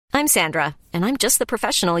I'm Sandra, and I'm just the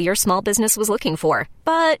professional your small business was looking for.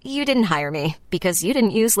 But you didn't hire me because you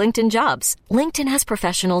didn't use LinkedIn Jobs. LinkedIn has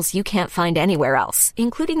professionals you can't find anywhere else,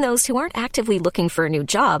 including those who aren't actively looking for a new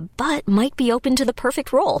job, but might be open to the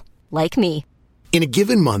perfect role, like me. In a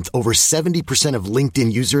given month, over 70% of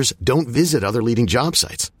LinkedIn users don't visit other leading job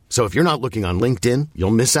sites. So if you're not looking on LinkedIn,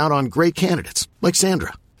 you'll miss out on great candidates like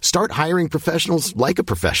Sandra. Start hiring professionals like a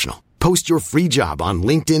professional. Post your free job on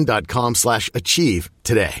linkedin.com/achieve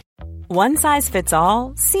today. One size fits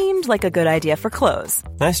all seemed like a good idea for clothes.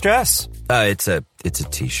 Nice dress. It's a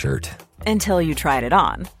t-shirt. Until you tried it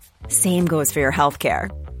on. Same goes for your healthcare.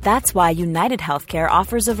 That's why United Healthcare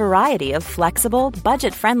offers a variety of flexible,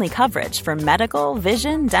 budget-friendly coverage for medical,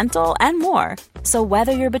 vision, dental, and more. So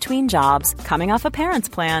whether you're between jobs, coming off a parent's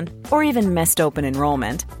plan, or even missed open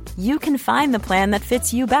enrollment, you can find the plan that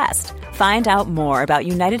fits you best. Find out more about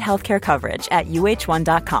United Healthcare coverage at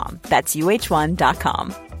uh1.com. That's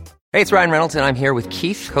uh1.com. Hey, it's Ryan Reynolds, and I'm here with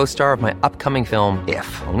Keith, co-star of my upcoming film,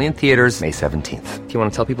 If, only in theaters May 17th. Do you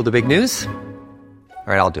want to tell people the big news? All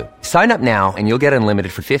right, I'll do it. Sign up now and you'll get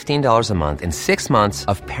unlimited for $15 a month and 6 months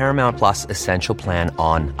of Paramount Plus Essential Plan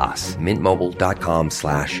on us.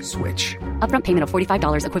 MintMobile.com/switch. Upfront payment of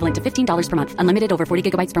 $45 equivalent to $15 per month. Unlimited over 40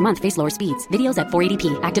 gigabytes per month. Face lower speeds. Videos at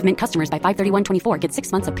 480p. Active Mint customers by 531.24 get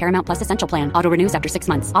 6 months of Paramount Plus Essential Plan. Auto renews after 6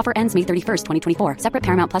 months. Offer ends May 31st, 2024. Separate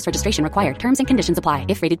Paramount Plus registration required. Terms and conditions apply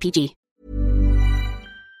if rated PG.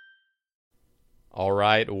 All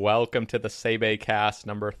right, welcome to the Sebe Cast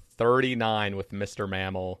number 39 with Mr.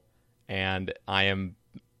 Mammal, and I am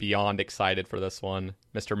beyond excited for this one.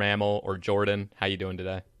 Mr. Mammal or Jordan, how you doing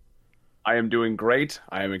today? I am doing great.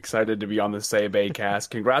 I am excited to be on the Sebe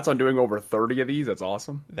Cast. Congrats on doing over 30 of these. That's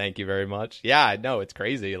awesome. Thank you very much. Yeah, no, it's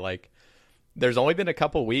crazy. Like, there's only been a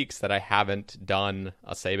couple weeks that I haven't done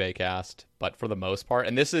a Sebe Cast, but for the most part,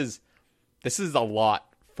 and this is a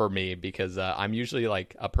lot for me because I'm usually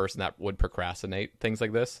like a person that would procrastinate things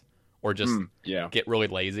like this or just get really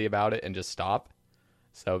lazy about it and just stop.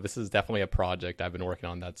 So this is definitely a project I've been working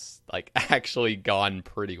on that's like actually gone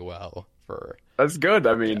pretty well for. That's good.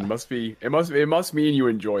 I mean, it must mean you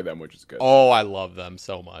enjoy them, which is good. Oh, I love them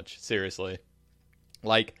so much. Seriously.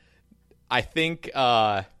 Like, I think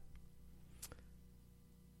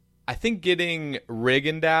getting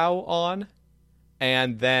Rigondeaux on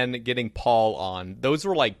and then getting Paul on, those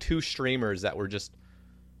were like two streamers that were just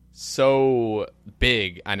so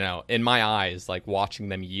big, I know, in my eyes, like watching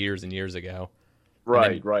them years and years ago.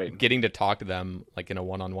 Right. Getting to talk to them like in a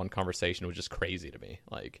one-on-one conversation was just crazy to me.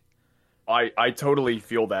 Like, I totally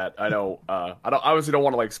feel that. I know. I obviously don't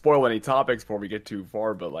want to like spoil any topics before we get too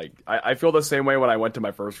far, but like I feel the same way when I went to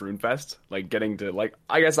my first RuneFest. Like getting to like,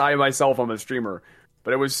 I guess I myself am a streamer,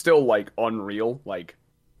 but it was still like unreal. Like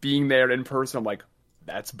being there in person, I'm like,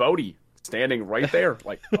 that's Bodhi standing right there.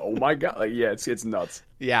 Like, oh my god. Like, yeah, it's nuts.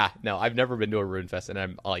 Yeah, no, I've never been to a RuneFest, and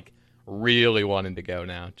I'm like really wanting to go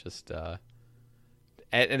now. Just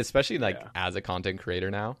and especially like as a content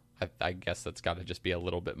creator now, I guess that's got to just be a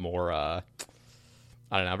little bit more. I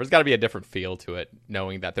don't know. There's got to be a different feel to it,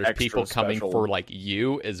 knowing that there's Extra people coming special. for like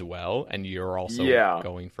you as well, and you're also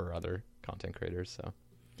going for other content creators. So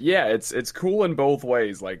yeah, it's cool in both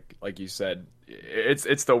ways. Like you said,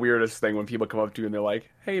 it's the weirdest thing when people come up to you and they're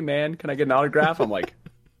like, "Hey man, can I get an autograph?" I'm like,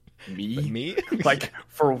 "Me? Like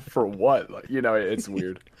for what?" Like, you know, it's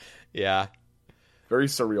weird. Yeah, very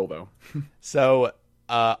surreal though. So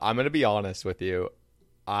I'm gonna be honest with you.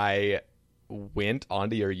 I went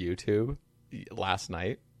onto your YouTube last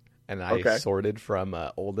night and I sorted from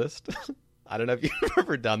oldest. I don't know if you've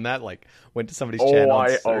ever done that. Like, went to somebody's channel.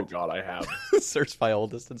 Oh god, I have. Searched by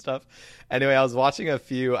oldest and stuff. Anyway, I was watching a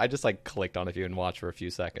few. I just like clicked on a few and watched for a few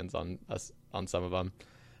seconds on some of them,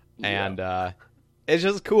 and it's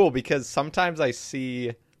just cool because sometimes I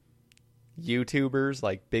see YouTubers,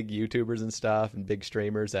 like big YouTubers and stuff, and big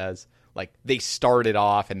streamers as like they started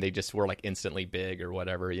off and they just were like instantly big or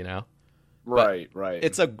whatever, you know. Right.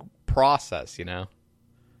 It's a process, you know.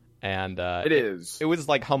 And it is. It was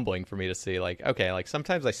like humbling for me to see, like, okay, like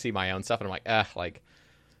sometimes I see my own stuff and I'm like, like,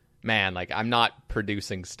 man, like I'm not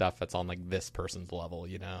producing stuff that's on like this person's level,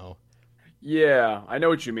 you know? Yeah, I know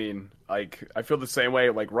what you mean. Like, I feel the same way.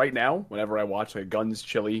 Like right now, whenever I watch like a Guns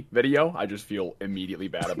Chili video, I just feel immediately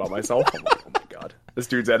bad about myself. I'm like, oh my god, this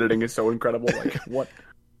dude's editing is so incredible. Like, what?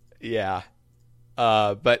 Yeah.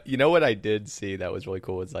 But you know what I did see that was really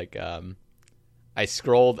cool was like, I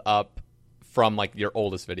scrolled up from like your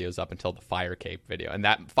oldest videos up until the Fire Cape video, and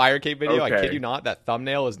that Fire Cape video, I kid you not, that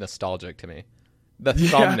thumbnail is nostalgic to me. The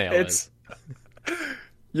thumbnail is.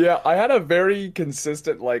 Yeah, I had a very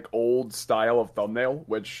consistent like old style of thumbnail,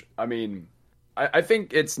 which I mean, I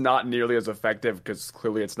think it's not nearly as effective because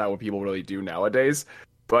clearly it's not what people really do nowadays.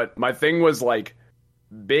 But my thing was like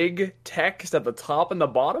big text at the top and the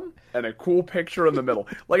bottom and a cool picture in the middle.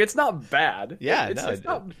 Like, it's not bad. Yeah, it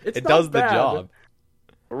does the bad. job.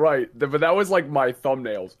 Right. But that was like my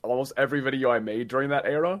thumbnails. Almost every video I made during that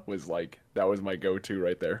era was like, that was my go-to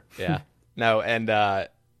right there. Yeah. No, and I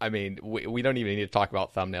mean, we don't even need to talk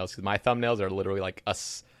about thumbnails because my thumbnails are literally like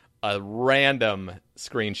a random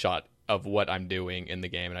screenshot of what I'm doing in the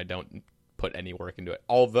game, and I don't put any work into it.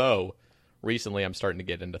 Although, recently I'm starting to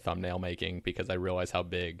get into thumbnail making because I realize how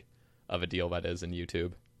big of a deal that is in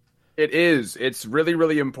YouTube. It is. It's really,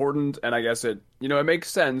 really important, and I guess it makes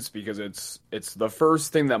sense because it's the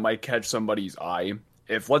first thing that might catch somebody's eye.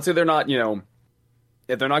 If, let's say, they're not,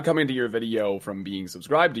 if they're not coming to your video from being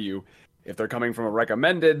subscribed to you, if they're coming from a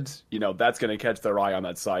recommended, that's going to catch their eye on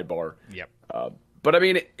that sidebar. Yep. But I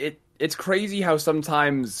mean, it's crazy how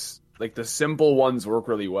sometimes like the simple ones work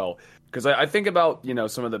really well. Because I think about,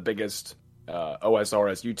 some of the biggest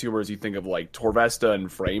OSRS YouTubers. You think of like Torvesta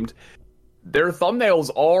and Framed. Their thumbnails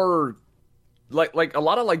are like a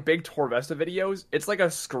lot of like big Torvesta videos. It's like a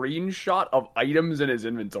screenshot of items in his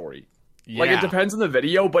inventory. Yeah. Like, it depends on the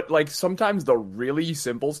video, but like sometimes the really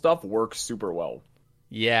simple stuff works super well.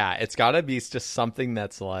 Yeah, it's got to be just something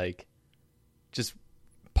that's like just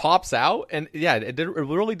pops out. And yeah, it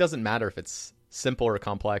really doesn't matter if it's simple or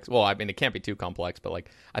complex. Well, I mean, it can't be too complex, but like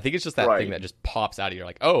I think it's just that thing that just pops out of you. You're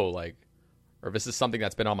like, oh, like, or if this is something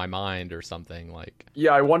that's been on my mind or something like.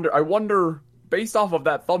 Yeah, I wonder based off of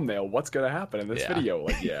that thumbnail, what's going to happen in this video?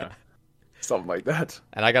 Like, yeah, something like that.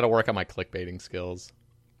 And I got to work on my clickbaiting skills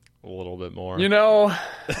a little bit more.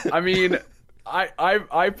 I mean,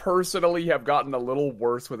 I personally have gotten a little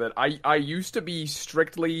worse with it. I used to be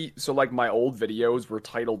strictly, so like my old videos were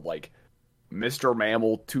titled like Mr.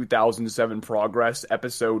 Mammal 2007 Progress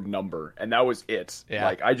episode number, and that was it. Yeah.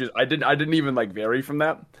 Like I didn't even like vary from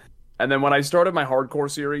that. And then when I started my hardcore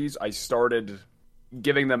series, I started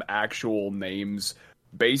giving them actual names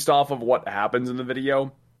based off of what happens in the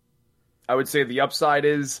video. I would say the upside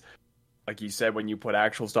is, like you said, when you put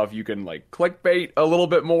actual stuff, you can like clickbait a little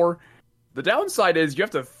bit more. The downside is you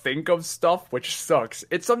have to think of stuff, which sucks.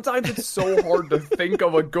 Sometimes it's so hard to think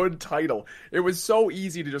of a good title. It was so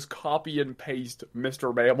easy to just copy and paste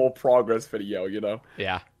Mr. Mammal Progress video,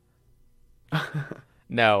 Yeah.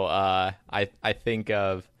 No, I think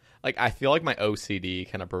of, like, I feel like my OCD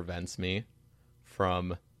kind of prevents me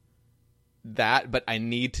from that, but I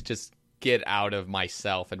need to just get out of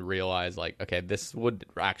myself and realize, like, okay, this would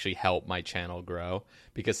actually help my channel grow,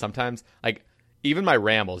 because sometimes, like, even my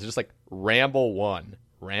rambles, just like ramble 1,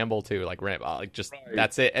 ramble 2, like just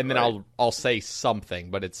that's it, and then I'll say something,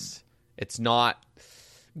 but it's not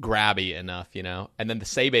grabby enough, And then the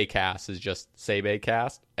Sebe cast is just Sebe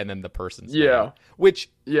cast, and then the person's name, which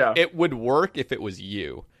it would work if it was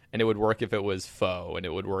you, and it would work if it was Foe, and it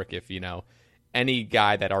would work if any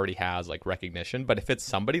guy that already has like recognition. But if it's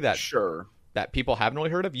somebody that that people haven't really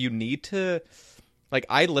heard of, you need to. Like,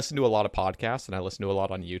 I listen to a lot of podcasts, and I listen to a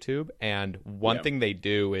lot on YouTube, and one thing they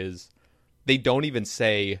do is they don't even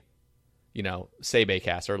say,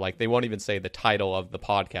 Sebecast, or like they won't even say the title of the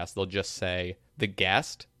podcast. They'll just say the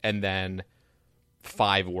guest and then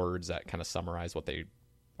 5 words that kind of summarize what they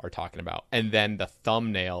are talking about. And then the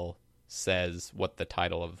thumbnail says what the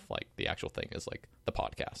title of like the actual thing is, like the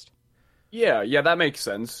podcast. Yeah, that makes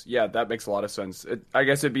sense. Yeah, that makes a lot of sense. I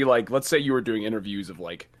guess it'd be like, let's say you were doing interviews of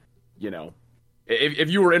like, if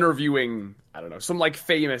you were interviewing, I don't know, some like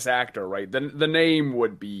famous actor, right? Then the name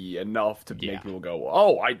would be enough to make people go,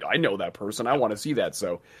 oh, I know that person. I want to see that.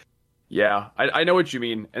 So, yeah, I know what you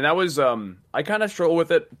mean. And that was, I kind of struggled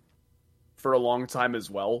with it for a long time as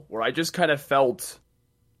well, where I just kind of felt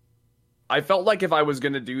like if I was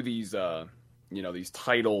going to do these, these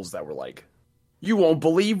titles that were like, you won't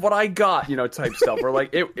believe what I got, type stuff, or like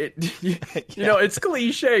it's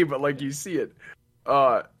cliche, but like you see it.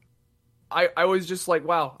 I was just like,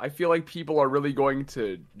 wow, I feel like people are really going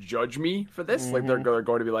to judge me for this. Mm-hmm. Like they're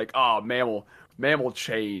going to be like, oh, Mammal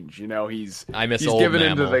change. He's given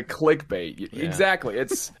into the clickbait. Yeah. Exactly.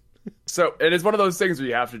 It's so, and it's one of those things where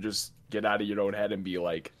you have to just get out of your own head and be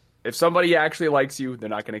like, if somebody actually likes you, they're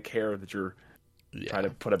not going to care that you're trying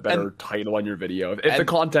to put a better title on your video. If the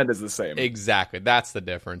content is the same. Exactly. That's the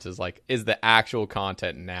difference, is like, is the actual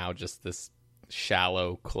content now just this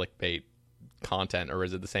shallow clickbait content, or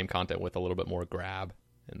is it the same content with a little bit more grab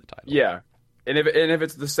in the title? Yeah. And if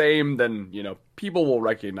it's the same, then, people will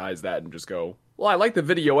recognize that and just go, well, I like the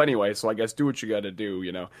video anyway, so I guess do what you got to do,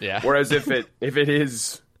 Yeah. Whereas if it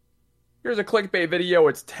is here's a clickbait video.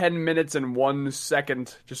 It's 10 minutes and 1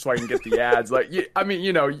 second just so I can get the ads. Like, I mean,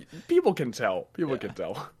 you know, people can tell. People can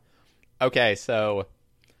tell. Okay, so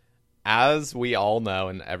as we all know,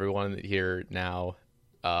 and everyone here now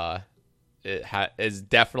is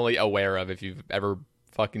definitely aware of, if you've ever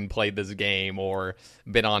fucking played this game or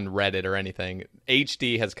been on Reddit or anything,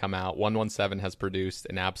 HD has come out. 117 has produced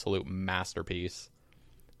an absolute masterpiece.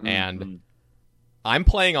 And I'm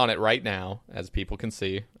playing on it right now, as people can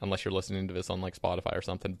see, unless you're listening to this on like Spotify or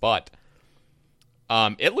something. But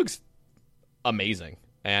it looks amazing,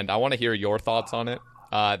 and I want to hear your thoughts on it.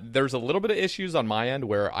 There's a little bit of issues on my end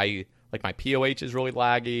where my POH is really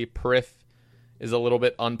laggy, perif is a little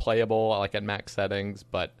bit unplayable, like at max settings,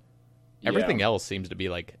 but everything else seems to be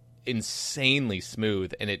like insanely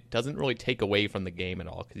smooth, and it doesn't really take away from the game at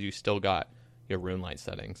all because you still got your RuneLite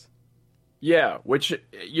settings. Yeah, which,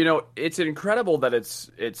 you know, it's incredible that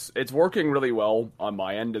it's working really well on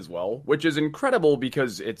my end as well, which is incredible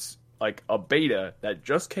because it's like a beta that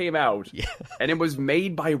just came out, and it was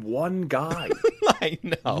made by one guy. I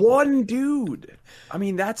know. One dude. I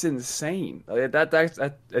mean, that's insane.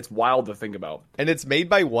 It's wild to think about. And it's made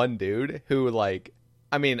by one dude who, like,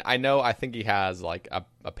 I mean, I think he has like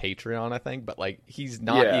a Patreon, I think, but like he's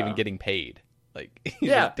not even getting paid. Like,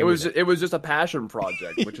 it was just a passion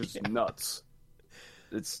project, which is nuts.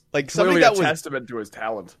 It's like clearly somebody that a testament to his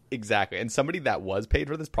talent. Exactly, and somebody that was paid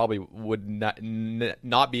for this probably would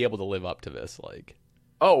not be able to live up to this. Like,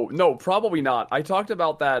 oh no, probably not. I talked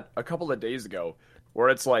about that a couple of days ago, where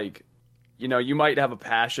it's like, you know, you might have a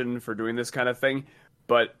passion for doing this kind of thing,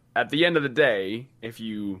 but at the end of the day, if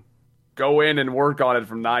you go in and work on it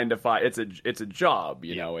from 9 to 5, it's a job.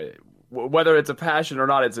 You know, whether it's a passion or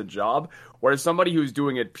not, it's a job. Whereas somebody who's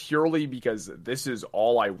doing it purely because this is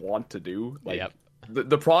all I want to do, like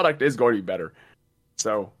the product is going to be better.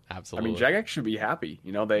 So absolutely, I mean, Jagex should be happy.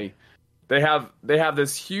 You know, they have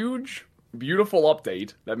this huge, beautiful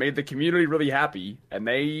update that made the community really happy, and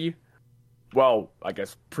they, well, I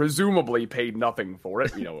guess presumably paid nothing for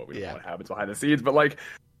it. You know what happens behind the scenes, but like,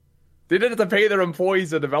 they didn't have to pay their employees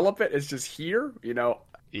to develop it. It's just here, you know.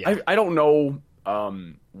 I don't know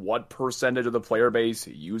what percentage of the player base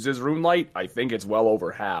uses RuneLite. I think it's well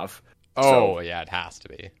over half. Oh, yeah, it has to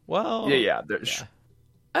be. Well,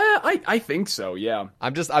 I think so. Yeah,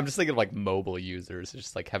 I'm just thinking of like mobile users who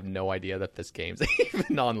just like have no idea that this game's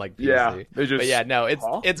even on like PC. Yeah, but yeah, no,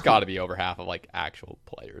 it's got to be over half of like actual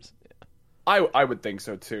players. Yeah. I would think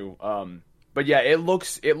so too. But yeah, it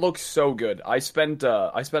looks so good. I spent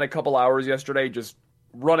a couple hours yesterday just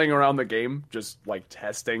running around the game, just like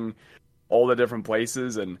testing all the different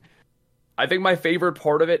places, and I think my favorite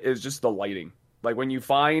part of it is just the lighting. Like when you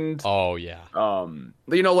find, you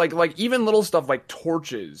know, like even little stuff like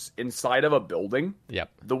torches inside of a building.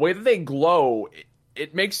 Yep. The way that they glow,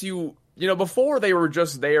 it makes you, you know, before they were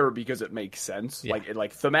just there because it makes sense. Yeah.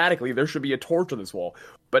 Like thematically, there should be a torch on this wall.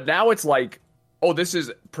 But now it's like, oh, this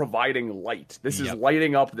is providing light. This is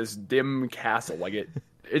lighting up this dim castle. Like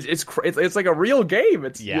it's like a real game.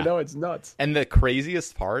 It's you know, it's nuts. And the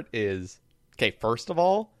craziest part is, okay, first of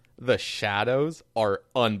all, the shadows are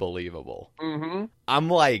unbelievable. Mm-hmm. I'm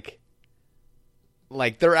like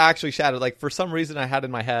they're actually shadowed. Like for some reason I had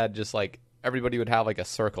in my head just like everybody would have like a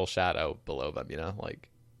circle shadow below them, you know, like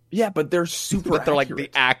but they're super but they're accurate.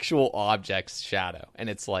 like the actual object's shadow, and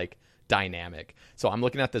it's like dynamic. So I'm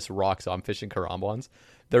looking at this rock, so I'm fishing Karambwans.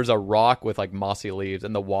 There's a rock with like mossy leaves,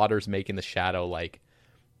 and the water's making the shadow like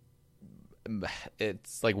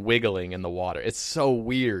it's like wiggling in the water. It's so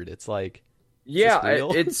weird. It's like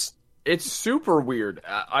it's super weird.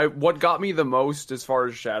 What got me the most as far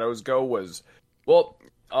as shadows go was, well,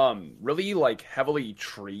 really like heavily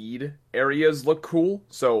treed areas look cool.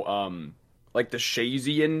 So like the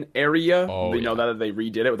Shazian area, know that they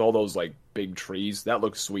redid it with all those like big trees. That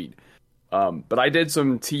looks sweet. But I did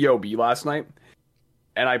some TOB last night,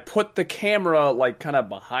 and I put the camera like kind of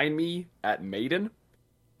behind me at Maiden,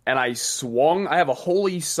 and I swung. I have a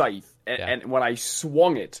holy scythe, and when I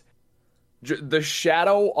swung it, the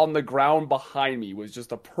shadow on the ground behind me was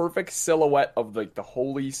just a perfect silhouette of like the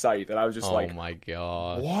holy scythe, and I was just like, "Oh my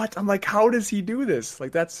god, what?" I'm like, "How does he do this?"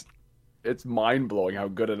 Like it's mind blowing how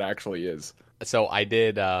good it actually is. So I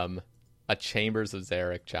did a Chambers of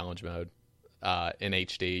Xeric challenge mode in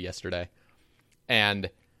HD yesterday, and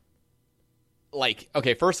like,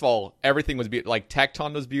 okay, first of all, everything was like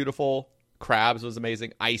Tecton was beautiful, Crabs was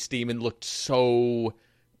amazing, Ice Demon looked so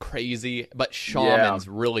crazy, but Shamans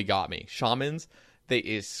really got me. Shamans,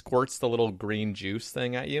 it squirts the little green juice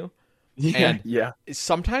thing at you, and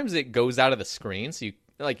sometimes it goes out of the screen, so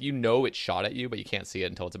you know it shot at you, but you can't see it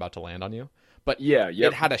until it's about to land on you. But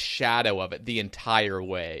it had a shadow of it the entire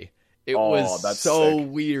way, It was so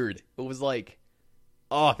weird. It was like,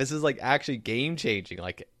 oh, this is like actually game changing.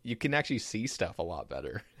 Like you can actually see stuff a lot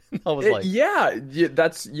better. I was like,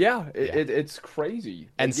 it's crazy.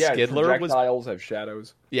 And Skidler projectiles have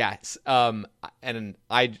shadows. Yeah, and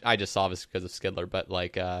I just saw this because of Skidler, but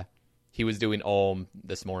like he was doing Ulm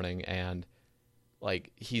this morning, and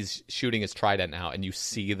like he's shooting his trident now, and you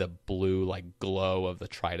see the blue like glow of the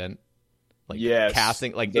trident, like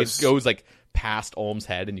casting, like it goes like past Ulm's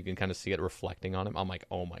head, and you can kind of see it reflecting on him. I'm like,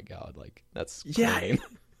 oh my god, like that's clean.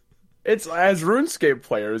 It's as RuneScape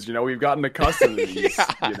players, we've gotten accustomed to these,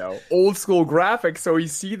 old school graphics. So we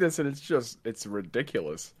see this, and it's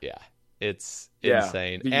ridiculous. Yeah, it's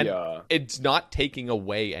insane, and it's not taking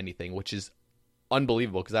away anything, which is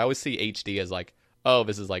unbelievable. Because I always see HD as like, oh,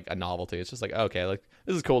 this is like a novelty. It's just like, okay, like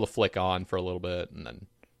this is cool to flick on for a little bit, and then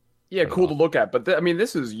cool to look at. But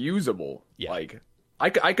this is usable. Yeah. Like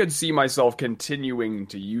I could see myself continuing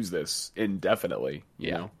to use this indefinitely.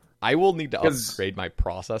 You know. I will need to upgrade my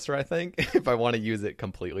processor, I think, if I want to use it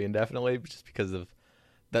completely indefinitely, just because of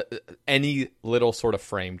any little sort of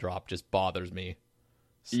frame drop just bothers me.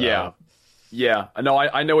 So. Yeah. No,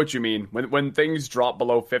 I know what you mean. When things drop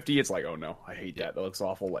below 50, it's like, oh no, I hate that. That looks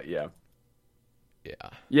awful. Like, yeah.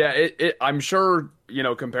 I'm sure,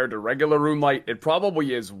 compared to regular RuneLite, it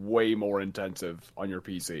probably is way more intensive on your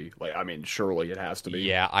PC. Like, I mean, surely it has to be.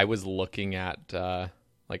 Yeah, I was looking at,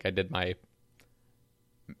 like, I did my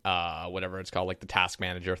whatever it's called, like the task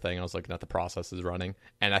manager thing. I was looking at the processes running,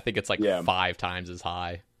 and I think it's like 5 times as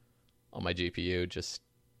high on my GPU just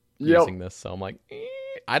using this. So I'm like,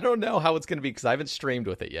 I don't know how it's going to be because I haven't streamed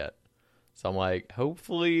with it yet. So I'm like,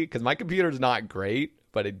 hopefully, because my computer's not great,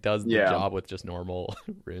 but it does the job with just normal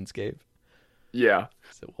RuneScape. Yeah.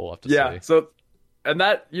 So we'll have to see. So, and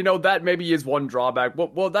that, that maybe is one drawback.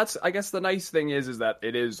 Well, that's, I guess the nice thing is that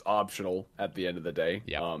it is optional at the end of the day.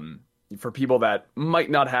 Yeah. For people that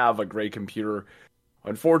might not have a great computer,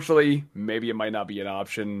 unfortunately, maybe it might not be an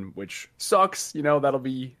option, which sucks.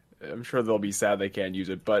 I'm sure they'll be sad they can't use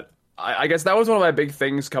it. But I guess that was one of my big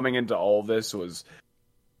things coming into all of this was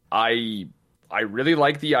I really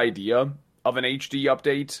like the idea of an HD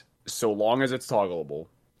update so long as it's toggleable.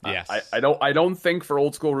 Yes. I don't think for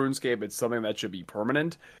old school RuneScape it's something that should be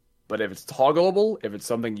permanent. But if it's toggleable, if it's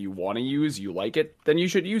something you want to use, you like it, then you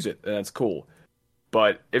should use it, and that's cool.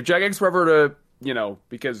 But if Jagex were ever to,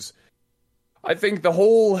 because I think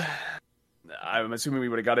I'm assuming we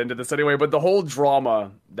would have got into this anyway, but the whole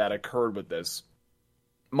drama that occurred with this,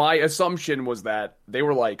 my assumption was that they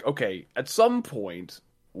were like, okay, at some point,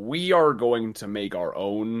 we are going to make our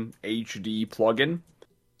own HD plugin,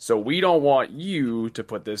 so we don't want you to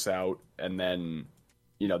put this out, and then,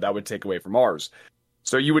 that would take away from ours.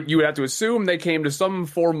 So you would have to assume they came to some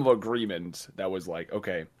form of agreement that was like,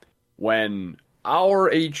 okay, when our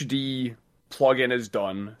HD plugin is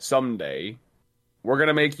done someday, we're going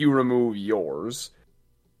to make you remove yours,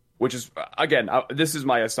 which is, again, this is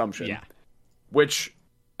my assumption. Yeah. Which,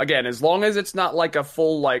 again, as long as it's not like a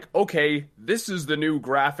full, like, okay, this is the new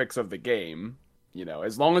graphics of the game,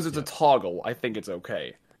 as long as it's a toggle, I think it's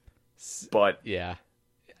okay. But yeah.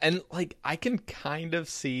 And, like, I can kind of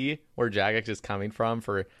see where Jagex is coming from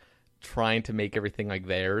for trying to make everything like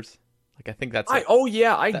theirs. Like I think that's I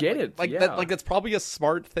get it. Like that, like that's probably a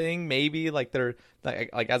smart thing. Maybe like they're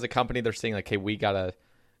like as a company they're saying like, hey, we gotta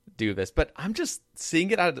do this. But I'm just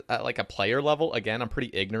seeing it at like a player level. Again, I'm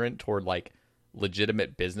pretty ignorant toward like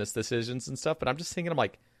legitimate business decisions and stuff. But I'm just thinking, I'm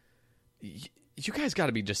like, you guys got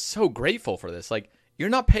to be just so grateful for this. Like you're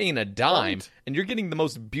not paying a dime, and you're getting the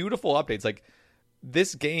most beautiful updates. Like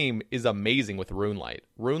this game is amazing with RuneLite.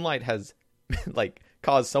 RuneLite has like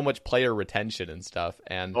caused so much player retention and stuff,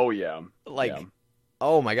 and oh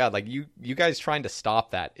my god, like you guys trying to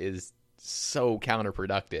stop that is so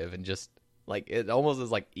counterproductive, and just like it almost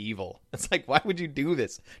is like evil. It's like, why would you do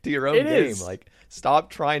this to your own game? Like stop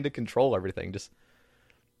trying to control everything. Just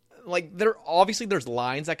like there's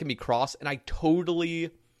lines that can be crossed, and I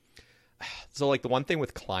totally so like the one thing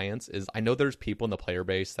with clients is I know there's people in the player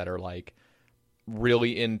base that are like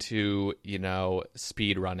really into,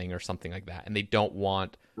 speed running or something like that, and they don't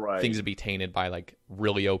want things to be tainted by like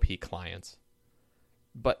really OP clients.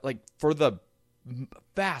 But like for the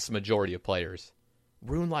vast majority of players,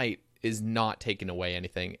 RuneLite is not taking away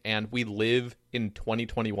anything, and we live in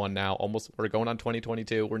 2021 now. Almost, we're going on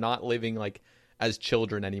 2022. We're not living like as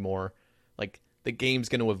children anymore. Like the game's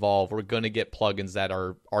going to evolve. We're going to get plugins that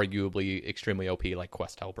are arguably extremely OP, like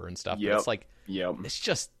Quest Helper and stuff. But it's like, it's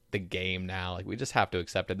just the game now. Like we just have to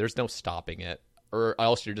accept it. There's no stopping it, or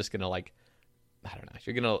else you're just gonna like, I don't know.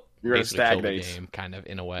 You're gonna stagnate kill the game, kind of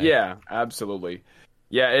in a way. Yeah, absolutely.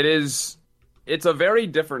 Yeah, it is it's a very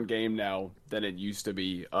different game now than it used to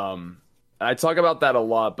be. I talk about that a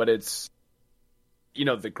lot, but it's,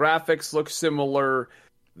 the graphics look similar.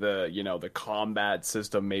 The combat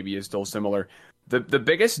system maybe is still similar. The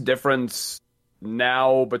biggest difference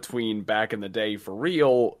now between back in the day for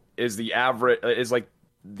real is the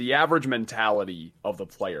average mentality of the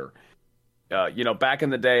player. Back in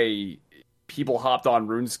the day, people hopped on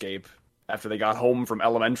RuneScape after they got home from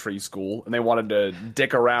elementary school, and they wanted to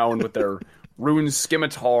dick around with their Rune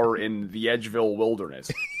Scimitar in the Edgeville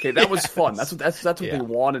Wilderness. Okay, that was fun. That's what they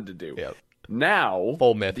wanted to do. Yep. Now,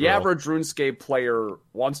 Full myth the average RuneScape player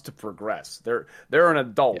wants to progress. They're an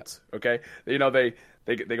adult. Yep. Okay,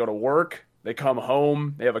 they go to work. They come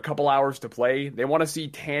home. They have a couple hours to play. They want to see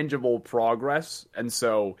tangible progress, and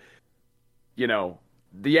so,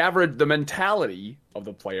 the mentality of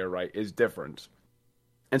the player, right, is different.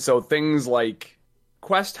 And so things like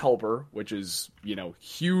Quest Helper, which is,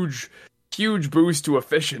 huge boost to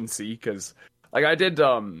efficiency, because I did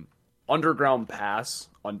Underground Pass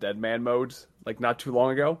on Deadman mode not too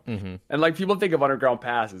long ago, and people think of Underground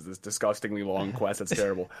Pass as this disgustingly long quest that's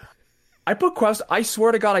terrible. I put Quest. I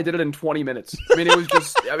swear to God, I did it in 20 minutes. I mean, it was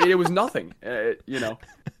just. It was nothing.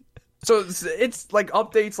 So it's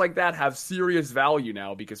updates like that have serious value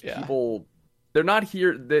now because people, they're not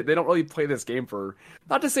here. They don't really play this game for.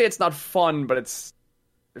 Not to say it's not fun, but it's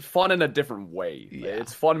fun in a different way. Yeah.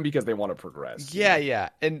 It's fun because they want to progress. Yeah.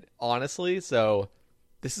 And honestly, so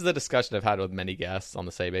this is a discussion I've had with many guests on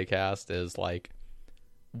the SeiBeiCast is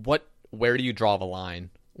where do you draw the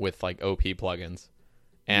line with OP plugins?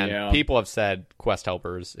 And people have said Quest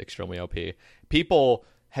Helper is extremely OP. People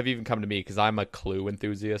have even come to me because I'm a clue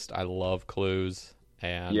enthusiast. I love clues.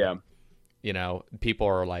 And, people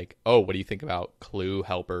are like, oh, what do you think about clue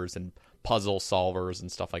helpers and puzzle solvers and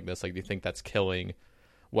stuff like this? Do you think that's killing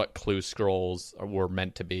what clue scrolls were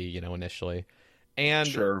meant to be, initially? And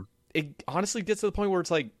sure. It honestly gets to the point where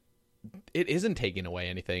it's it isn't taking away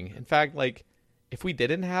anything. In fact, if we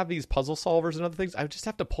didn't have these puzzle solvers and other things, I would just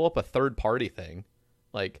have to pull up a third-party thing.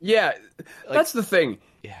 That's the thing.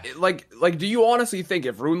 Yeah. Do you honestly think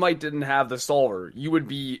if RuneLite didn't have the solver, you would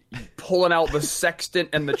be pulling out the sextant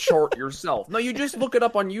and the chart yourself? No, you just look it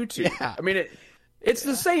up on YouTube. Yeah. I mean, it's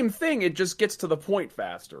the same thing. It just gets to the point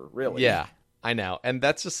faster, really. Yeah, I know. And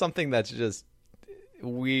that's just something that's just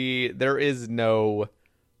there is no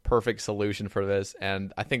perfect solution for this,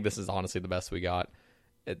 and I think this is honestly the best we got.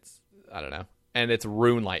 I don't know. And it's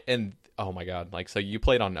RuneLite, and oh my God, so you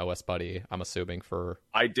played on OS Buddy, I'm assuming, for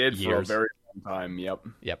I did years. For a very long time.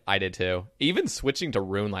 Yep, I did too. Even switching to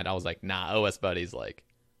RuneLite, I was like, nah, OS Buddy's the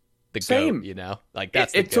same. GOAT,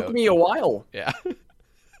 that's it took me a while. Yeah.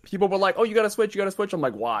 People were like, oh, you gotta switch. I'm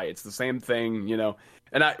like, why? It's the same thing,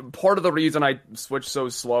 And part of the reason I switched so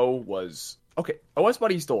slow was, okay, OS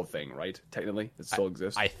Buddy's still a thing, right? Technically, it still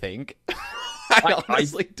exists. I think. I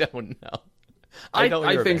honestly don't know.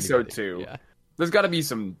 I think so too. Yeah. There's got to be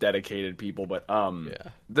some dedicated people, but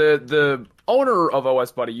the owner of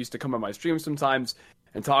OS Buddy used to come on my stream sometimes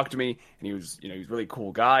and talk to me, and he was a really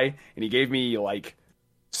cool guy, and he gave me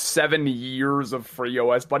 7 years of free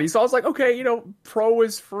OS Buddy. So I was like, okay, Pro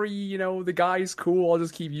is free, the guy's cool, I'll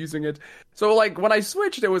just keep using it. So when I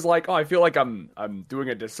switched, it was oh, I feel like I'm doing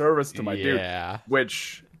a disservice to my dude,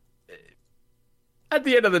 which at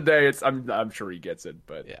the end of the day, I'm sure he gets it,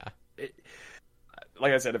 but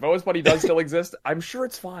like I said, if OS Buddy does still exist, I'm sure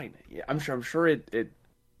it's fine. Yeah, I'm sure it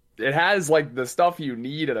has the stuff you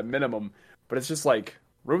need at a minimum, but it's just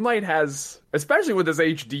RuneLite has, especially with this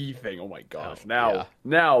HD thing. Oh my gosh! Now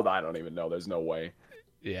I don't even know. There's no way.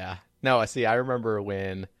 Yeah. No. See, I remember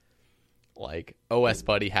when OS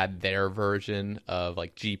Buddy had their version of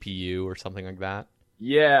GPU or something like that.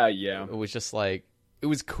 Yeah. It was just it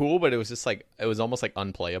was cool, but it was just it was almost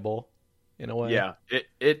unplayable. In a way. Yeah,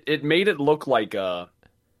 it made it look like the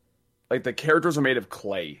characters are made of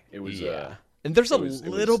clay. It was and there's a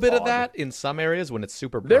little bit of that in some areas when it's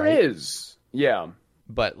super bright. There is, yeah.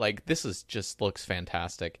 But this is just looks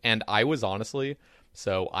fantastic. And I was honestly,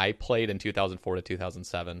 so I played in 2004 to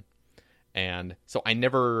 2007, and so I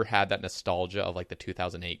never had that nostalgia of the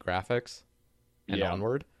 2008 graphics and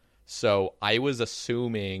onward. So I was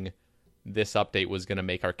assuming this update was going to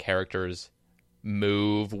make our characters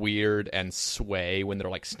move weird and sway when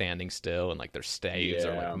they're standing still and their staves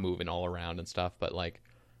are moving all around and stuff, but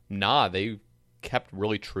nah, they kept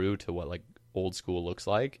really true to what old school looks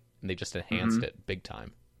like, and they just enhanced it big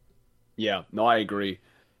time. Yeah, no, I agree.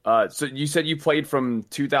 So you said you played from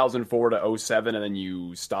 2004 to 07 and then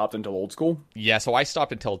you stopped until old school? Yeah, so I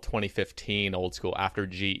stopped until 2015 old school, after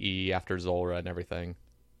GE, after Zulrah and everything.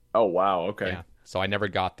 Oh wow, okay. Yeah. So I never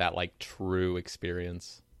got that true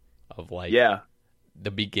experience of like Yeah.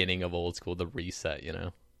 the beginning of old school, the reset, you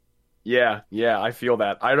know? Yeah, I feel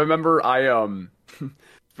that. I remember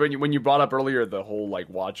when you brought up earlier the whole like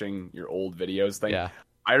watching your old videos thing. Yeah.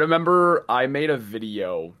 I remember I made a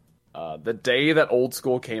video the day that Old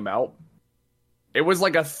School came out. It was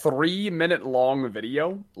like a 3-minute long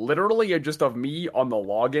video, literally just of me on the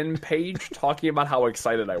login page talking about how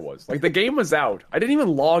excited I was. Like the game was out. I didn't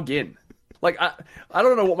even log in. Like I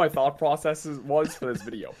don't know what my thought process was for this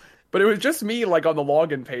video. But it was just me like on the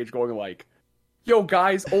login page going like, yo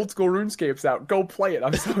guys, Old School RuneScape's out. Go play it.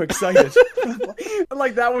 I'm so excited. And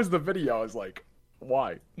like that was the video. I was like,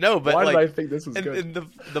 why? No, but why like, did I think this was good? And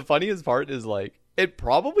the funniest part is like it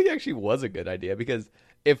probably actually was a good idea, because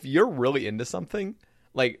if you're really into something,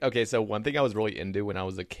 like, okay, so one thing I was really into when I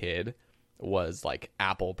was a kid was like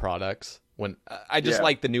Apple products. When I just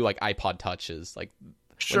like the new like iPod Touches, like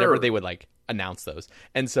whenever they would like announce those.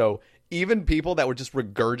 And so even people that were just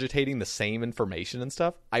regurgitating the same information and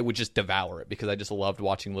stuff, I would just devour it because I just loved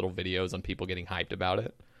watching little videos on people getting hyped about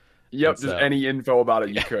it. Yep, just any info about it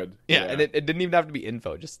you could. Yeah, and it didn't even have to be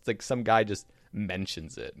info. Just like some guy just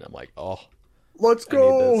mentions it, and I'm like, oh, let's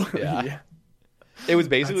go. Yeah. It was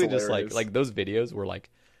basically That's just like those videos were like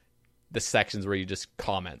the sections where you just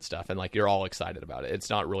comment stuff and like you're all excited about it. It's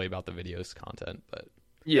not really about the video's content, but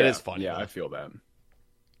it is funny. Yeah, I feel that.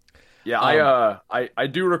 Yeah, I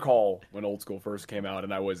do recall when Old School first came out,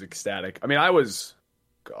 and I was ecstatic. I mean,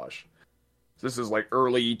 this is like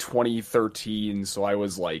early 2013, so I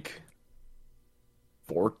was like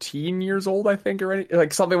 14 years old, I think, or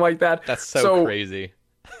like something like that. That's so crazy.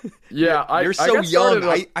 Yeah, you're so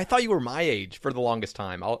young. I thought you were my age for the longest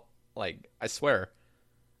time. I swear.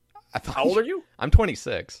 How old are you? I'm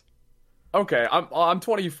 26. Okay, I'm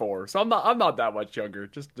 24, so I'm not that much younger.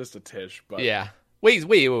 Just a tish, but yeah.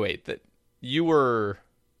 Wait. That you were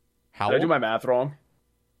how old? Did I do my math wrong?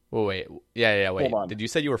 Wait. Yeah. Wait. Hold on. Did you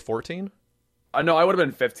say you were 14? No, I would have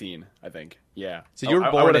been 15, I think. Yeah. So you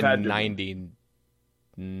were born in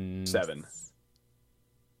 97.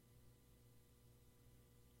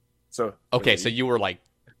 So okay, so you were like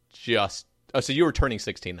so you were turning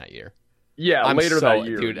 16 that year. Yeah, later that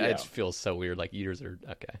year. Dude, yeah. It feels so weird. Like years are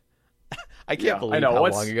okay. I can't believe how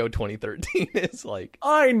long ago 2013 is. Like,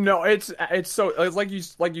 I know it's so it's like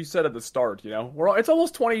you said at the start. You know, it's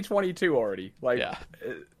almost 2022 already. Like, yeah.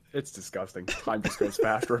 It's disgusting. Time just goes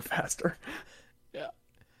faster and faster.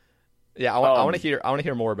 Yeah. I want to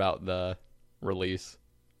hear more about the release.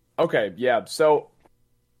 Okay, yeah. So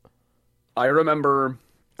I remember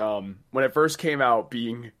when it first came out,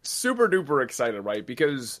 being super duper excited, right?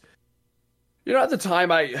 Because you know, at the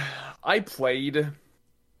time I played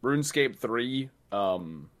RuneScape 3.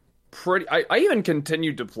 I even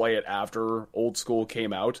continued to play it after Old School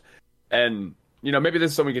came out, and you know, maybe this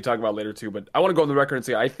is something we can talk about later too, but I want to go on the record and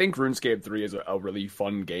say I think RuneScape 3 is a really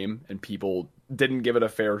fun game, and people didn't give it a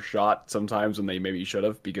fair shot sometimes when they maybe should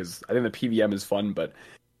have, because I think the PVM is fun, but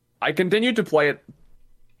I continued to play it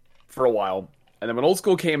for a while, and then when Old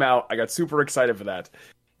School came out, I got super excited for that.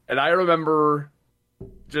 And I remember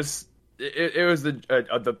just it was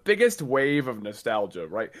the biggest wave of nostalgia,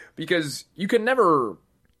 right? Because you can never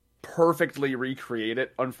perfectly recreate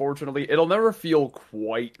it, unfortunately. It'll never feel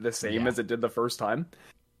quite the same as it did the first time.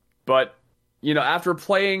 But, you know,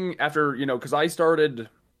 because I started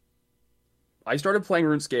playing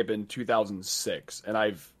RuneScape in 2006,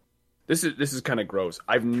 and this is kind of gross.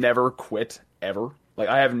 I've never quit ever. Like,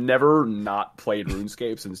 I have never not played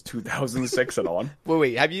RuneScape since 2006 and on.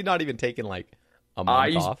 Wait, have you not even taken like a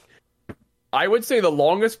month off? I would say the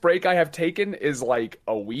longest break I have taken is like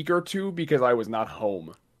a week or two because I was not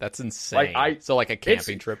home. That's insane. So like a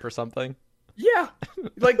camping trip or something? Yeah.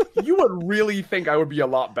 Like, you would really think I would be a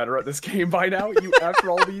lot better at this game by now, after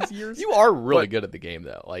all these years. You are really good at the game,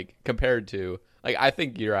 though. Like, compared to... Like, I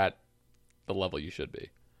think you're at the level you should be.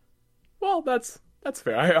 Well, that's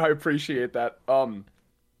fair. I appreciate that.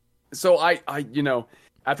 So I you know,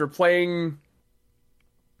 after playing,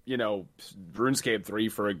 you know, RuneScape 3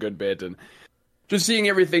 for a good bit, and just seeing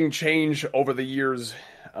everything change over the years,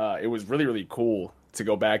 it was really, really cool to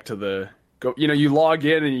go back to you know, you log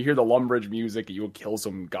in and you hear the Lumbridge music and you'll kill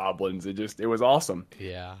some goblins. It was awesome.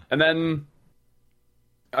 Yeah. And then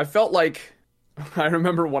I felt like, I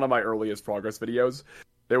remember one of my earliest progress videos,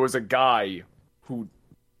 there was a guy who,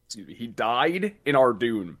 he died in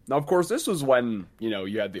Ardoon. Now, of course, this was when, you know,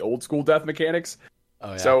 you had the old school death mechanics.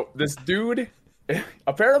 Oh, yeah. So this dude,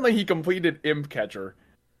 apparently he completed Imp Catcher,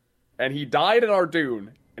 and he died in Ardoon,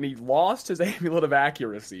 and he lost his Amulet of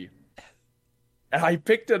Accuracy. And I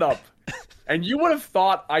picked it up, and you would have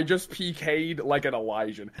thought I just PK'd like an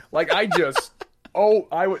Elysian. Like, I just,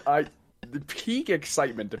 the peak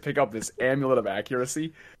excitement to pick up this Amulet of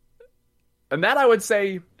Accuracy. And that, I would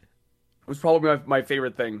say, was probably my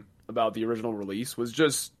favorite thing about the original release, was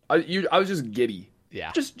just, I was just giddy.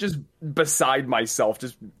 Yeah. Just beside myself.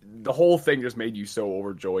 Just the whole thing just made you so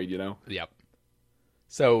overjoyed, you know? Yep.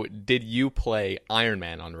 So, did you play Iron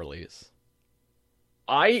Man on release?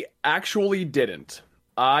 I actually didn't.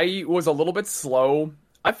 I was a little bit slow.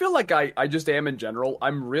 I feel like I just am in general.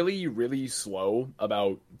 I'm really, really slow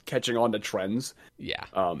about catching on to trends. Yeah.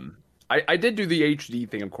 I did do the HD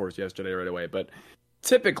thing, of course, yesterday right away, but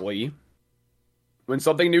typically, when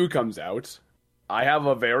something new comes out, I have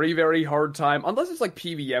a very, very hard time, unless it's like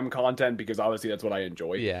PVM content, because obviously that's what I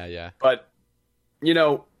enjoy. Yeah, yeah. But, you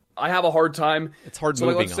know, I have a hard time. It's hard so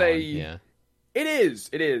moving let's say, on, yeah. It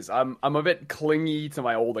is. I'm a bit clingy to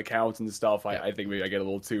my old accounts and stuff. I think maybe I get a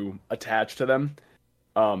little too attached to them.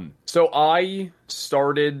 So I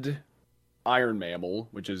started Iron Mammal,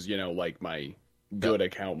 which is, you know, like my good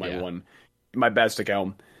account, my best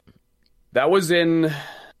account. That was in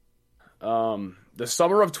the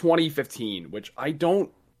summer of 2015, which I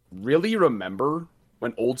don't really remember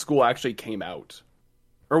when Old School actually came out.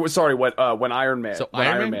 Or sorry, when Iron Man. So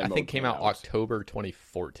Iron Man I think came out October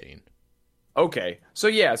 2014. Okay, so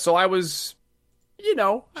yeah, so I was, you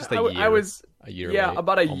know, just I was a year yeah, late,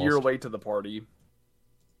 about a almost. year late to the party.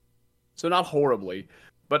 So not horribly,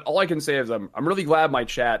 but all I can say is I'm really glad my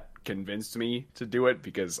chat convinced me to do it,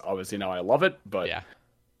 because obviously now I love it. But yeah,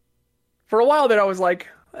 for a while there I was like,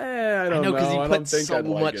 I don't know, because you I put don't think so I'd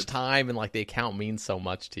like much it. time, and like the account means so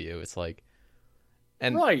much to you. It's like,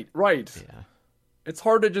 and Right. yeah, It's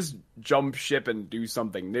hard to just jump ship and do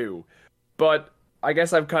something new. But I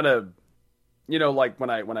guess I've kind of, you know, like when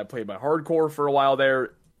I played my hardcore for a while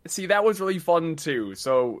there, see, that was really fun too.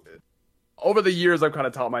 So over the years, I've kind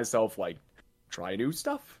of taught myself, like, try new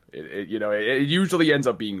stuff. It usually ends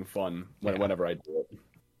up being fun whenever I do it.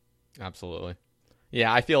 absolutely.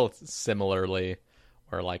 Yeah, I feel similarly,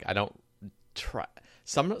 where like I don't try.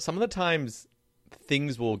 Some of the times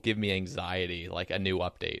things will give me anxiety, like a new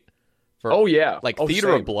update. Oh yeah, like Theater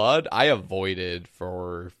of same. Blood, I avoided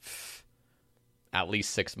for at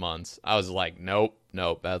least 6 months. I was like, nope,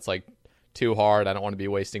 that's like too hard. I don't want to be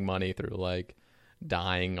wasting money through like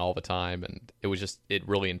dying all the time, and it was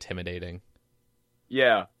really intimidating.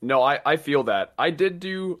 Yeah, no, I feel that. I did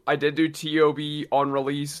do TOB on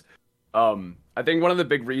release. I think one of the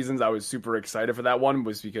big reasons I was super excited for that one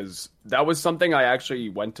was because that was something I actually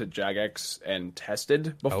went to Jagex and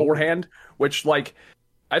tested beforehand, which, like,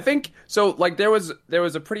 I think so. Like, there was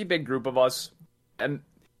a pretty big group of us, and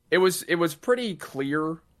it was pretty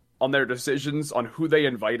clear on their decisions on who they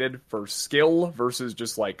invited for skill versus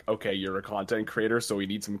just like, okay, you're a content creator, so we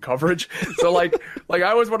need some coverage. So like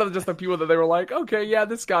I was one of the people that they were like, okay, yeah,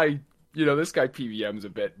 this guy PVMs a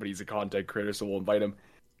bit, but he's a content creator, so we'll invite him.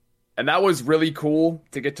 And that was really cool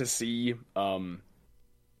to get to see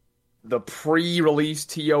the pre-release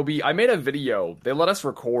TOB. I made a video. They let us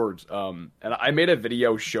record, and I made a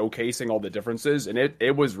video showcasing all the differences, and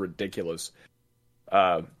it was ridiculous.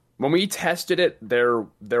 When we tested it, there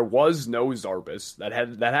was no Zarbus that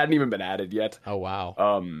hadn't even been added yet. Oh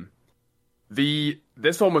wow.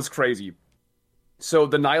 This one was crazy. So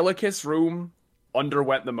the Nihilakis room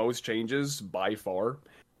underwent the most changes by far.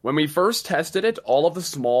 When we first tested it, all of the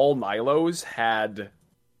small Nilos had,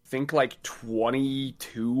 I think, like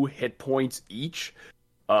 22 hit points each.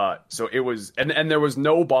 So it was, and there was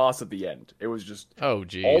no boss at the end. It was just, oh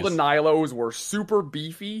geez, all the Nilos were super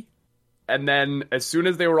beefy, and then as soon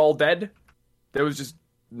as they were all dead, there was just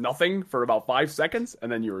nothing for about 5 seconds,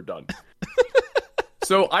 and then you were done.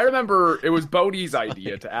 So I remember it was Bodhi's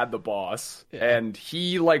idea to add the boss, and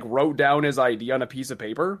he like wrote down his idea on a piece of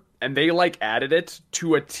paper, and they like added it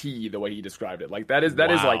to a T the way he described it. Like that is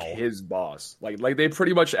like his boss. Like they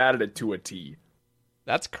pretty much added it to a T.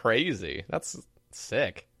 That's crazy. That's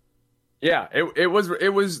sick. Yeah, it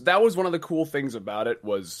was that was one of the cool things about it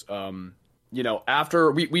was you know,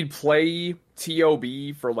 after we'd play TOB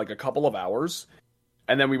for like a couple of hours,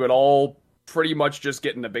 and then we would all pretty much just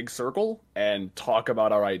get in a big circle and talk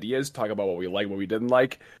about our ideas, talk about what we like, what we didn't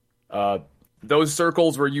like. Those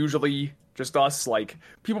circles were usually just us. Like,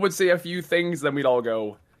 people would say a few things, then we'd all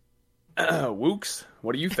go, Wooks,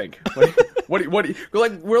 what do you think? What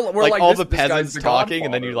like we're like like all this, the this guy's peasants the talking,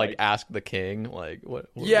 and then Godfather, you like ask the king, like what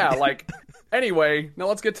yeah, like anyway, now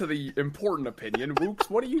let's get to the important opinion. Wooks,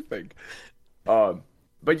 what do you think?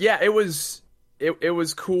 But yeah, it was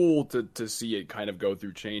cool to see it kind of go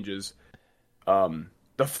through changes.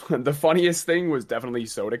 The funniest thing was definitely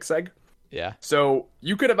Sodexeg. Yeah. So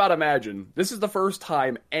you could about imagine this is the first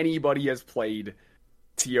time anybody has played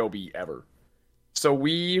TOB ever. So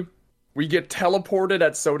we We get teleported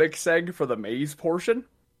at Sonic for the maze portion.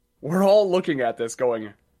 We're all looking at this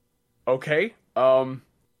going, okay,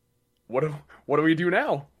 what do we do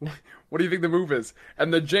now? What do you think the move is?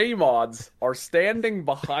 And the J-Mods are standing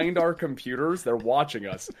behind our computers. They're watching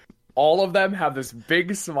us. All of them have this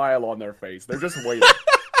big smile on their face. They're just waiting.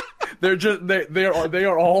 They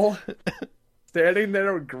are all standing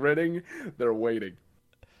there grinning. They're waiting.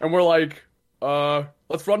 And we're like,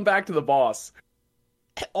 let's run back to the boss.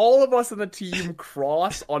 All of us in the team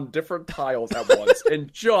cross on different tiles at once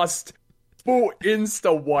and just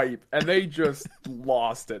insta wipe, and they just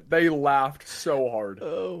lost it. They laughed so hard.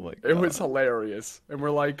 Oh my god. It was hilarious. And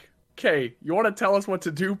we're like, okay, you want to tell us what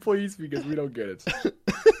to do, please? Because we don't get it.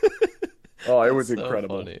 Oh, it was so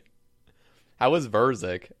incredible. Funny. How was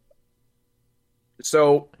Verzik?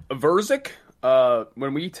 So, Verzik,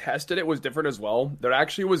 when we tested it, was different as well. There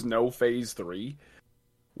actually was no Phase 3,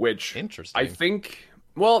 which interesting. I think,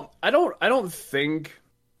 well, I don't think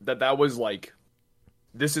that was like,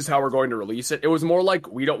 this is how we're going to release it. It was more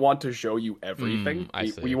like, we don't want to show you everything.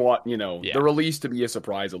 We want, the release to be a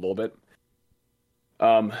surprise a little bit.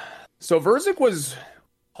 So Verzik was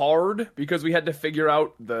hard because we had to figure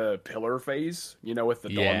out the pillar phase, with the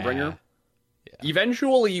Dawnbringer. Yeah.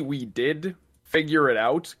 Eventually, we did figure it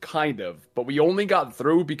out, kind of, but we only got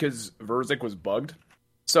through because Verzik was bugged.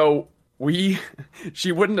 So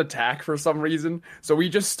she wouldn't attack for some reason, so we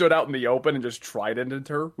just stood out in the open and just tridented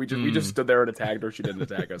her. We just stood there and attacked her. She didn't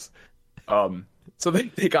attack us. So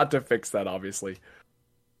they got to fix that, obviously.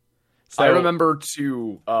 So, I remember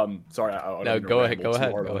to sorry. Go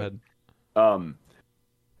ahead.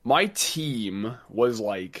 My team was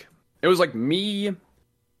it was like me,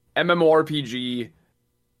 MMORPG,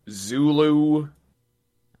 Zulu,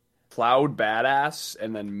 Cloud Badass,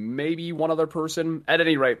 and then maybe one other person. At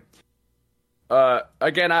any rate,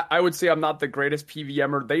 again, I would say I'm not the greatest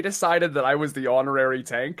PVMer. They decided that I was the honorary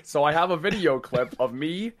tank, so I have a video clip of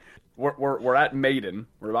me. We're at Maiden.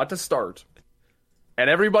 We're about to start, and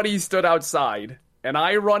everybody stood outside, and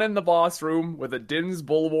I run in the boss room with a Din's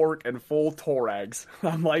Bulwark and full Torags.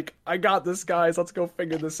 I'm like, I got this, guys. Let's go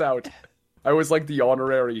figure this out. I was like the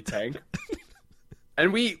honorary tank.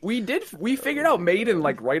 And we figured out Maiden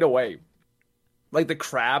right away. Like the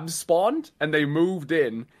crabs spawned and they moved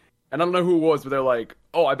in. And I don't know who it was, but they're like,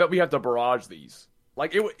 oh, I bet we have to barrage these.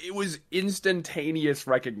 Like it was instantaneous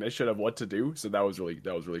recognition of what to do. So that was really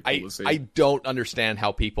cool to see. I don't understand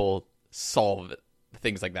how people solve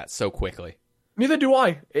things like that so quickly. Neither do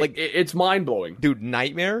I. It's mind blowing. Dude,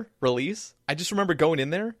 Nightmare release. I just remember going in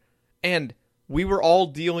there and we were all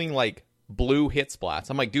dealing blue hit splats.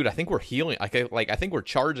 I'm like, dude, I think we're healing. I think we're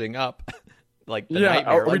charging up. The Nightmare.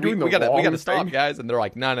 Are we doing we gotta stop, guys. And they're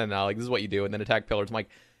like, no. This is what you do. And then attack pillars. I'm like,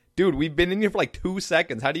 dude, we've been in here for 2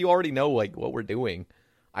 seconds. How do you already know what we're doing?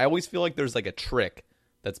 I always feel like there's a trick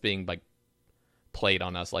that's being played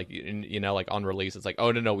on us. On release, it's like,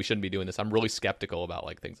 oh no, we shouldn't be doing this. I'm really skeptical about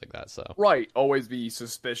things like that. So right, always be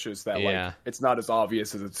suspicious that it's not as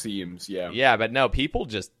obvious as it seems. Yeah, but no, people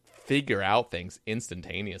just figure out things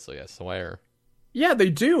instantaneously, I swear. Yeah, they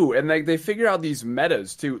do, and they figure out these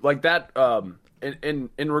metas too, like that. In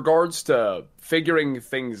regards to figuring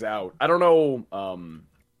things out, I don't know.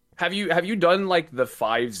 Have you done the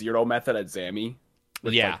 5-0 method at Zami?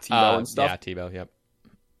 With, Tebow and stuff. Yeah, Tebow. Yep.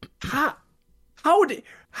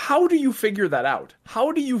 How do you figure that out?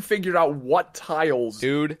 How do you figure out what tiles,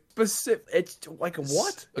 dude? Specific. It's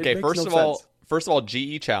what? Okay, first of all,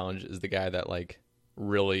 GE Challenge is the guy that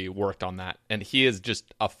really worked on that, and he is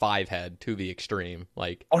just a 5-head to the extreme.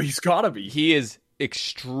 Oh, he's gotta be. He is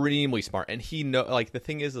extremely smart, and he the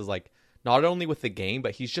thing is not only with the game,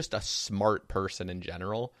 but he's just a smart person in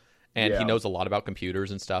general, and he knows a lot about computers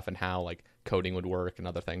and stuff and how coding would work and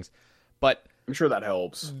other things. But I'm sure that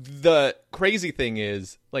helps. The crazy thing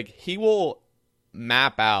is he will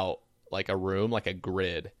map out a room, a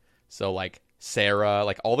grid. So Sarah,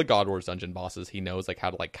 all the God Wars dungeon bosses, he knows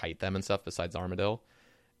how to kite them and stuff besides Armadillo.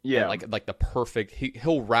 Yeah. And, the perfect,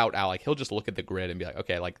 he'll route out, he'll just look at the grid and be like,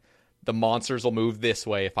 okay, the monsters will move this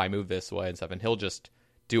way if I move this way and stuff, and he'll just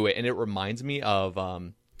do it. And it reminds me of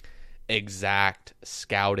Exact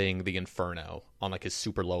scouting the Inferno on his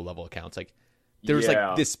super low level accounts. There's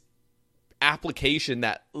this application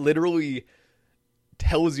that literally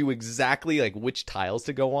tells you exactly which tiles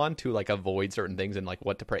to go on to avoid certain things and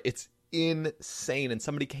what to pray. It's insane, and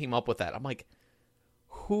somebody came up with that. I'm like,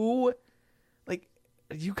 who?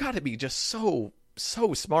 You got to be just so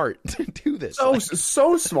smart to do this.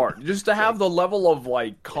 So smart, just to have the level of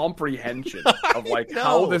comprehension of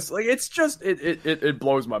how this it's just it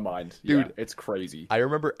blows my mind, dude. Yeah, it's crazy. I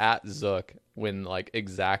remember at Zook when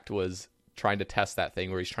Exact was trying to test that thing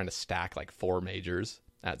where he's trying to stack like 4 majors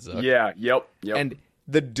at Zook. Yeah, yep. And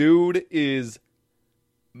the dude is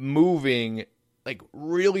moving like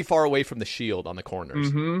really far away from the shield on the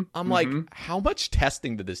corners. I'm like, how much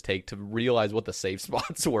testing did this take to realize what the safe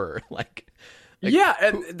spots were? Like yeah,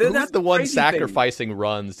 and who's that's the one crazy sacrificing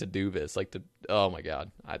runs to do this? Like, oh my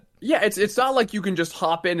god! Yeah, it's not like you can just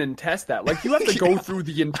hop in and test that. Like, you have to go through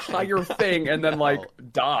the entire thing and then like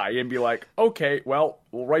die and be like, okay, well,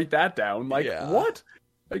 we'll write that down. Like, what?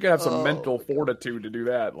 You gotta have some mental fortitude to do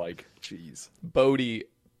that. Like, jeez. Bodhi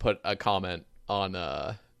put a comment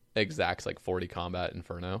on Exact's like 40 Combat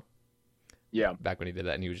Inferno. Yeah, back when he did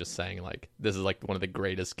that, and he was just saying like, this is like one of the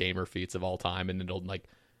greatest gamer feats of all time, and it'll like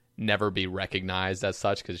never be recognized as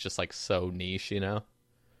such because it's just like so niche, you know.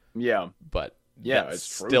 Yeah, but yeah,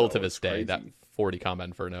 it's true, still though. to this day that 40 Combat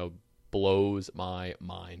Inferno blows my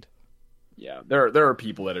mind. Yeah, there are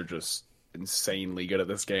people that are just insanely good at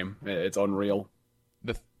this game. It's unreal.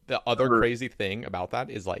 The other crazy thing about that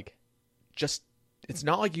is like, just it's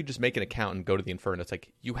not like you just make an account and go to the Inferno. It's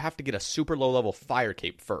like you have to get a super low level fire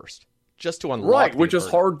cape first just to unlock, right, which Inferno.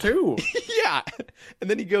 is hard too. Yeah, and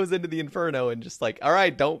then he goes into the Inferno and just like, all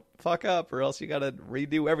right, don't fuck up or else you gotta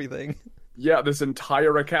redo everything. Yeah, this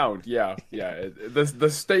entire account. Yeah. The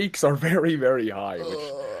stakes are very, very high.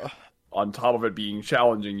 Which, on top of it being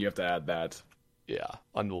challenging, you have to add that. Yeah,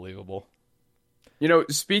 unbelievable. You know,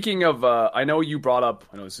 speaking of, I know you brought up.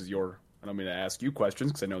 I know this is your. And I'm going to ask you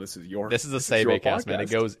questions because I know this is your. This is a Save cast, man.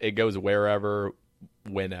 It goes wherever,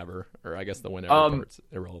 whenever, or I guess the whenever part's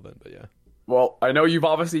irrelevant, but yeah. Well, I know you've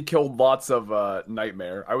obviously killed lots of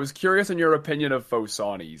Nightmare. I was curious in your opinion of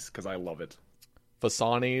Phosani's because I love it.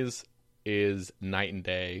 Phosani's is night and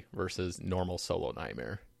day versus normal solo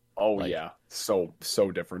Nightmare. Oh like, yeah, so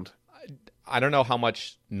different. I don't know how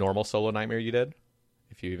much normal solo Nightmare you did.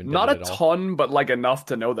 If you even did not it a at all. ton, but like enough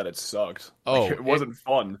to know that it sucked. Oh, like, it wasn't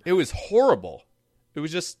fun. It was horrible. It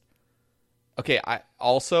was just okay. I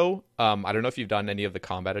don't know if you've done any of the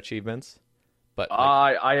combat achievements, but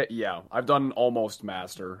like, I've done almost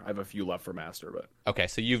master. I have a few left for master, but okay.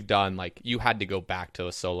 So you've done like you had to go back to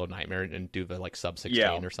a solo Nightmare and do the like sub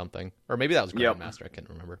 16 or something, or maybe that was Grandmaster. I can't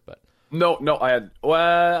remember, but no, I had.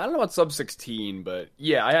 Well, I don't know about sub 16, but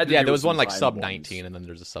yeah, I had. To there was one like sub 19, and then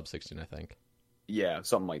there's a sub 16, I think. Yeah,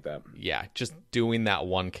 something like that. Yeah, just doing that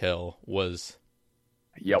one kill was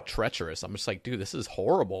treacherous. I'm just like, dude, this is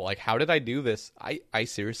horrible. Like, how did I do this? I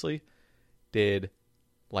seriously did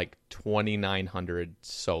like 2,900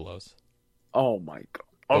 solos. Oh my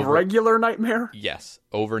god. Regular Nightmare? Yes,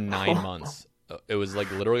 over 9 months. It was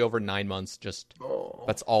like literally over 9 months. Just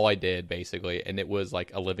that's all I did basically, and it was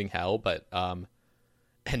like a living hell. But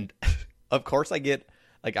and of course I get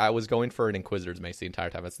like I was going for an Inquisitor's Mace the entire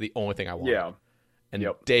time. That's the only thing I wanted. Yeah. And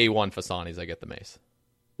day one Phosani's, I get the mace.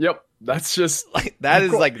 Yep, that's just like that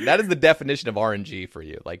is the definition of RNG for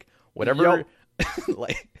you. Like whatever,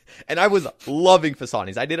 like. And I was loving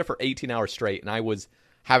Phosani's. I did it for 18 hours straight, and I was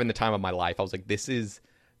having the time of my life. I was like, this is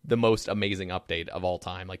the most amazing update of all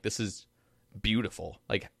time. Like this is beautiful.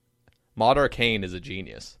 Like Mod Arcane is a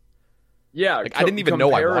genius. Yeah, like I didn't even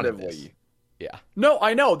know I wanted this. Yeah. No,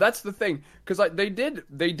 I know that's the thing because they did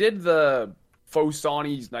the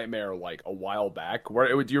Phosani's Nightmare like a while back. Where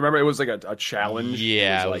do you remember? It was like a challenge.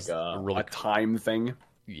 Yeah, it was like a time thing.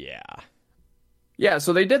 Yeah.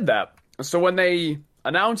 So they did that. So when they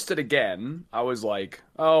announced it again, I was like,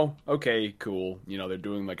 oh, okay, cool. You know, they're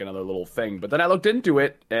doing like another little thing. But then I looked into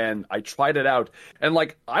it and I tried it out, and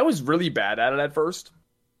like I was really bad at it at first.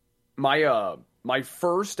 My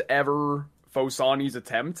first ever Phosani's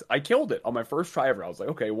attempt, I killed it on my first try ever. I was like,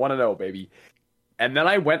 okay, 1-0, baby. And then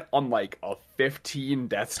I went on like a 15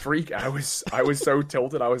 death streak. I was so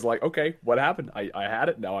tilted. I was like, okay, what happened? I had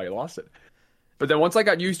it, now I lost it. But then once I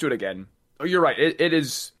got used to it again, you're right. It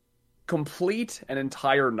is complete and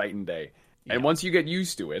entire night and day. And once you get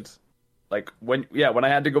used to it, like when I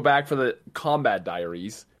had to go back for the combat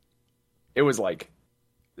diaries, it was like,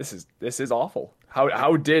 this is awful.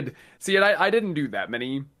 How did see? And I didn't do that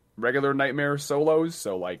many regular Nightmare solos,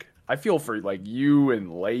 so like. I feel for like you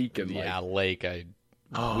and Lake and Lake.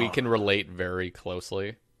 We can relate very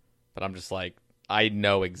closely, but I'm just like I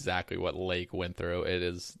know exactly what Lake went through. It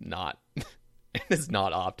is not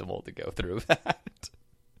optimal to go through that.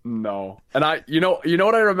 No, and you know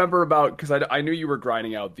what I remember about because I knew you were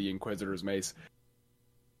grinding out the Inquisitor's Mace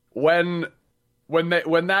when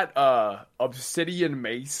that Obsidian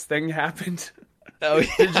Mace thing happened. Oh,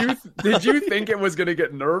 yeah. Did you think it was gonna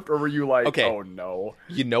get nerfed, or were you like, okay, oh no?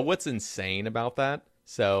 You know what's insane about that?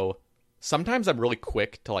 So sometimes I'm really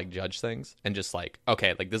quick to like judge things and just like,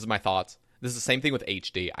 okay, like this is my thoughts. This is the same thing with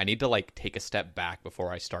HD. I need to like take a step back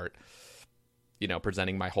before I start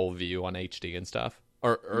presenting my whole view on HD and stuff.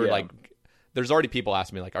 Or Yeah. like, there's already people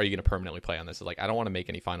asking me, like, are you going to permanently play on this? It's like, I don't want to make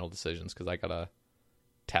any final decisions because I got to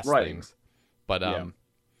test Right. things. But Yeah.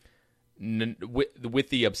 with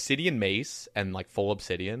the Obsidian Mace and like full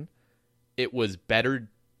Obsidian, it was better.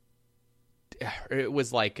 It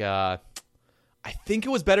was like, I think it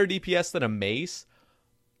was better DPS than a Mace,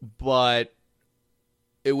 but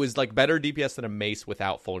it was like better DPS than a Mace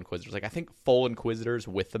without full Inquisitors. Like, I think full Inquisitors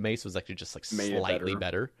with the Mace was actually just like Made it slightly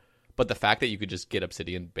better. But the fact that you could just get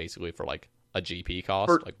Obsidian basically for like a GP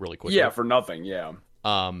cost, like really quickly. Yeah, for nothing. Yeah.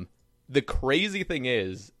 The crazy thing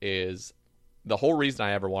is the whole reason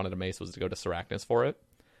I ever wanted a Mace was to go to Sarachnis for it.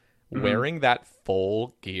 Mm-hmm. Wearing that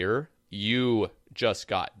full gear, you just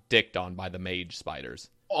got dicked on by the mage spiders.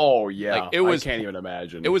 Oh yeah, Like, it was, I can't even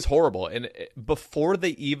imagine. It was horrible, and before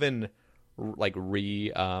they even like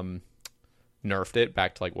nerfed it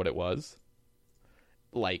back to like what it was,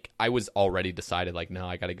 like I was already decided like, no,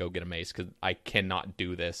 I got to go get a Mace because I cannot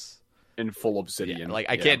do this in full Obsidian. Yeah, like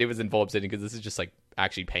I can't do this in full Obsidian because this is just like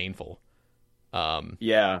actually painful.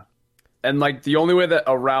 Yeah, and like the only way that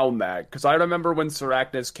around that, because I remember when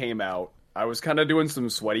Sarachnis came out, I was kind of doing some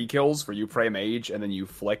sweaty kills where you pray mage and then you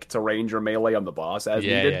flick to range or melee on the boss as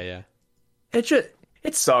needed. Yeah.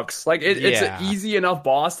 It sucks. Like it's an easy enough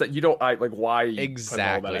boss that you don't like. Why put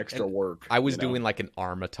all that extra work? I was doing like an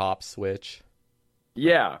Armatop switch.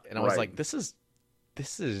 Yeah, and I was like, this is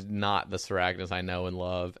not the Sarachnis I know and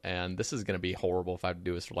love, and this is gonna be horrible if I have to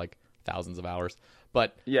do this for like thousands of hours.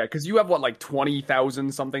 But yeah, because you have what, like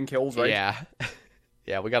 20,000 something kills, right? Yeah.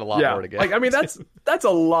 Yeah, we got a lot more to get. Like, I mean, that's a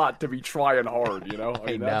lot to be trying hard, you know?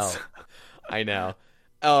 I mean, I know.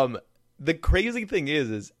 The crazy thing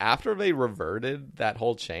is after they reverted that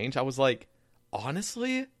whole change, I was like,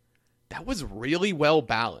 honestly, that was really well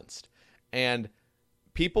balanced. And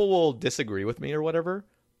people will disagree with me or whatever,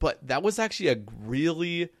 but that was actually a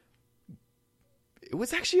really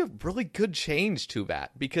good change to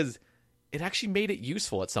that, because it actually made it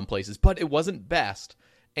useful at some places, but it wasn't best.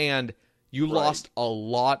 And you lost a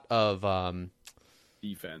lot of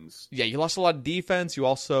defense. Yeah, you lost a lot of defense. You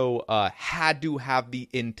also had to have the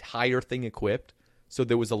entire thing equipped. So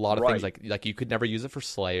there was a lot of things like you could never use it for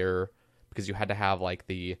Slayer because you had to have like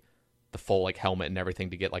the full like helmet and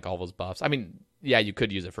everything to get like all those buffs. I mean, yeah, you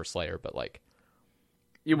could use it for Slayer, but like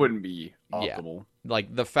it wouldn't be optimal. Yeah.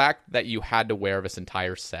 Like the fact that you had to wear this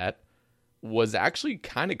entire set was actually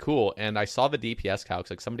kind of cool. And I saw the DPS calcs,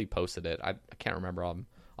 like somebody posted it. I can't remember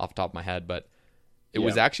off the top of my head, but it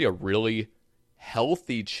was actually a really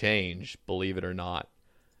healthy change, believe it or not,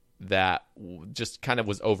 that just kind of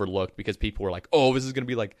was overlooked because people were like, oh, this is going to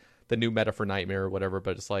be like the new meta for Nightmare or whatever.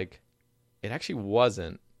 But it's like, it actually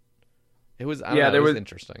wasn't. It was, it was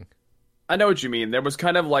interesting. I know what you mean. There was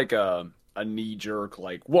kind of like a knee-jerk,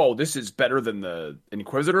 like, whoa, this is better than the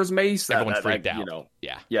Inquisitor's Mace. Everyone freaked out. You know,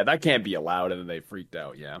 yeah, that can't be allowed, and then they freaked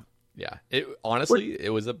out. Yeah. It honestly, it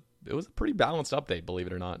was a pretty balanced update, believe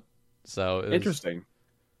it or not. So it was, interesting.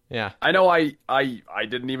 Yeah, I know. I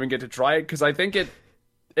didn't even get to try it because I think it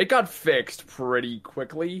got fixed pretty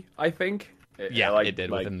quickly. I think. It did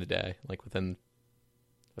within the day, like within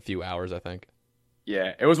a few hours, I think.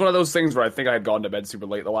 Yeah, it was one of those things where I think I had gone to bed super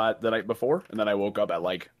late the night before, and then I woke up at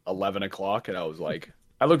like 11 o'clock, and I was like,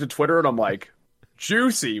 I looked at Twitter, and I'm like,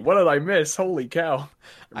 juicy, what did I miss? Holy cow.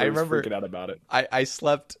 I remember freaking out about it. I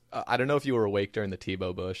slept, I don't know if you were awake during the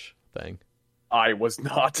Tebow Bush thing. I was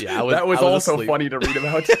not. Yeah, that was also asleep. funny to read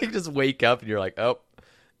about. You just wake up, and you're like, oh,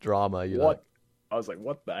 drama. You're what? I was like,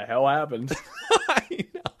 what the hell happened? I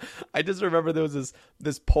know. I just remember there was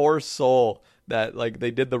this poor soul that like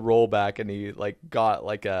they did the rollback and he like got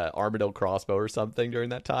like a Armadillo crossbow or something during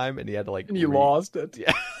that time and he had to like and you lost it.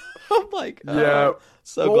 Yeah. I'm like, yeah.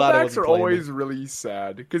 So glad I wasn't are always really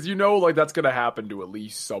sad because you know like that's gonna happen to at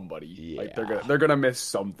least somebody. Yeah. Like they're gonna miss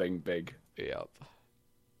something big. Yep.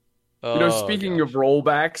 You know, speaking of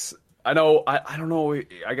rollbacks, I know I don't know.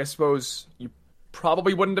 I suppose you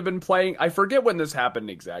probably wouldn't have been playing. I forget when this happened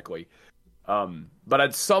exactly. But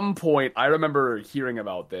at some point, I remember hearing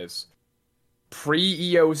about this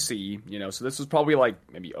pre-EOC, you know, so this was probably like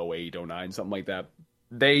maybe 08, 09, something like that.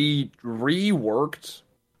 They reworked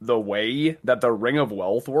the way that the Ring of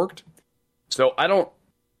Wealth worked. So I don't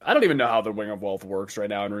even know how the Ring of Wealth works right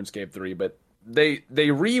now in RuneScape 3, but they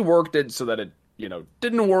reworked it so that it, you know,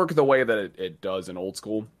 didn't work the way that it does in old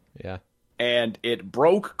school. Yeah. And it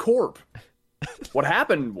broke Corp. What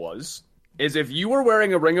happened is if you were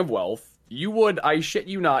wearing a Ring of Wealth, you would, I shit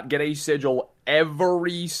you not, get a sigil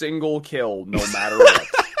every single kill, no matter what.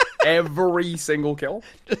 Every single kill.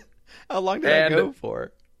 How long did that go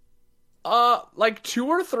for? Like 2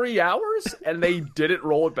 or 3 hours, and they didn't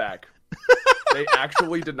roll it back. They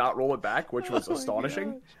actually did not roll it back, which was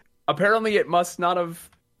astonishing. God. Apparently, it must not have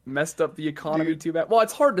messed up the economy too bad. Well,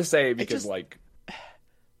 it's hard to say because,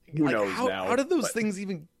 who knows now? How did those things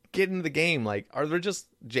even get into the game? Like, are there just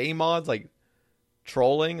J mods like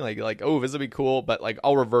trolling? Like, oh, this would be cool, but like,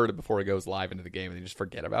 I'll revert it before it goes live into the game, and you just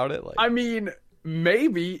forget about it. Like, I mean,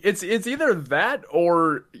 maybe it's either that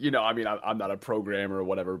or I mean, I'm not a programmer or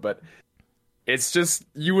whatever, but it's just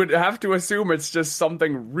you would have to assume it's just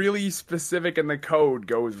something really specific in the code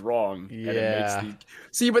goes wrong. Yeah. And it makes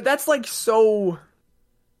See, but that's like so.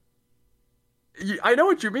 I know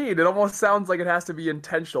what you mean. It almost sounds like it has to be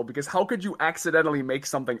intentional because how could you accidentally make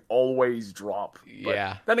something always drop? But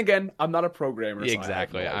yeah. Then again, I'm not a programmer. So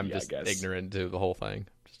exactly. I have no I'm idea, just I guess. ignorant to the whole thing.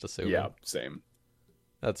 Just assuming. Yeah, same.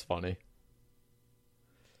 That's funny.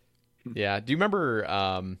 Yeah. Do you remember?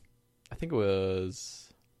 I think it was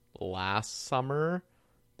last summer.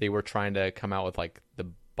 They were trying to come out with like the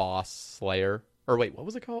Boss Slayer. Or wait, what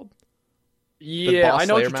was it called? Yeah, I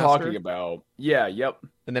know what Slayer you're talking about. Yeah. Yep.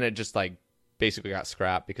 And then it just like basically got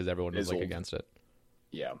scrapped because everyone was like against it.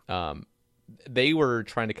 Yeah. They were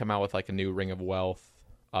trying to come out with like a new Ring of Wealth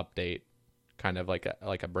update, kind of like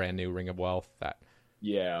a brand new Ring of Wealth that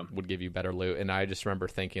would give you better loot. And I just remember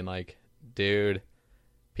thinking like, dude,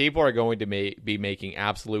 people are going to be making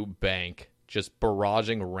absolute bank just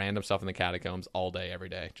barraging random stuff in the catacombs all day, every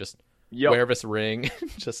day. Just wear this ring,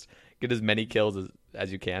 just get as many kills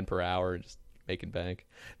as you can per hour, just making bank.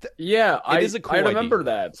 It is a cool I remember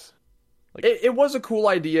idea. that. Like, it was a cool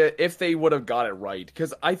idea if they would have got it right,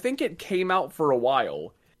 because I think it came out for a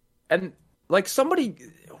while, and like somebody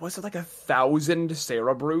was it like 1,000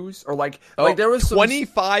 Cerebrews or like there was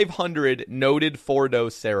 2,500 noted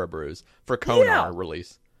 4-dose Cerebrews for Konar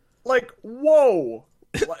release. Like whoa,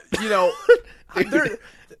 dude,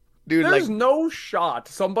 there's no shot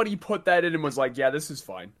somebody put that in and was like, yeah, this is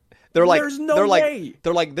fine. There's no way.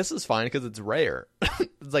 They're like, this is fine because it's rare.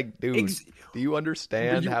 It's like, dude, do you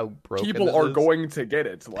understand how broken people this are is? going to get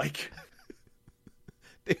it? Like,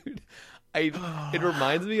 dude, it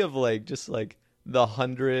reminds me of like just like the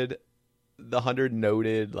 100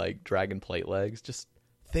 noted like dragon plate legs, just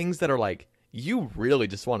things that are like you really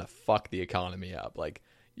just want to fuck the economy up. Like,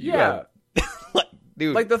 like,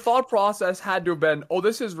 dude, like the thought process had to have been, oh,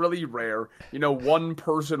 this is really rare. One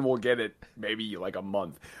person will get it maybe like a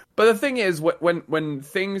month. But the thing is, when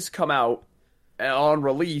things come out on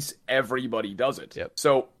release, everybody does it. Yep.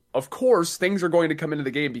 So, of course, things are going to come into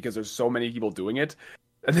the game because there's so many people doing it.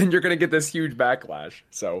 And then you're going to get this huge backlash.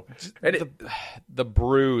 So, and the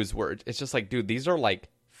brews were, it's just like, dude, these are like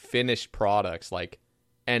finished products. Like,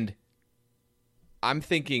 and I'm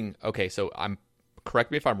thinking, okay, so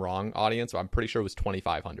correct me if I'm wrong, audience, but I'm pretty sure it was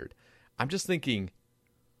 2,500. I'm just thinking,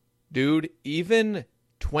 dude, even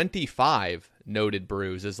 25 noted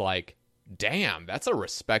brews is like, damn, that's a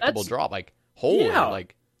respectable drop. Like, holy,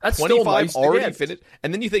 like that's 25 nice already finished.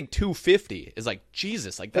 And then you think 250 is like,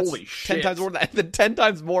 Jesus, like that's holy 10 shit. times more than that. And then 10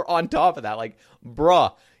 times more on top of that. Like,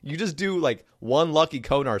 bruh, you just do like one lucky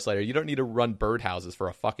Konar Slayer. You don't need to run birdhouses for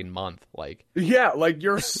a fucking month. Like, yeah, like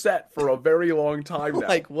you're set for a very long time now.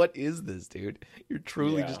 Like, what is this, dude? You're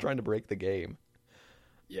truly just trying to break the game.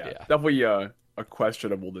 Yeah. Definitely a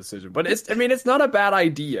questionable decision, but it's not a bad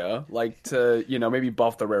idea. Like to maybe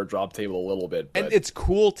buff the rare drop table a little bit, but... and it's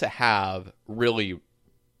cool to have really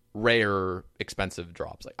rare, expensive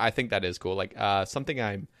drops. Like, I think that is cool. Like, something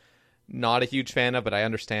I'm not a huge fan of, but I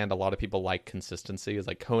understand a lot of people like consistency is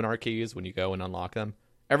like Konar keys when you go and unlock them.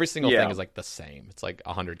 Every single thing is like the same. It's like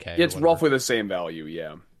 100K. It's roughly the same value,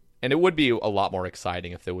 yeah. And it would be a lot more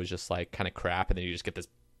exciting if it was just like kind of crap, and then you just get this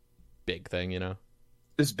big thing,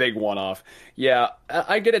 This big one-off. Yeah,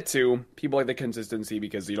 I get it too. People like the consistency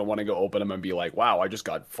because you don't want to go open them and be like, wow, I just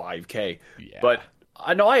got 5K. Yeah. But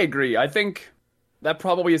I know I agree. I think that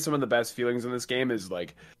probably is some of the best feelings in this game is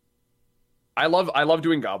like, I love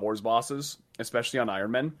doing God Wars bosses, especially on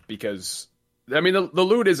Iron Man, because, I mean, the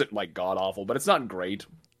loot isn't like god-awful, but it's not great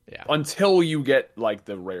until you get like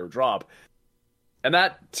the rare drop. And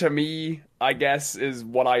that, to me, I guess, is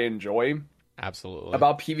what I enjoy. Absolutely.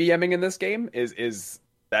 About PVMing in this game is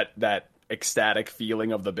that ecstatic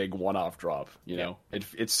feeling of the big one-off drop.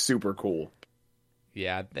 It's super cool.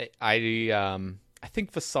 Yeah, I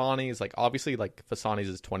think Fasani's like obviously like Fasani's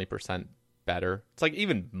is 20% better. It's like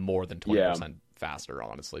even more than 20% faster,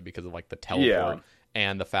 honestly, because of like the teleport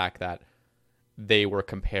and the fact that they were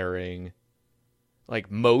comparing like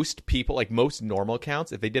most people, like most normal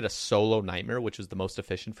accounts, if they did a solo Nightmare, which was the most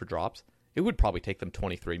efficient for drops, it would probably take them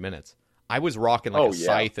 23 minutes. I was rocking like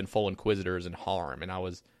Scythe and full Inquisitors and Harm, and I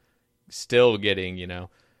was still getting,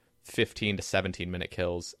 15 to 17-minute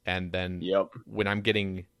kills, and then when I'm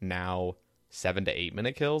getting now 7 to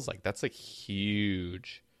 8-minute kills, like that's like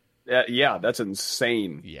huge. Yeah, that's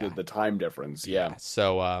insane. Yeah, the time difference. Yeah.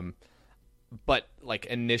 So, but like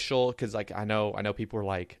initial, because like I know people were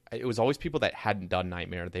like, it was always people that hadn't done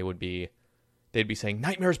Nightmare. They'd be saying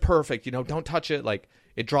Nightmare's perfect, don't touch it, like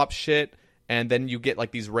it drops shit, and then you get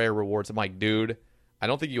like these rare rewards. I'm like, dude, I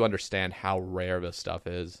don't think you understand how rare this stuff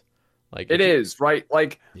is. Like it is, right?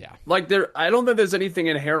 Like, like I don't think there's anything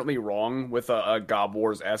inherently wrong with a God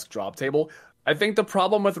Wars-esque drop table. I think the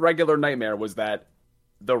problem with regular Nightmare was that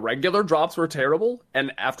the regular drops were terrible,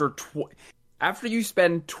 and after you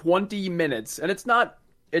spend 20 minutes, and it's not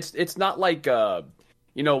like like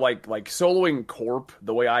soloing Corp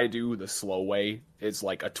the way I do, the slow way, it's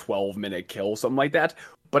like a 12-minute kill, something like that.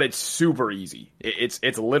 But it's super easy.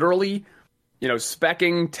 It's literally,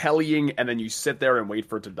 specking, tellying, and then you sit there and wait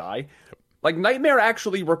for it to die. Like, Nightmare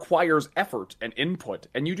actually requires effort and input,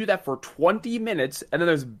 and you do that for 20 minutes, and then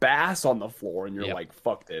there's bass on the floor, and you're like,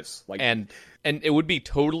 fuck this. Like, and it would be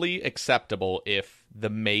totally acceptable if the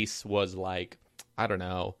mace was like, I don't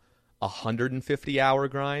know, 150-hour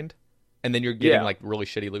grind, and then you're getting like really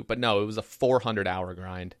shitty loot. But no, it was a 400-hour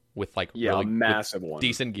grind with like really, a massive one,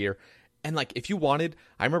 decent gear. And like, if you wanted,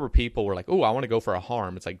 I remember people were like, "Oh, I want to go for a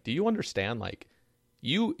harm." It's like, do you understand? Like,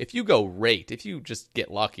 if you go rate, if you just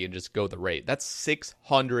get lucky and just go the rate, that's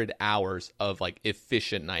 600 hours of like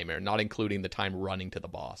efficient Nightmare, not including the time running to the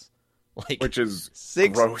boss. Like, which is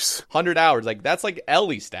 600 hours. Like, that's like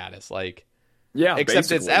Ellie status. Like, except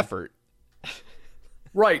basically. It's effort.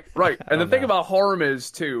 Right. And the thing about harm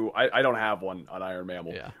is too, I don't have one on Iron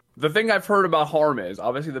Mammal. Yeah. The thing I've heard about harm is,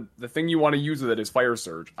 obviously, the thing you want to use with it is Fire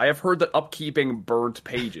Surge. I have heard that upkeeping burnt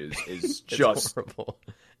pages is just horrible.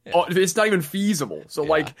 It's not even feasible. So,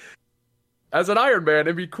 like, as an Iron Man,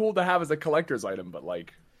 it'd be cool to have as a collector's item, but,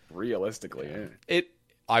 like, realistically...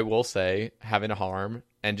 I will say, having a harm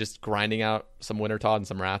and just grinding out some Wintertodt and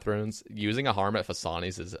some Wrath runes, using a harm at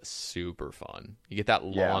Fasani's is super fun. You get that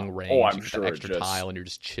long range, I'm you get sure that extra tile, and you're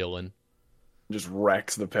just chilling. Just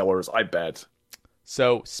wrecks the pillars, I bet.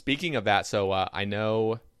 So, speaking of that, I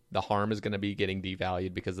know the harm is going to be getting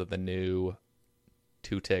devalued because of the new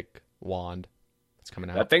 2-tick wand that's coming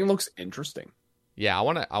out. That thing looks interesting. Yeah,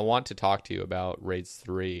 I want to talk to you about Raids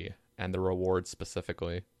 3 and the rewards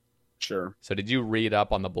specifically. Sure. So, did you read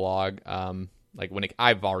up on the blog? Like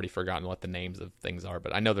I've already forgotten what the names of things are,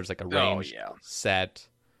 but I know there's like a range set,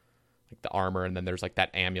 like the armor, and then there's like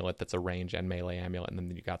that amulet that's a range and melee amulet, and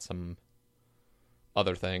then you got some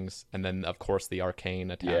other things, and then of course the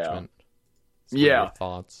arcane attachment. So what are your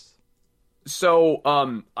thoughts? So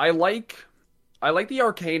I like the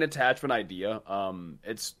arcane attachment idea.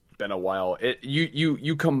 It's been a while.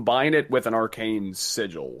 You combine it with an arcane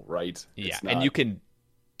sigil, right? Yeah, and you can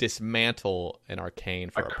dismantle an arcane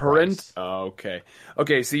for a current price. Oh,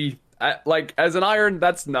 okay, see, like as an iron,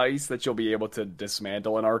 that's nice that you'll be able to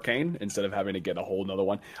dismantle an arcane instead of having to get a whole nother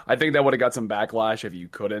one. I think that would have got some backlash if you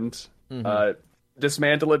couldn't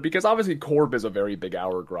dismantle it, because obviously Corp is a very big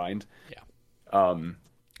hour grind. I'm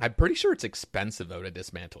pretty sure it's expensive though to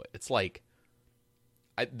dismantle it. It's like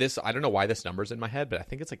I don't know why this number's in my head, but I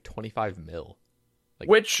think it's like 25 mil. Like,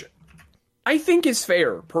 which I think is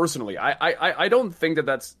fair, personally. I don't think that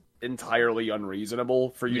that's entirely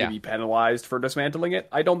unreasonable for you to be penalized for dismantling it.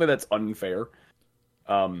 I don't think that's unfair.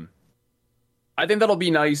 I think that'll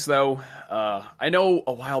be nice, though. I know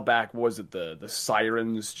a while back, was it the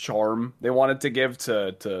Siren's Charm they wanted to give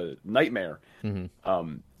to Nightmare?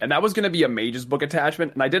 Mm-hmm. And that was going to be a Mage's Book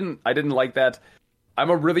attachment, and I didn't like that. I'm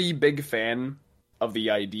a really big fan of the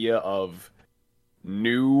idea of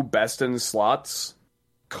new best-in slots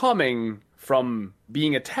coming from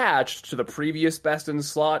being attached to the previous best-in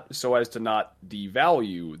slot so as to not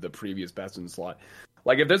devalue the previous best-in slot.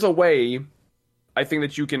 Like, if there's a way, I think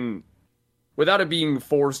that you can, without it being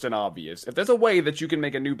forced and obvious, if there's a way that you can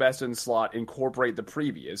make a new best-in slot incorporate the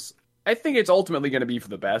previous, I think it's ultimately going to be for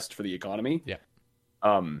the best for the economy. Yeah.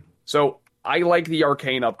 So I like the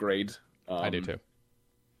arcane upgrade. I do too.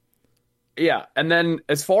 Yeah, and then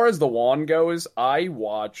as far as the wand goes, I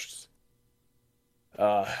watched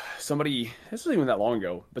somebody, this wasn't even that long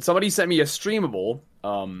ago, but somebody sent me a streamable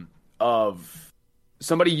of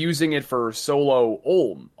somebody using it for solo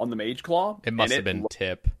Ulm on the Mage Claw. It must have been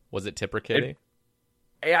Tip. Was it Tip or Kitty?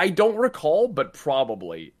 I don't recall, but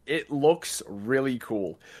probably. It looks really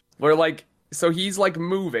cool. Where, like, so he's, like,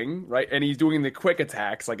 moving, right? And he's doing the quick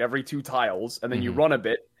attacks, like, every 2 tiles. And then you run a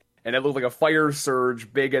bit, and it looked like a fire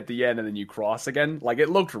surge big at the end, and then you cross again. Like, it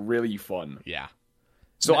looked really fun. Yeah.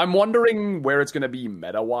 So I'm wondering where it's going to be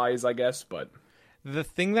meta-wise, I guess, but... The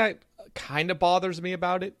thing that kind of bothers me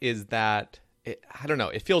about it is that I don't know.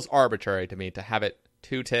 It feels arbitrary to me to have it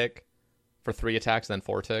 2-tick for 3 attacks and then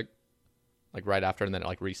 4-tick, like right after, and then it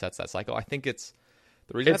like resets that cycle. I think it's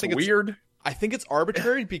the reason. It's weird. I think it's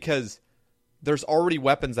arbitrary because there's already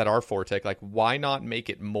weapons that are 4-tick. Like, why not make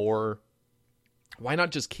it more? Why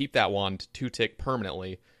not just keep that wand 2-tick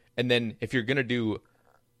permanently? And then if you're gonna do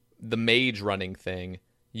the mage running thing,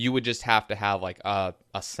 you would just have to have like a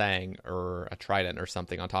Sang or a Trident or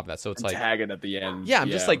something on top of that. So it's like tag it at the end. Yeah, I'm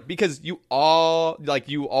just like, because you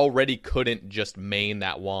already couldn't just main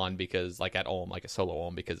that wand because like at Olm, like a solo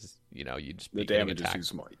Olm, because you just the damage is too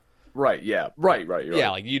small. Right. Yeah. Right.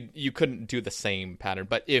 Yeah. Like you couldn't do the same pattern.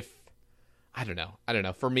 But if I don't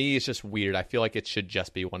know. For me, it's just weird. I feel like it should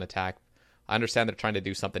just be 1 attack. I understand they're trying to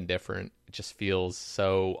do something different. It just feels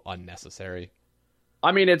so unnecessary.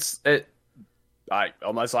 I mean,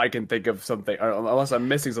 unless I can think of something, or unless I'm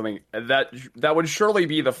missing something, that would surely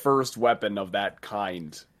be the first weapon of that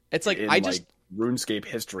kind. It's like RuneScape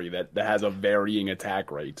history that has a varying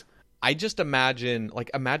attack rate. I just imagine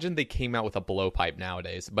they came out with a blowpipe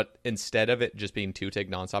nowadays, but instead of it just being 2-tick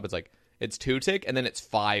nonstop, it's like it's 2-tick and then it's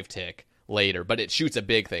 5-tick later, but it shoots a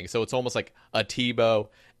big thing. So it's almost like a T-bow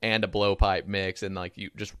and a blowpipe mix, and like you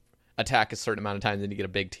just attack a certain amount of times and then you get a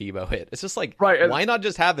big T-bow hit. It's just like, why not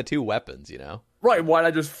just have the 2 weapons, Right, why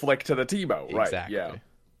not just flick to the T-bow? Right, exactly. Yeah.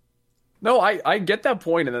 No, I get that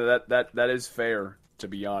point, and that is fair, to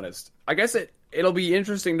be honest. I guess it'll be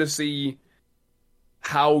interesting to see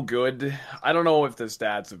how good. I don't know if the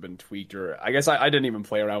stats have been tweaked, or I guess I didn't even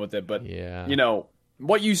play around with it, but yeah.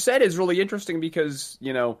 What you said is really interesting because,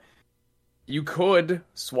 you could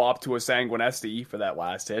swap to a Sanguinesti for that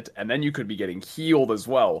last hit, and then you could be getting healed as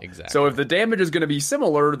well. Exactly. So if the damage is going to be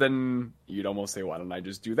similar, then you'd almost say, why don't I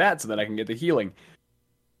just do that so that I can get the healing?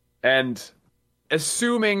 And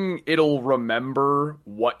assuming it'll remember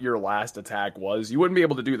what your last attack was, you wouldn't be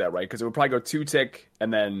able to do that, right? Because it would probably go 2-tick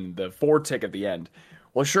and then the 4-tick at the end.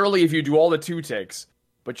 Well, surely if you do all the 2-ticks,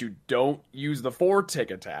 but you don't use the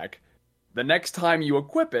 4-tick attack, the next time you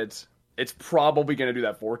equip it, it's probably going to do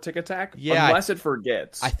that 4-tick attack, unless it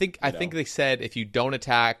forgets. I think they said if you don't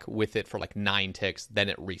attack with it for like 9 ticks, then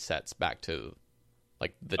it resets back to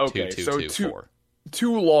like the 2-2-2-4.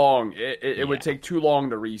 Too long. It would take too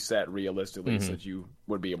long to reset realistically, so that you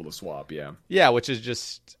would be able to swap. Yeah. Yeah, which is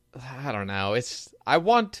just, I don't know. I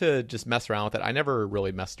want to just mess around with it. I never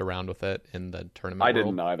really messed around with it in the tournament. I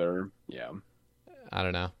didn't either. Yeah. I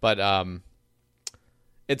don't know, but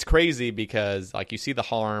it's crazy because like you see the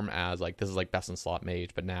harm as like this is like best in slot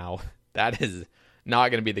mage, but now that is not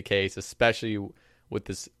going to be the case, especially with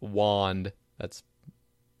this wand that's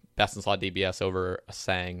best in slot DBS over a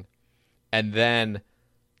Sang, and then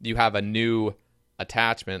you have a new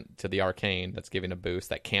attachment to the arcane that's giving a boost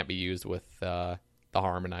that can't be used with the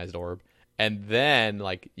harmonized orb, and then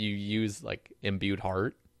like you use like imbued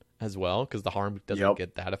heart as well because the harm doesn't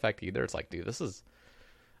get that effect either. It's like, dude,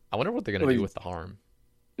 I wonder what they're going to do with the harm.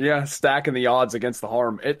 Yeah, stacking the odds against the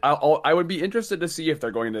harm. I would be interested to see if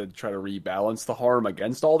they're going to try to rebalance the harm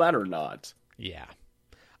against all that or not. Yeah.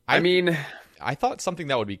 I mean, I thought something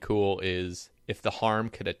that would be cool is if the harm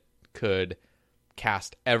could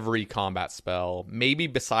cast every combat spell, maybe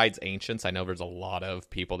besides Ancients. I know there's a lot of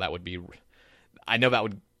people that would be... I know that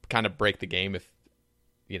would kind of break the game if,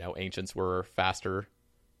 Ancients were faster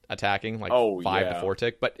attacking, like 5 to 4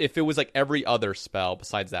 tick. But if it was like every other spell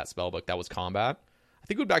besides that spellbook that was combat... I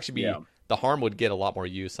think it would actually be the harm would get a lot more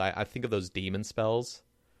use. I think of those demon spells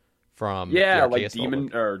from like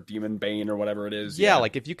Demon Bane or whatever it is. Yeah,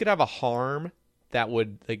 like if you could have a harm that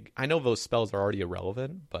would like I know those spells are already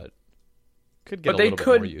irrelevant, but could get a little bit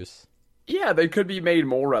more use. Yeah, they could be made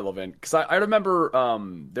more relevant because I remember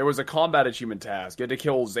there was a combat achievement task. You had to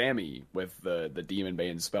kill Zami with the Demon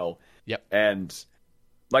Bane spell. Yep, and.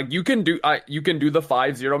 Like, you can do the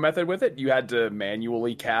 5-0 method with it. You had to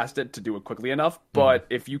manually cast it to do it quickly enough. But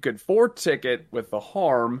if you could 4-tick it with the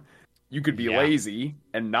harm, you could be lazy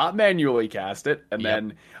and not manually cast it. And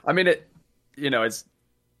then, I mean, it's...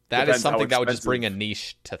 That is something that would just bring a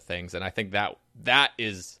niche to things. And I think that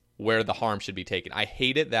is where the harm should be taken. I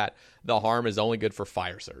hate it that the harm is only good for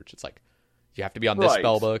Fire Surge. It's like, you have to be on this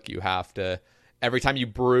spellbook. You have to... Every time you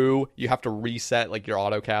brew, you have to reset like your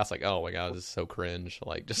auto cast. Like, oh my god, this is so cringe.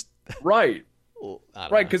 Like, just right,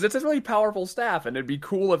 because it's a really powerful staff, and it'd be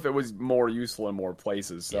cool if it was more useful in more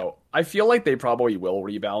places. So I feel like they probably will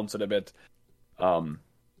rebalance it a bit.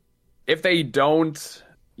 If they don't,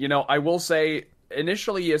 I will say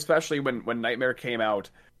initially, especially when Nightmare came out,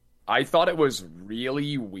 I thought it was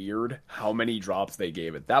really weird how many drops they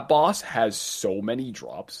gave it. That boss has so many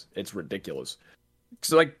drops, it's ridiculous.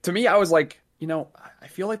 So like to me, I was like. I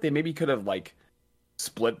feel like they maybe could have like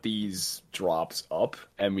split these drops up,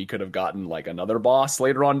 and we could have gotten like another boss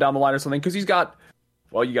later on down the line or something. Because you got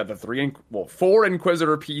the 4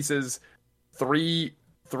 Inquisitor pieces, three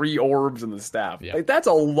orbs, and the staff. Yeah. Like that's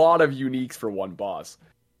a lot of uniques for one boss.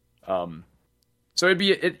 So it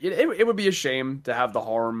would be a shame to have the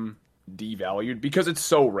harm devalued because it's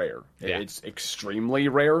so rare. Yeah. It's extremely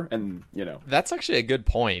rare, and That's actually a good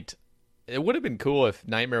point. It would have been cool if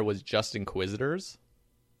Nightmare was just Inquisitors,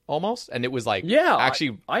 almost, and it was like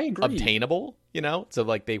actually I agree. obtainable, so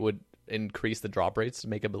like they would increase the drop rates to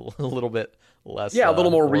make it a little bit less. A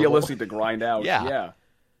little more horrible. realistic to grind out. Yeah.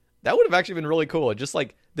 That would have actually been really cool. Just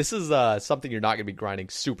like, this is something you're not going to be grinding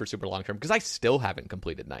super, super long term, because I still haven't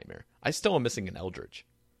completed Nightmare. I still am missing an Eldritch.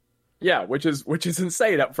 Yeah, which is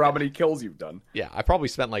insane for how many kills you've done. Yeah, I probably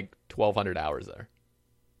spent like 1,200 hours there.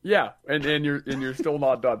 Yeah, and you're still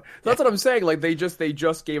not done. That's what I'm saying. Like they just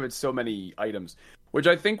gave it so many items, which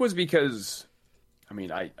I think was because,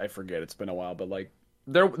 I forget, it's been a while, but like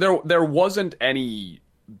there wasn't any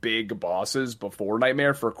big bosses before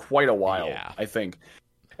Nightmare for quite a while. Yeah. I think.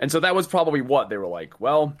 And so that was probably what they were like,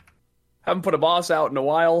 well, haven't put a boss out in a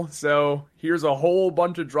while, so here's a whole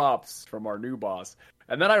bunch of drops from our new boss.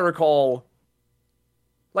 And then I recall,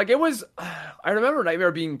 like, I remember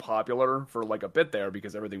Nightmare being popular for like a bit there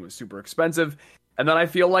because everything was super expensive. And then I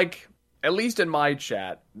feel like, at least in my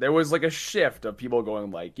chat, there was like a shift of people going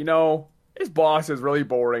like, this boss is really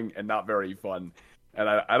boring and not very fun. And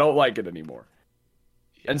I don't like it anymore.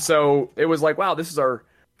 Yeah. And so it was like, wow, this is our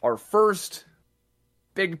first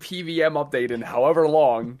big PVM update in however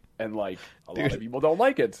long, and like a lot of people don't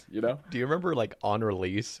like it, Do you remember like on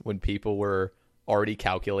release when people were already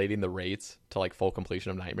calculating the rates to like full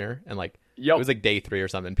completion of Nightmare, and like it was like day 3 or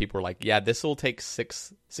something, people were like, yeah, this will take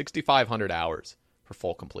 6,500 hours for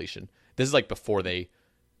full completion. This is like before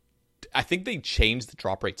I think they changed the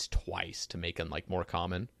drop rates twice to make them like more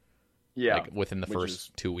common. Yeah, like within the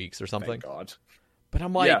first 2 weeks or something. Thank God. But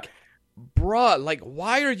I'm like, bruh, like,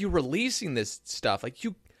 why are you releasing this stuff? Like,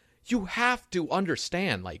 you have to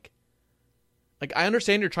understand, like I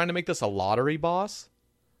understand you're trying to make this a lottery boss,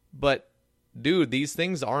 but dude, these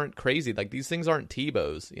things aren't crazy. Like, these things aren't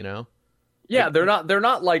T-bows, Yeah, like, they're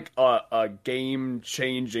not like a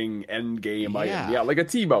game-changing end game item. Yeah, like a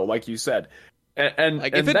T-bow, like you said. And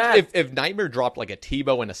like and if Nightmare dropped like a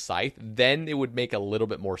T-bow and a scythe, then it would make a little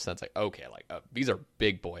bit more sense. Like, okay, like these are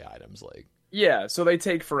big boy items, like. Yeah, so they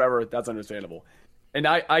take forever. That's understandable. And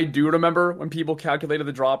I do remember when people calculated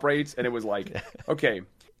the drop rates, and it was like, okay,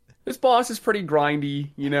 this boss is pretty grindy,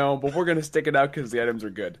 but we're going to stick it out because the items are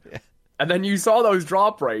good. Yeah. And then you saw those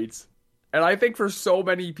drop rates, and I think for so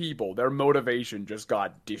many people, their motivation just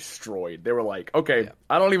got destroyed. They were like, okay,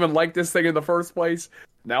 I don't even like this thing in the first place.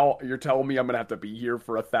 Now you're telling me I'm going to have to be here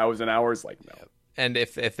for 1,000 hours? Like, no. And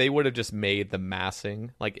if they would have just made the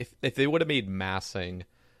massing, like if they would have made massing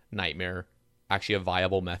Nightmare actually a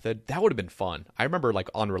viable method, that would have been fun. I remember like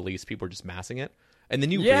on release, people were just massing it, and then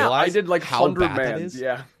you realize I did like how 100 bad that is.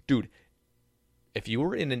 Yeah, dude, if you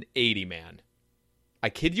were in an 80-man, I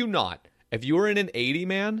kid you not, if you were in an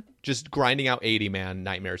 80-man, just grinding out 80-man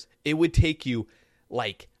nightmares, it would take you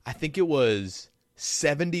like, I think it was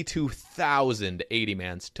 72,000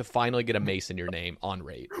 80-mans to finally get a mace in your name on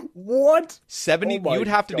rate. What? 70? You would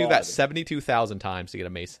have to do that 72,000 times to get a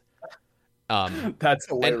mace. That's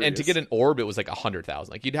hilarious. And to get an orb, it was like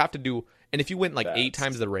 100,000. Like, you'd have to do, and if you went like 8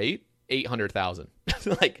 times the rate, 800,000.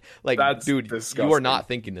 like that's dude, disgusting. You are not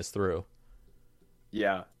thinking this through.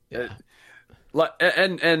 Yeah. And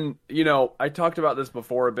I talked about this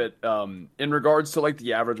before a bit in regards to like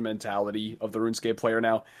the average mentality of the RuneScape player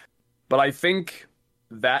now, but I think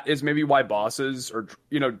that is maybe why bosses or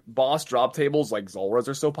boss drop tables like Zulrah's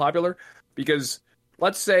are so popular, because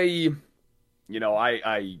let's say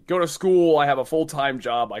I go to school, I have a full-time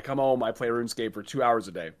job, I come home, I play RuneScape for 2 hours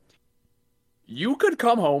a day. You could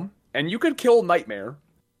come home and you could kill Nightmare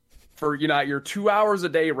for your 2 hours a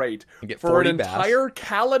day rate for an entire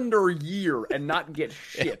calendar year and not get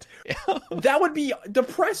shit. Yeah. That would be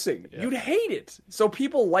depressing. Yeah. You'd hate it. So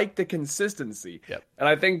people like the consistency. Yep. And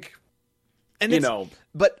I think,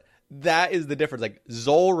 but that is the difference. Like,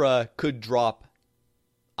 Zulrah could drop,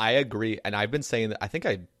 I agree, and I've been saying that, I think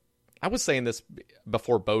I was saying this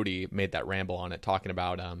before Bodhi made that ramble on it, talking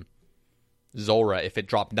about Zulrah, if it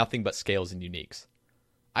dropped nothing but scales and uniques.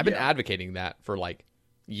 I've been advocating that for like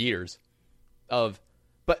years. But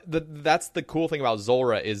that's the cool thing about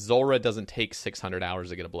Zulrah is Zulrah doesn't take 600 hours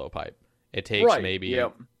to get a blowpipe. It takes maybe, I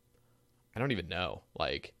don't even know.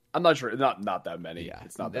 Like, I'm not sure. Not that many. Yeah,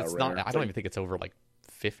 it's not that rare. I don't even think it's over like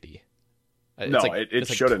 50. It's it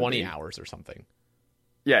shouldn't 20 be. hours or something.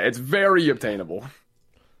 Yeah, it's very obtainable.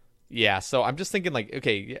 Yeah, so I'm just thinking, like,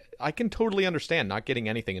 okay, I can totally understand not getting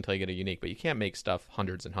anything until you get a unique, but you can't make stuff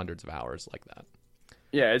hundreds and hundreds of hours like that.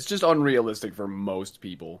 Yeah, it's just unrealistic for most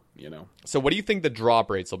people, you know. So what do you think the drop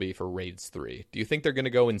rates will be for Raids 3? Do you think they're going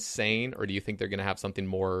to go insane, or do you think they're going to have something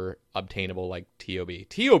more obtainable like TOB?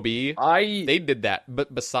 They did that,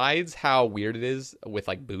 but besides how weird it is with,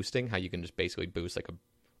 like, boosting, how you can just basically boost, like,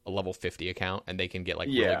 a level 50 account, and they can get, like,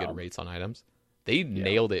 really good rates on items, they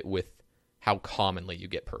nailed it with how commonly you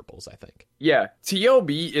get purples, I think. Yeah, TOB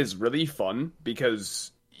is really fun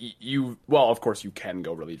because well, of course you can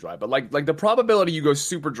go really dry, but like the probability you go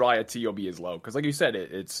super dry at TOB is low because, like you said,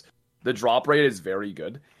 it's the drop rate is very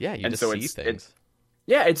good. Yeah, you just see things.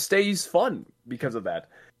 It stays fun because of that.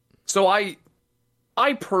 So I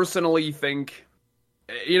personally think,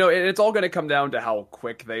 you know, it's all going to come down to how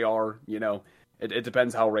quick they are. You know, it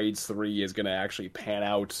depends how Raids 3 is going to actually pan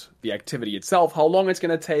out, the activity itself, how long it's going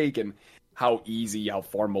to take, and how easy, how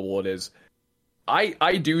farmable it is.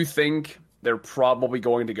 I do think they're probably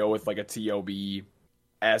going to go with like a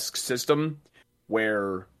TOB-esque system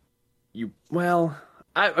where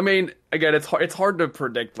I mean, again, it's hard to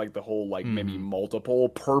predict like the whole like maybe multiple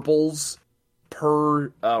purples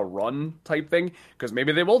per run type thing, because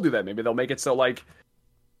maybe they will do that. Maybe they'll make it so like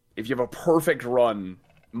if you have a perfect run,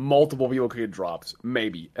 multiple people could get drops,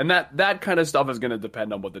 maybe. And that kind of stuff is going to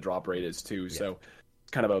depend on what the drop rate is too. Yeah. So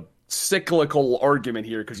it's kind of a cyclical argument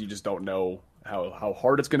here because you just don't know how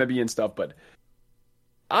hard it's going to be and stuff. But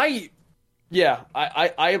I'm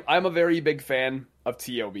a very big fan of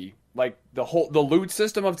TOB. Like the loot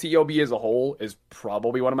system of TOB as a whole is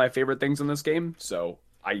probably one of my favorite things in this game. So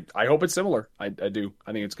I hope it's similar. I do.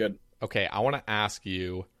 I think it's good. Okay, I want to ask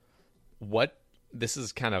you this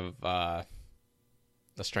is kind of a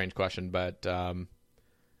strange question, but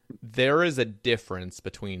there is a difference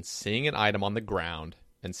between seeing an item on the ground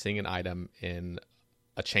and seeing an item in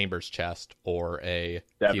a Chambers chest or a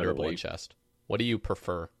Peter Blade chest. What do you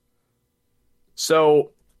prefer?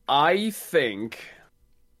 So I think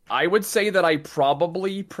I would say that I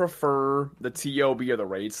probably prefer the TOB or the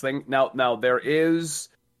raids thing. Now you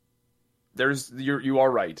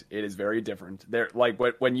are right. It is very different. There, like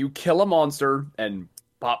when you kill a monster and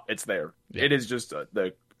pop, it's there. Yeah. It is just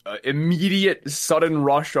the immediate sudden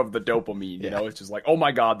rush of the dopamine. You know, it's just like, oh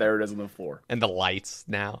my god, there it is on the floor. And the lights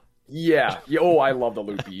now. Yeah. Oh, I love the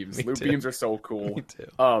loot beams. Loot beams are so cool. Me too.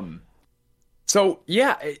 So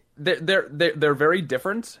yeah, they're very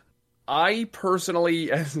different. I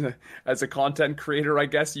personally, as a content creator, I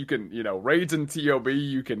guess you can, you know, raids and TOB,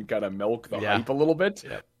 you can kind of milk the hype a little bit.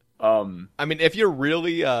 Yep. I mean, if you're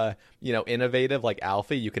really, innovative like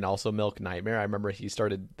Alfie, you can also milk Nightmare. I remember he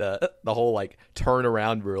started the whole like turn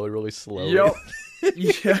around really, really slowly. Yep.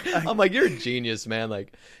 Yeah. I'm like, you're a genius, man.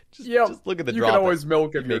 Like, just look at the drop. You can always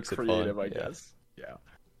milk if you're creative, I guess. Yeah.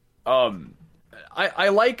 I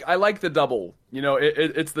like the double. You know,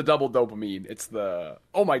 it's the double dopamine. It's the,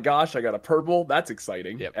 oh my gosh, I got a purple. That's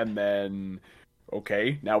exciting. Yep. And then,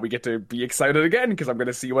 okay, now we get to be excited again because I'm going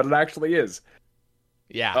to see what it actually is.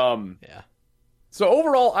 Yeah. Yeah. So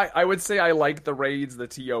overall, I would say I like the raids, the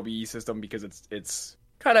TOB system, because it's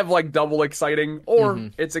kind of like double exciting,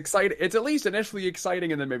 or it's exciting. It's at least initially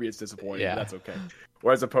exciting, and then maybe it's disappointing. Yeah. That's okay.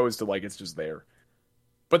 Or as opposed to like it's just there.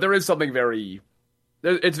 But there is something very,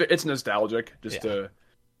 it's nostalgic just to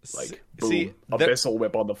like boom, abyssal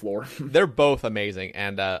whip on the floor. They're both amazing,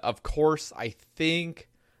 and of course, I think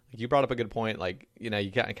you brought up a good point. Like, you know,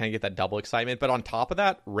 you kind of get that double excitement, but on top of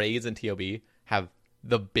that, raids and TOB have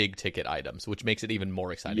the big ticket items, which makes it even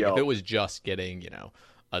more exciting. If it was just getting, you know,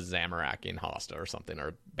 a Zamorak in Hosta or something,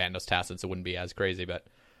 or Bandos Tacitus, it wouldn't be as crazy, but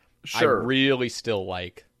sure. I really still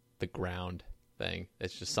like the ground thing.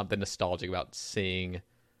 It's just something nostalgic about seeing.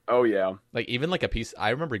 Oh, yeah. Like, even like a piece, I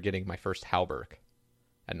remember getting my first Halberg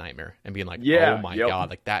at Nightmare and being like, oh my god,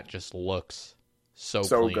 like that just looks so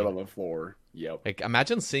clean. Good on the floor. Yep. Like,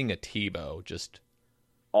 imagine seeing a T-bow just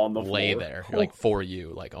on the lay floor. There, like for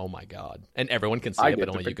you, like, oh my god, and everyone can see it, but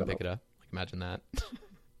only you can pick it up. Like, imagine that.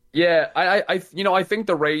 Yeah, I think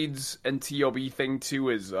the raids and TOB thing too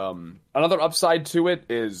is another upside to it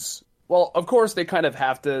is, well, of course they kind of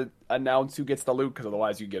have to announce who gets the loot, because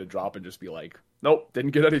otherwise you get a drop and just be like, nope,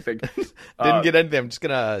 didn't get anything. Didn't get anything. I'm just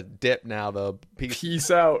gonna dip now. Peace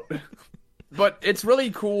out. But it's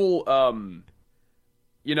really cool.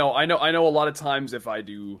 You know, I know a lot of times if I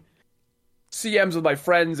do CMs with my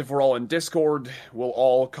friends, if we're all in Discord, we'll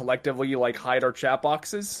all collectively like hide our chat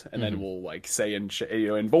boxes, and then we'll like say in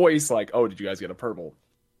voice like, "Oh, did you guys get a purple?"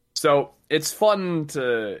 So it's fun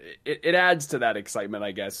it adds to that excitement,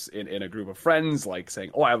 I guess, in a group of friends, like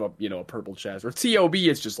saying, oh, I have a purple chest. Or TOB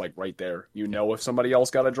is just like right there. You know if somebody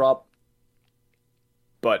else got a drop.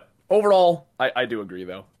 But overall, I do agree,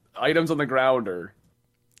 though. Items on the ground are...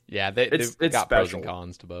 Yeah, they've got special pros and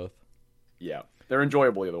cons to both. Yeah, they're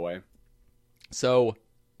enjoyable either way. So,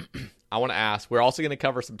 I want to ask, we're also going to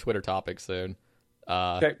cover some Twitter topics soon.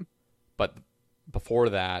 Okay. But before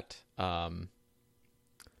that,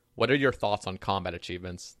 what are your thoughts on combat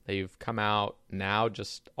achievements? They've come out now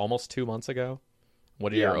just almost 2 months ago.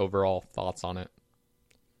 What are your overall thoughts on it?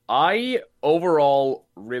 I overall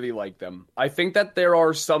really like them. I think that there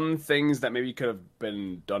are some things that maybe could have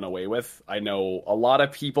been done away with. I know a lot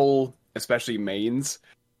of people, especially mains,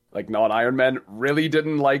 like non-Iron Men, really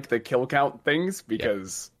didn't like the kill count things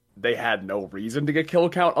because they had no reason to get kill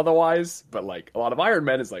count otherwise. But like a lot of Iron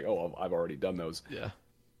Men is like, oh, I've already done those. Yeah.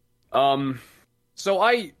 So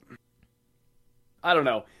I don't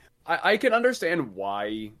know. I can understand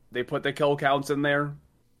why they put the kill counts in there.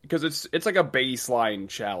 Because it's like a baseline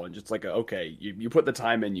challenge. It's like, okay, you put the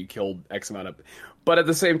time in, you killed X amount of... But at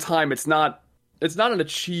the same time, it's not an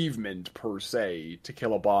achievement per se to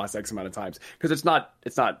kill a boss X amount of times. Because it's not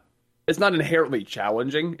inherently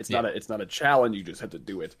challenging. It's not a challenge, you just have to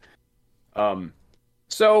do it.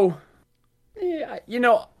 So, yeah,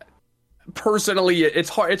 personally, it's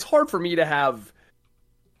hard for me to have,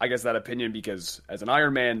 I guess, that opinion, because as an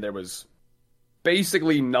Iron Man, there was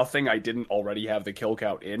basically nothing I didn't already have the kill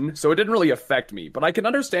count in, so it didn't really affect me. But I can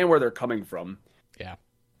understand where they're coming from. Yeah.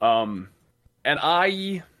 And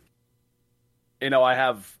I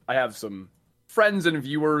have some friends and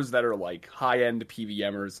viewers that are like high-end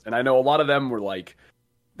PVMers, and I know a lot of them were like,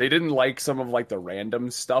 they didn't like some of like the random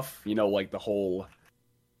stuff, like the whole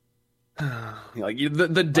like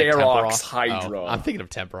the Darox Hydra. Oh, I'm thinking of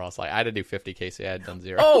Temperos. Like I had to do 50 KC, I had done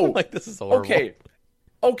 0. Oh, like this is horrible.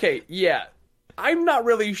 Okay, yeah. I'm not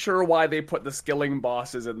really sure why they put the skilling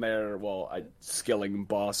bosses in there. Well, skilling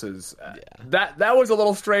bosses. That was a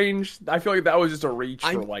little strange. I feel like that was just a reach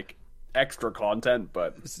for like extra content.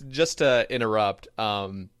 But just to interrupt,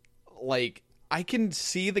 like I can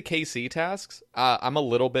see the KC tasks. I'm a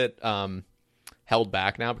little bit held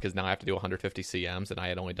back now because now I have to do 150 CMs, and I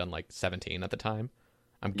had only done like 17 at the time.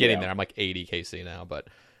 I'm getting there. I'm like 80 KC now, but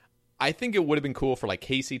I think it would have been cool for like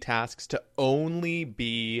KC tasks to only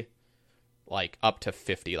be like up to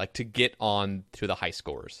 50, like to get on to the high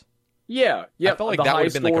scores. Yeah. I felt like that would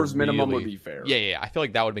have been like a minimum really, would be fair. Yeah. I feel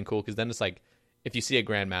like that would have been cool because then it's like if you see a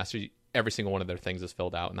Grandmaster, every single one of their things is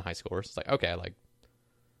filled out in the high scores. It's like, okay, like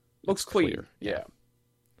looks clear. Yeah.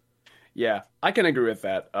 I can agree with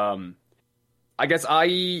that. I guess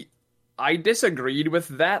I disagreed with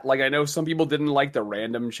that. Like I know some people didn't like the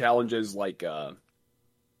random challenges, like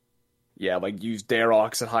like use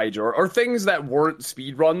Darox at Hydra, or things that weren't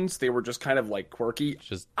speedruns. They were just kind of like quirky.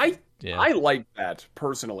 I like that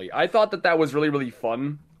personally. I thought that was really, really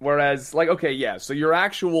fun. Whereas, like, okay, yeah, so your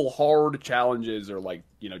actual hard challenges are like,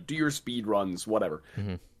 do your speedruns, whatever.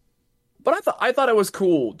 Mm-hmm. But I thought it was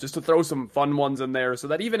cool just to throw some fun ones in there, so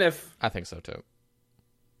that even if I think so too.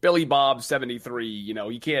 Billy Bob 73,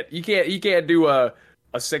 he can't do a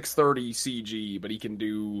 630 CG, but he can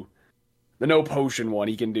do the no potion one.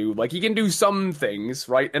 He can do some things,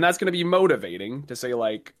 right? And that's going to be motivating to say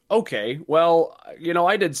like, okay, well,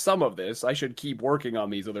 I did some of this. I should keep working on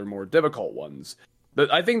these other more difficult ones.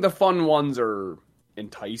 But I think the fun ones are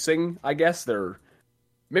enticing, I guess. They're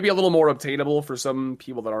maybe a little more obtainable for some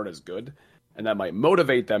people that aren't as good. And that might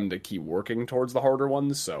motivate them to keep working towards the harder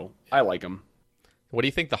ones. So I like them. What do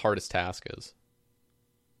you think the hardest task is?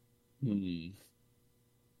 I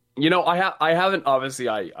haven't,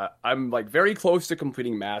 obviously, I'm like very close to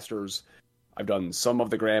completing Masters. I've done some of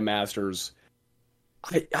the Grandmasters.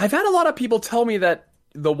 I've had a lot of people tell me that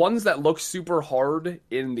the ones that look super hard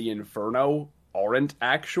in the Inferno aren't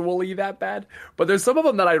actually that bad. But there's some of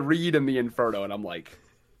them that I read in the Inferno and I'm like,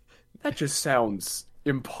 that just sounds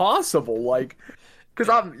impossible. Like, because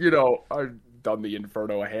I've done the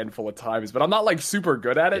Inferno a handful of times, but I'm not like super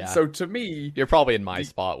good at it. Yeah. So to me, you're probably in my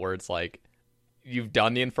spot where it's like, you've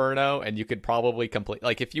done the Inferno and you could probably complete,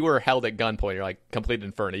 like if you were held at gunpoint, you're like, complete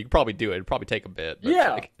Inferno, you could probably do it. It'd probably take a bit.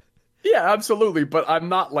 Yeah. Yeah, absolutely. But I'm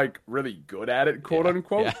not like really good at it, quote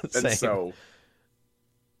unquote. Yeah, same. And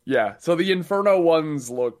so the Inferno ones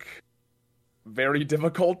look very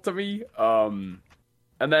difficult to me. And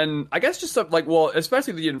then I guess just like, well,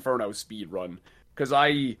 especially the Inferno speed run, because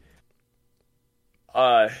I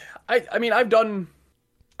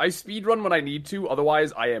speed run when I need to.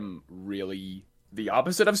 Otherwise, I am really the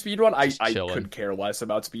opposite of speedrun. I could care less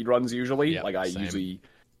about speedruns usually. Yep, like same.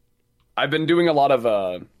 I've been doing a lot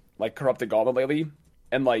of like Corrupted Gauntlet lately,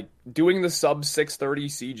 and like doing the sub 630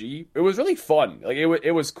 CG, it was really fun. Like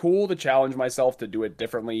it was cool to challenge myself to do it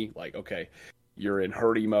differently. Like, okay, you're in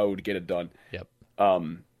hurdy mode, get it done. Yep.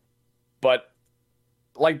 But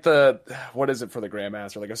like what is it for the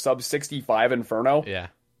Grandmaster? Like a sub 65 Inferno? Yeah.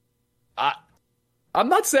 I'm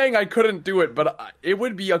not saying I couldn't do it, but it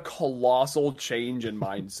would be a colossal change in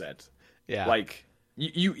mindset. Yeah. Like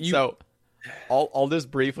you. So I'll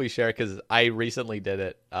just briefly share because I recently did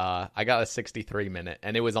it. I got a 63 minute,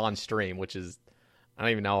 and it was on stream, which is I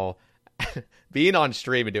don't even know being on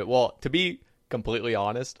stream and do it. Well, to be completely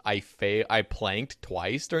honest, I planked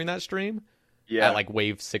twice during that stream. Yeah. At like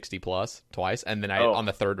wave 60 plus twice, and then on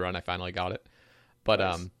the third run I finally got it. But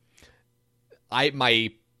nice.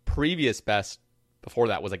 My previous best before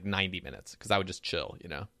that was like 90 minutes because I would just chill,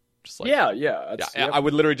 just like yeah. I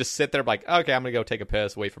would literally just sit there like, okay, I'm gonna go take a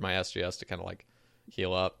piss, wait for my SGS to kind of like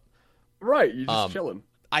heal up. Right, you're just chilling.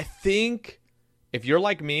 I think if you're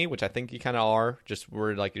like me, which I think you kind of are,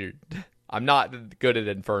 I'm not good at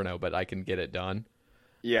Inferno, but I can get it done.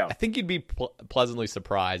 Yeah, I think you'd be pleasantly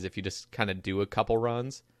surprised if you just kind of do a couple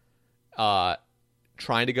runs,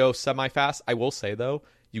 trying to go semi-fast. I will say though,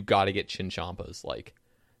 you got to get Chinchampas. Like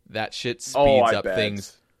that shit speeds up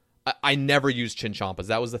things. I never used Chinchampas.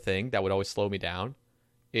 That was the thing that would always slow me down.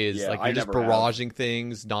 You're just barraging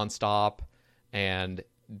things nonstop, and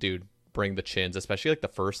dude, bring the chins, especially like the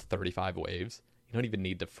first 35 waves. You don't even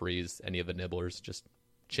need to freeze any of the nibblers. Just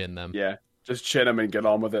chin them. Yeah, just chin them and get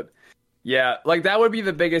on with it. Yeah, like that would be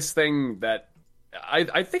the biggest thing that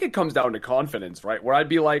I think it comes down to confidence, right? Where I'd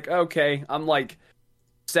be like, okay, I'm like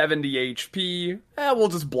 70 HP. We'll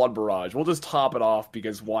just Blood Barrage. We'll just top it off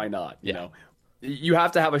because why not? You know, you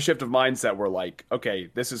have to have a shift of mindset where like,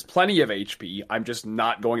 okay, this is plenty of HP. I'm just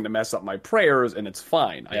not going to mess up my prayers, and it's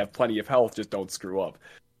fine. I have plenty of health. Just don't screw up.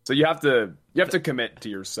 So you have to commit to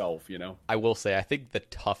yourself. I will say, I think the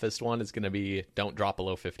toughest one is going to be don't drop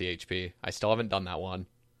below 50 HP. I still haven't done that one.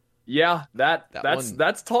 Yeah,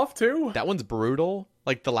 that's tough too. That one's brutal.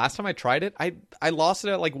 Like the last time I tried it, I lost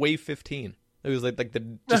it at like wave 15. It was like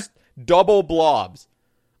the just double blobs.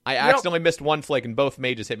 I accidentally missed one flake, and both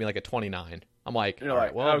mages hit me like at 29. I'm like, all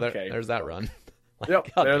right, well, okay, there's that run.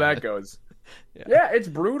 Like, there that goes. Yeah, it's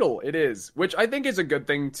brutal. It is, which I think is a good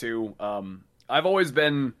thing too. I've always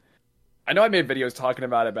been. I know I made videos talking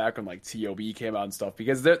about it back when like TOB came out and stuff,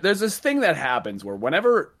 because there's this thing that happens where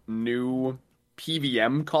whenever new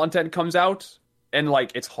PVM content comes out, and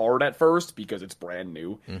like it's hard at first because it's brand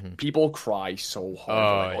new, people cry so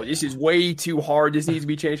hard. Like, this is way too hard. This needs to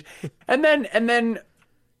be changed. and then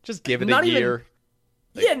just give it a year.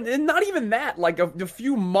 And not even that. Like a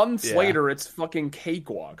few months later, it's fucking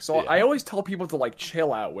cakewalk. So I always tell people to like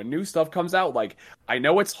chill out when new stuff comes out. Like I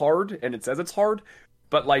know it's hard, and it says it's hard,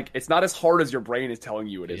 but like it's not as hard as your brain is telling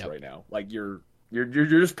you it is right now. Like you're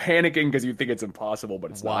just panicking because you think it's impossible,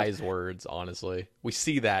 but it's wise not. Words. Honestly, we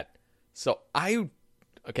see that. So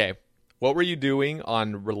okay. What were you doing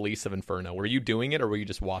on release of Inferno? Were you doing it, or were you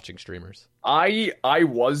just watching streamers? I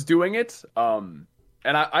was doing it.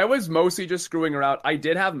 And I was mostly just screwing around. I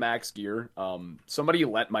did have max gear. Somebody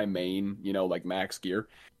lent my main, like max gear.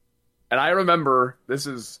 And I remember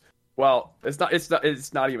it's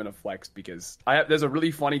not even a flex because there's a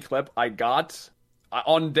really funny clip I got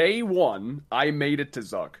on day one. I made it to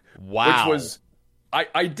Zuk. Wow. Which was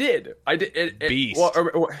I did beast.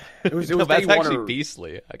 It was no, day that's actually one or,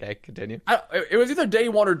 beastly. Okay, continue. It was either day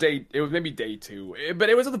one or it was maybe day two. But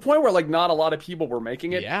it was at the point where like not a lot of people were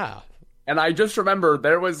making it. Yeah. And I just remember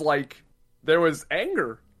there was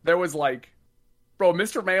anger. There was like, bro,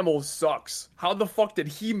 Mr. Mammal sucks. How the fuck did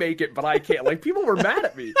he make it, but I can't? Like, people were mad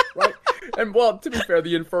at me, right? And, well, to be fair,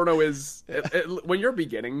 the Inferno is... when you're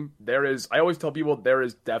beginning, I always tell people there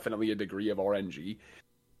is definitely a degree of RNG.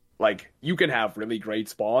 Like, you can have really great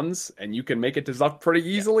spawns, and you can make it to Zuk pretty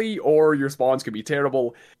easily, or your spawns could be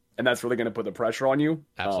terrible, and that's really going to put the pressure on you.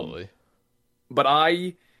 Absolutely. But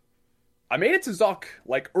I made it to Zuk,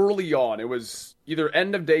 like, early on. It was either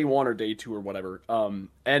end of day one or day two or whatever.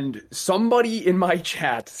 And somebody in my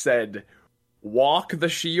chat said, walk the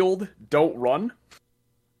shield, don't run.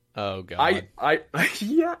 Oh, God.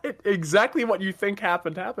 Exactly what you think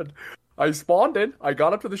happened. I spawned in, I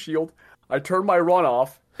got up to the shield, I turned my run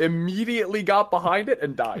off, immediately got behind it,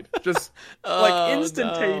 and died. Just,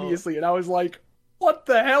 instantaneously. No. And I was like, what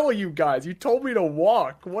the hell, you guys? You told me to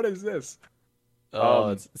walk. What is this?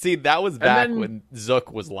 See, that was back when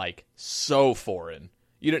Zuk was like so foreign.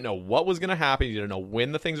 You didn't know what was going to happen. You didn't know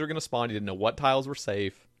when the things were going to spawn. You didn't know what tiles were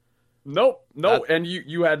safe. Nope. And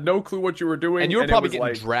you had no clue what you were doing. And you were probably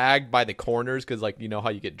getting dragged by the corners because, like, you know how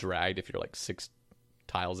you get dragged if you're like 6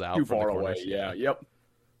 tiles out too from far the corners. Away. Yeah. Yep.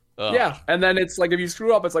 Ugh. Yeah, and then it's like if you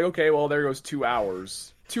screw up, it's like, okay, well, there goes 2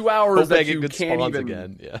 hours. 2 hours Hope that they get you good can't spawns even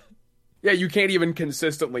again. Yeah. Yeah, you can't even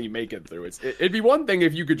consistently make it through. It'd be one thing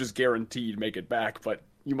if you could just guaranteed make it back, but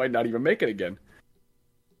you might not even make it again.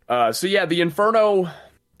 So yeah, the Inferno,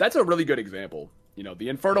 that's a really good example. You know, the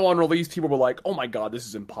Inferno on release, people were like, "Oh my god, this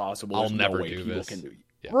is impossible. I'll There's never no way do people this." can do it."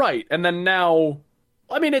 Yeah. Right, and then now,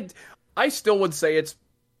 I mean, I still would say it's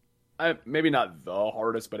maybe not the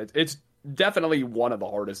hardest, but it's definitely one of the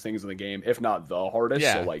hardest things in the game, if not the hardest.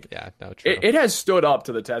 Yeah. So like, Yeah. No, true. it has stood up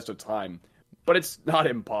to the test of time, but it's not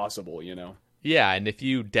impossible, you know. Yeah, and if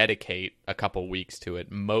you dedicate a couple weeks to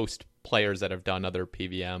it, most players that have done other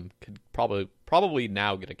PVM could probably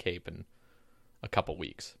now get a cape in a couple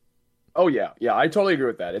weeks. Oh yeah, I totally agree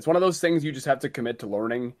with that. It's one of those things you just have to commit to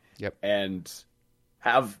learning. Yep. And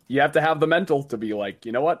you have to have the mental to be like,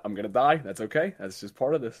 you know what, I'm gonna die. That's okay. That's just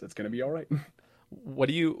part of this. It's gonna be all right. What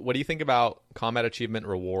do you think about combat achievement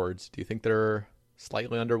rewards? Do you think they're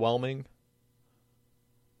slightly underwhelming?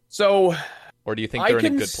 So, or do you think they're in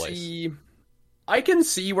a good place? I can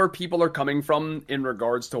see where people are coming from in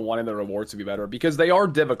regards to wanting the rewards to be better because they are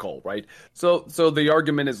difficult, right? So the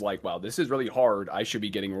argument is like, wow, this is really hard. I should be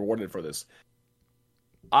getting rewarded for this.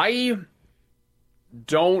 I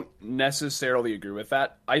don't necessarily agree with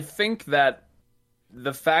that. I think that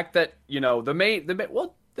the fact that, you know, the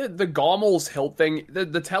Gommel's hilt thing, the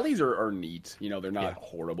tellies are neat. You know, they're not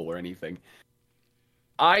horrible or anything.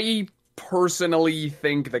 I personally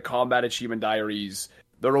think the Combat Achievement Diaries,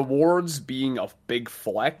 the rewards being a big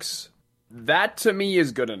flex, that to me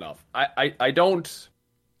is good enough. I don't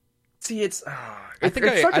see I think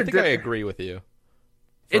I agree with you.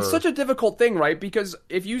 It's such a difficult thing, right? Because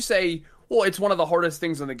if you say, well, it's one of the hardest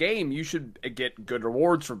things in the game, you should get good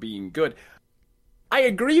rewards for being good. I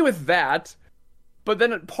agree with that, but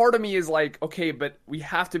then part of me is like, okay, but we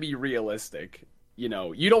have to be realistic. You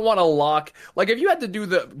know, you don't want to lock, like if you had to do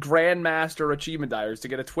the Grandmaster Achievement Diaries to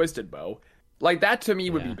get a Twisted Bow, like that to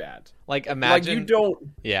me would be bad. Like imagine you don't.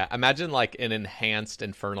 Yeah, imagine like an enhanced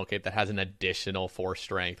Infernal Cape that has an additional 4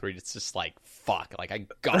 strength, where it's just like, fuck, like I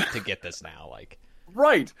got to get this now. Like,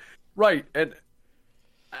 right, and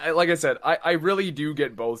like I said, I really do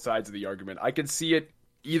get both sides of the argument. I can see it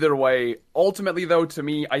either way. Ultimately, though, to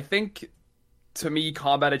me,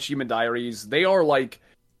 Combat Achievement Diaries, they are like,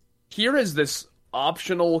 here is this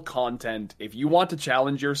optional content. If you want to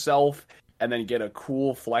challenge yourself and then get a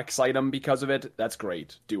cool flex item because of it, that's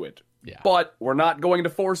great. Do it. Yeah. But we're not going to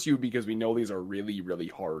force you because we know these are really, really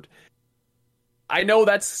hard. I know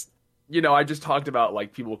that's, you know, I just talked about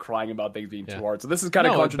like people crying about things being too hard. So this is kind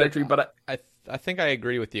of contradictory, but I think I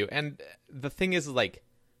agree with you. And the thing is, like,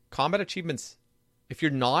 combat achievements, if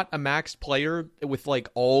you're not a maxed player with like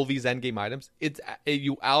all these endgame items,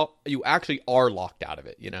 you actually are locked out of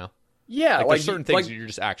it, you know? Yeah. Like there's certain things you're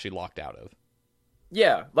just actually locked out of.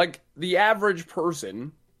 Yeah, like the average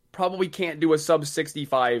person probably can't do a sub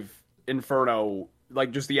 65 Inferno,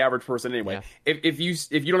 like just the average person anyway. Yeah. If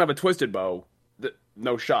you don't have a Twisted Bow,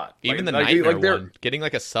 no shot. Even the Nightmare one, getting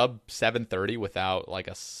like a sub 730 without like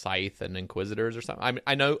a Scythe and Inquisitors or something.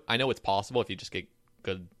 I know it's possible if you just get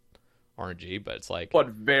good RNG, but it's like, but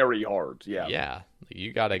very hard. Yeah, yeah.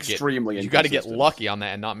 You gotta extremely. You gotta get lucky on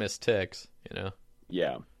that and not miss ticks. You know.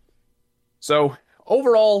 Yeah. So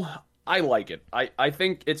overall, I like it. I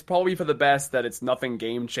think it's probably for the best that it's nothing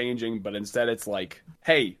game-changing, but instead it's like,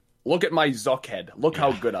 hey, look at my Zuck head. Look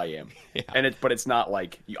how good I am. But it's not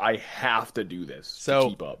like, I have to do this to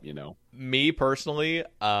keep up, you know? Me, personally,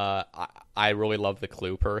 I really love the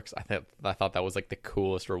clue perks. I thought that was, like, the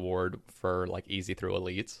coolest reward for, like, easy through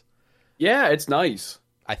elites. Yeah, it's nice.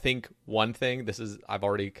 I think one thing, I've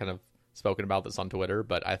already kind of spoken about this on Twitter,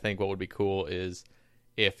 but I think what would be cool is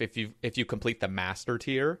if you complete the master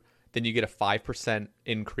tier, then you get a 5%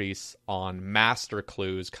 increase on master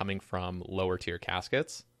clues coming from lower tier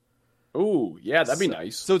caskets. Ooh, yeah, that'd be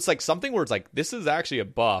nice. So it's like something where it's like, this is actually a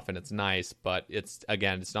buff and it's nice, but it's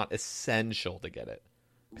not essential to get it.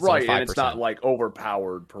 Right, and it's not like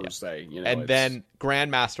overpowered per se. You know, and then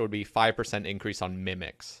Grandmaster would be 5% increase on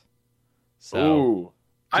mimics. So ooh,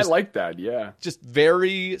 I like that, yeah. Just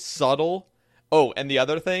very subtle. Oh, and the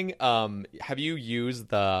other thing, have you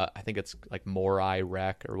used I think it's like Morai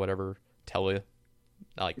Rec or whatever, Tele?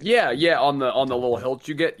 Like, yeah, on the little hilt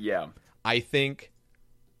you get, yeah. I think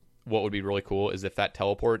what would be really cool is if that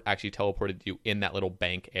teleport actually teleported you in that little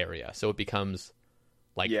bank area, so it becomes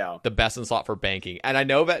like the best in slot for banking. And I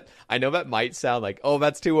know that might sound like, oh,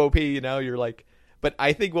 that's too OP, you know? You're like, but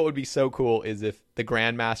I think what would be so cool is if the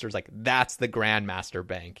Grandmaster's like, that's the Grandmaster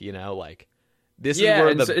bank, you know, like. This is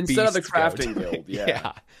where the instead of the crafting guild,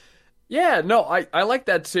 yeah. Yeah, no, I like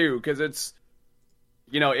that too, because it's,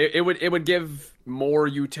 it would give more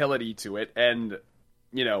utility to it, and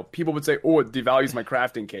people would say, oh, it devalues my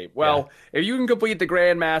crafting cape. Well, if you can complete the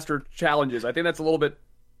Grandmaster challenges, I think that's a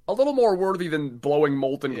little more worthy than blowing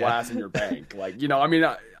molten glass in your bank.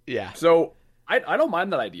 Yeah. So I don't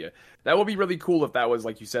mind that idea. That would be really cool if that was,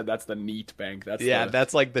 like you said, that's the neat bank.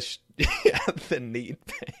 That's like the neat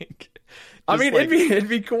bank. It'd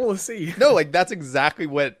be cool to see. No, like that's exactly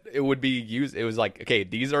what it would be used. It was like, okay,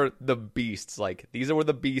 these are the beasts. Like these are where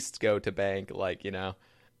the beasts go to bank. Like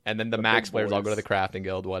and then the max players all go to the crafting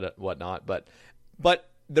guild, whatnot. But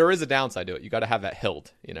there is a downside to it. You got to have that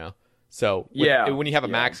hilt, So when you have a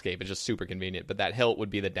max cape, it's just super convenient. But that hilt would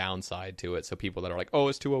be the downside to it. So people that are like, oh,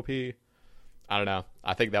 it's too OP. I don't know.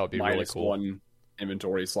 I think that would be really cool. -1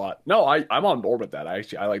 inventory slot. No, I'm on board with that.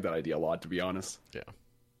 I like that idea a lot, to be honest. Yeah.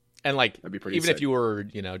 And like, that'd be pretty even sick. if you were,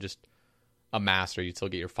 just a master, you'd still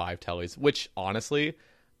get your 5 tellies, which honestly,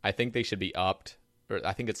 I think they should be upped. Or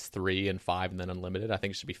I think it's 3 and 5 and then unlimited. I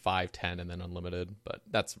think it should be 5, 10 and then unlimited. But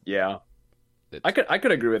that's I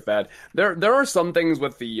could agree with that. There are some things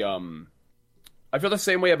with the I feel the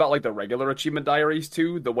same way about like the regular achievement diaries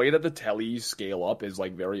too. The way that the tellies scale up is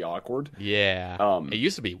like very awkward. Yeah. It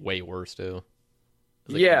used to be way worse too.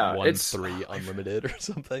 It was like it's 1-3 unlimited or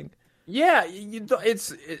something. Yeah,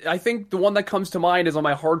 I think the one that comes to mind is on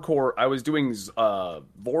my hardcore. I was doing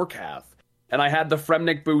Vorkath, and I had the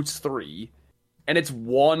Fremnik Boots 3, and it's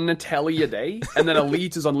 1 telly a day, and then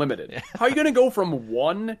Elite is unlimited. How are you gonna go from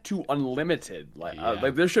 1 to unlimited? Like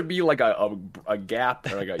there should be like a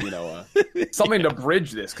gap, or like something to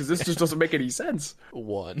bridge this, because this just doesn't make any sense.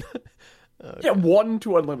 1. Yeah, 1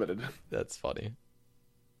 to unlimited. That's funny.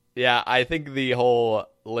 Yeah, I think the whole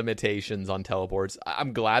limitations on teleports,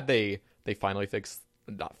 I'm glad they finally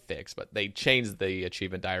but they changed the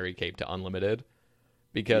achievement diary cape to unlimited,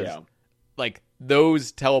 because like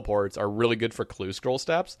those teleports are really good for clue scroll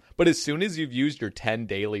steps, but as soon as you've used your 10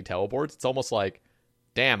 daily teleports, it's almost like,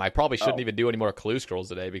 damn, I probably shouldn't even do any more clue scrolls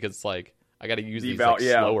today, because it's like I got to use these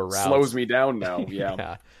slower routes. Slows me down now.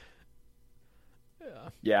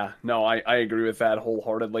 Yeah. No, I agree with that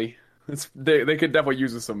wholeheartly. They could definitely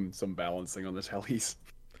use some balancing on the tellies.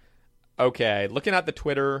 Okay, looking at the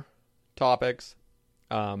Twitter topics,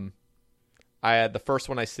 the first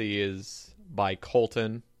one I see is by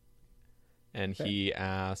Colton, and he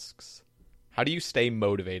asks, "How do you stay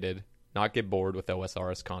motivated, not get bored with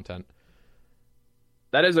OSRS content?"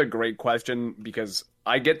 That is a great question, because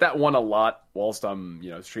I get that one a lot whilst I'm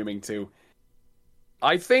streaming too.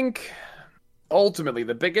 I think ultimately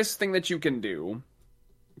the biggest thing that you can do,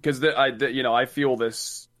 because I feel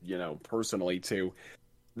this personally too.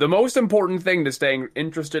 The most important thing to staying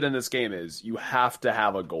interested in this game is you have to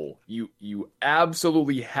have a goal. You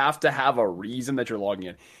absolutely have to have a reason that you're logging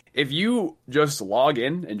in. If you just log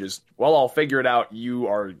in and just, I'll figure it out,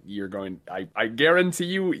 I guarantee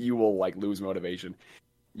you will like lose motivation.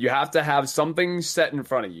 You have to have something set in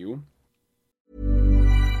front of you.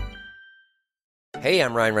 Hey,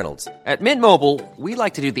 I'm Ryan Reynolds. At Mint Mobile, we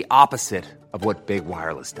like to do the opposite of what Big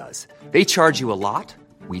Wireless does. They charge you a lot,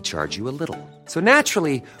 we charge you a little. So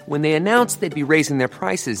naturally, when they announced they'd be raising their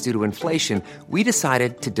prices due to inflation, we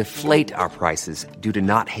decided to deflate our prices due to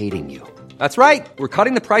not hating you. That's right. We're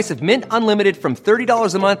cutting the price of Mint Unlimited from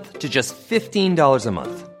 $30 a month to just $15 a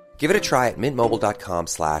month. Give it a try at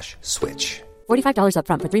mintmobile.com/switch. $45 up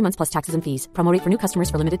front for 3 months plus taxes and fees. Promo rate for new customers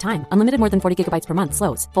for limited time. Unlimited more than 40 gigabytes per month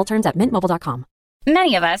slows. Full terms at mintmobile.com.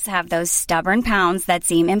 Many of us have those stubborn pounds that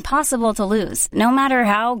seem impossible to lose, no matter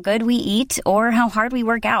how good we eat or how hard we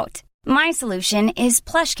work out. My solution is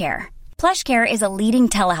PlushCare. PlushCare is a leading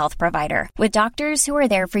telehealth provider with doctors who are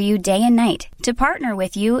there for you day and night to partner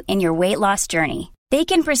with you in your weight loss journey. They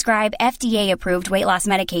can prescribe FDA-approved weight loss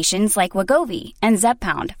medications like Wegovy and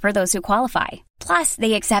Zepbound for those who qualify. Plus,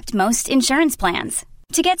 they accept most insurance plans.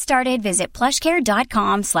 To get started, visit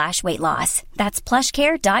plushcare.com/weightloss. That's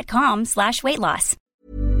plushcare.com/weightloss.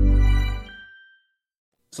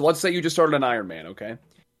 So let's say you just started an Ironman, okay?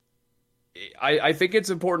 I think it's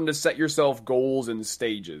important to set yourself goals and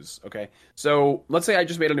stages, okay? So let's say I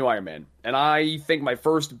just made a new Ironman, and I think my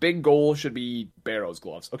first big goal should be Barrows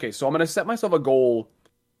gloves. Okay, so I'm going to set myself a goal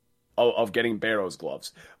of getting Barrows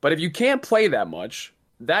gloves. But if you can't play that much,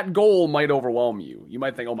 that goal might overwhelm you. You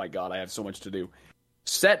might think, oh my god, I have so much to do.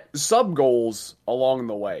 Set sub goals along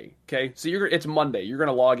the way, okay? So it's Monday. You're going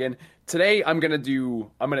to log in. Today I'm going to do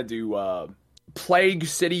Plague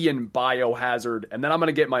City and Biohazard, and then I'm going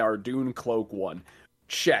to get my Ardoon Cloak one.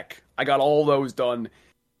 Check. I got all those done.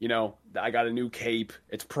 I got a new cape.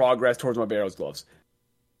 It's progress towards my Barrows gloves.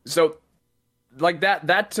 So like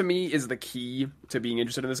that to me is the key to being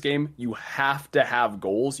interested in this game. You have to have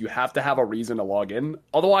goals. You have to have a reason to log in.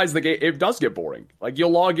 Otherwise, the game, it does get boring. Like,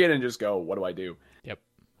 you'll log in and just go, what do I do? Yep.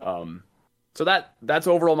 So that's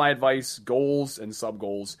overall my advice: goals and sub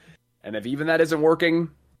goals. And if even that isn't working,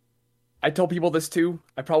 I tell people this too.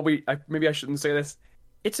 Maybe I shouldn't say this.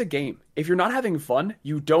 It's a game. If you're not having fun,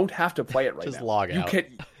 you don't have to play it right now. Just log out.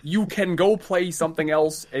 You can go play something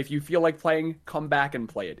else. If you feel like playing, come back and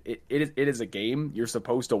play it. It is a game. You're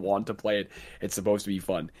supposed to want to play it. It's supposed to be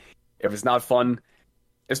fun. If it's not fun,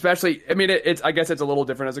 especially, I mean, I guess it's a little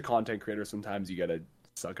different as a content creator. Sometimes you gotta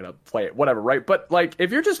suck it up, play it, whatever, right? But like,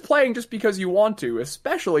 if you're just playing just because you want to,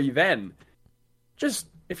 especially then, just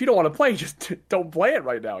if you don't want to play, just don't play it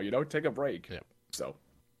right now. Take a break. Yep. So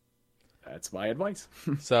that's my advice.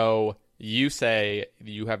 So you say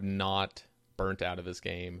you have not burnt out of this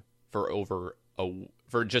game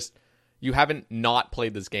you haven't not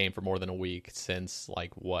played this game for more than a week since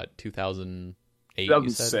like what, 2008?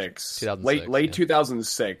 2006. Late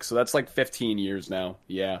 2006. So that's like 15 years now.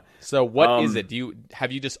 Yeah. So what is it?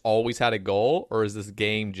 Have you just always had a goal, or is this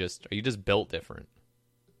game are you just built different?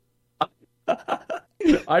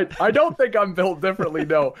 I don't think I'm built differently,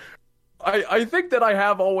 no. I think that I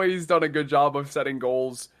have always done a good job of setting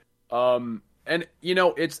goals. And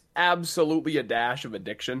it's absolutely a dash of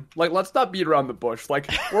addiction. Like, let's not beat around the bush.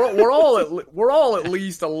 Like, we're all at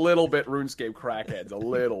least a little bit RuneScape crackheads, a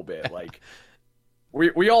little bit. Like,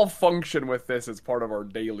 we all function with this as part of our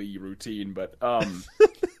daily routine, but I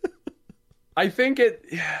think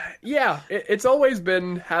it's always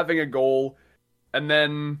been having a goal, and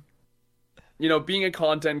then being a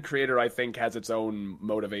content creator, I think, has its own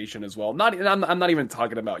motivation as well. I'm not even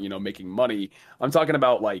talking about, making money. I'm talking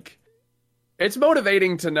about, like, it's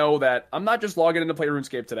motivating to know that I'm not just logging in to play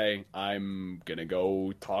RuneScape today. I'm going to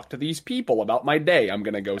go talk to these people about my day. I'm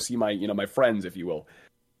going to go see my, my friends, if you will.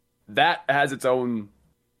 That has its own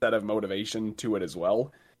set of motivation to it as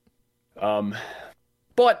well.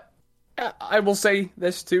 But I will say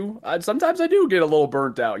this too. Sometimes I do get a little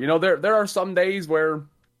burnt out. There are some days where,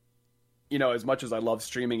 as much as I love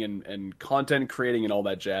streaming and content creating and all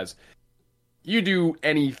that jazz, you do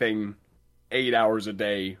anything 8 hours a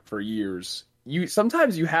day for years.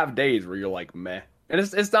 Sometimes you have days where you're like, meh. And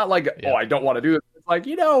it's not like, oh, I don't want to do this. It's like,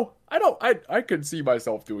 I could see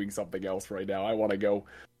myself doing something else right now. I want to go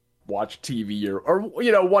watch TV or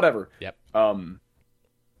whatever. Yep. And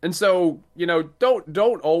so,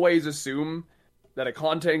 don't always assume that a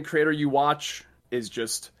content creator you watch is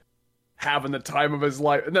just having the time of his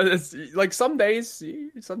life. It's like some days,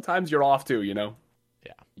 sometimes you're off too, Yeah.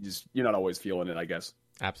 You're not always feeling it, I guess.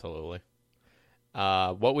 Absolutely.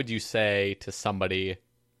 What would you say to somebody?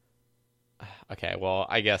 Okay, well,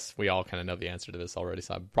 I guess we all kind of know the answer to this already,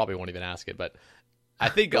 so I probably won't even ask it, but I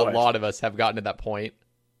think a lot of us have gotten to that point.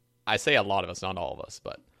 I say a lot of us, not all of us,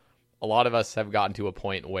 but a lot of us have gotten to a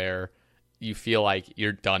point where you feel like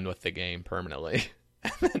you're done with the game permanently.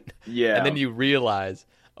 Yeah. And then you realize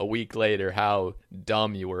a week later how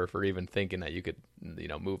dumb you were for even thinking that you could,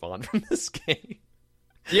 move on from this game.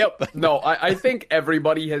 Yep. No, I think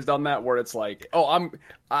everybody has done that where it's like, oh,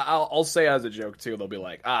 I'll say as a joke too. They'll be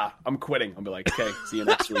like, I'm quitting. I'll be like, okay, see you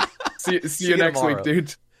next week. See you next tomorrow. week,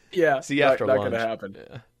 dude. Yeah. See you after lunch. Not gonna happen.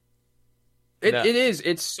 Yeah. It is.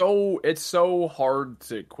 It's so hard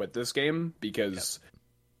to quit this game because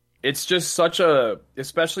it's just such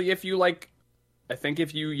especially if you like, I think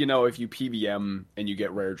if you PVM and you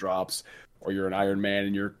get rare drops, or you're an Iron Man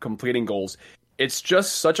and you're completing goals, it's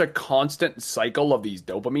just such a constant cycle of these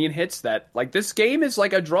dopamine hits that, like, this game is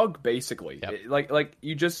like a drug, basically. Yep.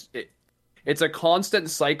 It's a constant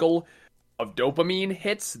cycle of dopamine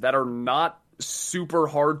hits that are not super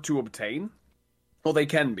hard to obtain. Well, they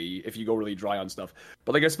can be if you go really dry on stuff.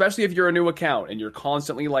 But, like, especially if you're a new account and you're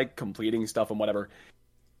constantly, like, completing stuff and whatever,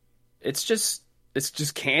 it's just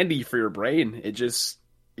candy for your brain.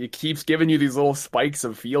 It keeps giving you these little spikes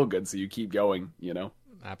of feel good, so you keep going,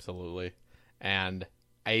 Absolutely. And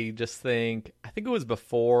I think it was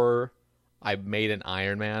before I made an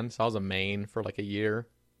Iron Man, so I was a main for like a year.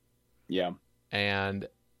 Yeah. And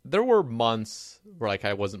there were months where like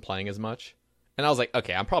I wasn't playing as much. And I was like,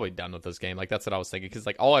 okay, I'm probably done with this game. Like, that's what I was thinking. Because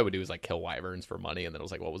like all I would do is like kill wyverns for money. And then I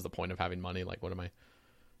was like, what was the point of having money? Like, what am I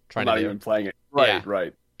trying to do? Not even playing it. Right,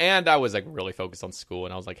 right. And I was like really focused on school,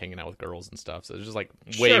 and I was like hanging out with girls and stuff. So there's just like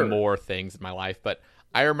way more things in my life. But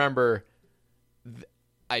I remember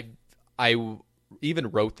I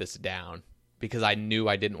even wrote this down because I knew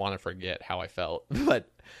I didn't want to forget how I felt. But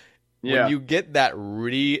when you get that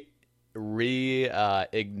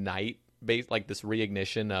ignite base, like this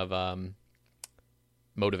reignition of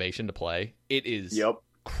motivation to play, it is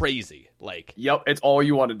crazy. Like, yep, it's all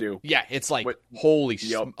you want to do. yeah, it's like,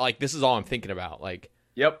 Yep. like, this is all I'm thinking about. Like,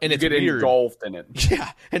 Yep, and you it's get weird. engulfed in it.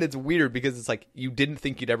 Yeah, and it's weird because it's like you didn't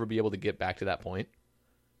think you'd ever be able to get back to that point.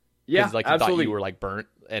 Yeah, Like you absolutely. thought you were like burnt,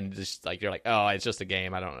 and just like you're like, oh, it's just a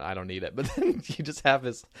game. I don't need it. But then you just have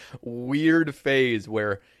this weird phase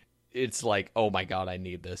where it's like, oh my god, I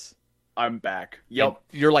need this. I'm back. Yep.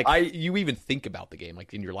 And you're like, you even think about the game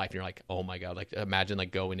like in your life, and you're like, oh my god, like imagine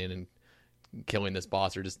like going in and killing this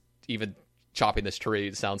boss, or just even chopping this tree.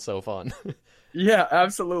 It sounds so fun. Yeah,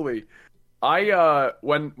 absolutely. I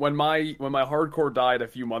when my hardcore died a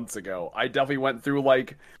few months ago, I definitely went through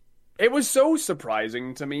like, it was so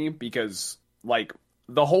surprising to me because like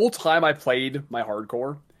the whole time I played my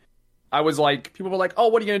hardcore, I was like, people were like, oh,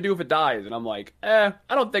 what are you gonna do if it dies? And I'm like, I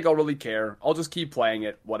don't think I'll really care. I'll just keep playing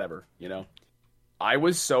it, whatever, you know. I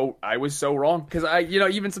was so wrong because I, you know,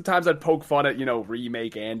 even sometimes I'd poke fun at, you know,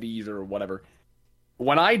 remake Andes or whatever.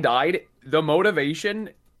 When I died, the motivation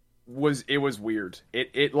was weird.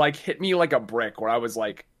 It like hit me like a brick where I was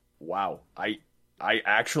like, wow, I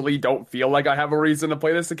actually don't feel like I have a reason to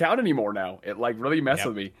play this account anymore now. It like really messed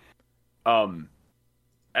with me. And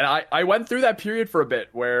I went through that period for a bit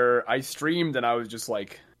where I streamed and I was just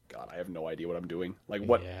like, God, I have no idea what I'm doing. Like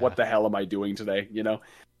what the hell am I doing today, you know?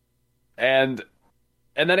 And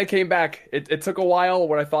then it came back. It took a while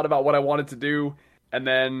where I thought about what I wanted to do, and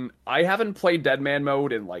then I haven't played Dead Man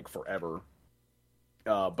mode in like forever.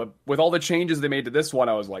 But with all the changes they made to this one,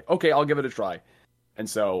 I was like, okay, I'll give it a try. And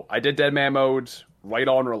so I did Dead Man mode right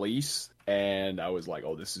on release, and I was like,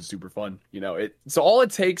 oh, this is super fun. You know, so all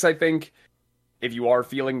it takes, I think, if you are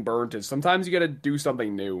feeling burnt, is sometimes you got to do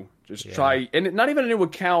something new. Just try, and not even a new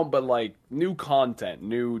account, but like new content,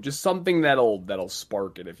 just something that'll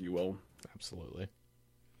spark it, if you will. Absolutely.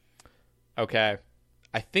 Okay.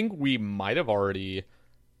 I think we might have already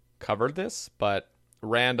covered this, but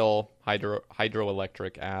Randall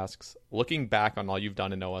Hydroelectric asks, looking back on all you've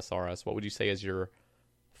done in OSRS, what would you say is your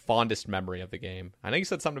fondest memory of the game? I know you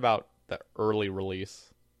said something about the early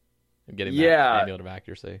release and getting that amulet of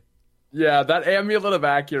accuracy. Yeah, that amulet of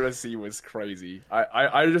accuracy was crazy.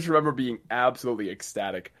 I just remember being absolutely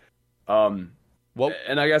ecstatic.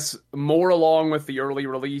 And I guess more along with the early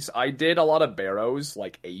release, I did a lot of Barrows,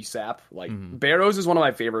 like ASAP. Like, Barrows is one of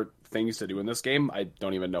my favorite things to do in this game. I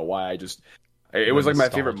don't even know why. It was like my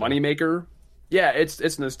favorite moneymaker. Yeah,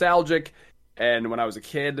 it's nostalgic. And when I was a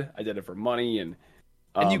kid, I did it for money. And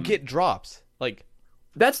you get drops. Like,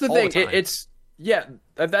 that's the thing.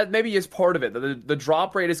 That maybe is part of it. The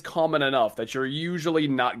drop rate is common enough that you're usually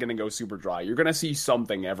not going to go super dry. You're going to see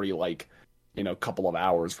something every, like, you know, couple of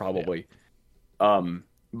hours probably. Yeah.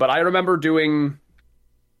 But I remember doing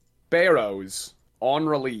Barrows on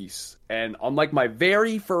release, and on like my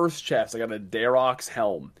very first chest, I got a Darox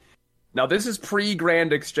helm. Now this is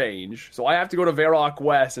pre-Grand Exchange, so I have to go to Varrock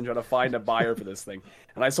West and try to find a buyer for this thing.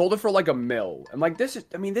 And I sold it for like $1 million. And like this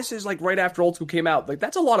is like right after Old School came out. Like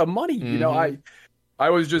that's a lot of money, you know. I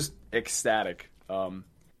was just ecstatic. And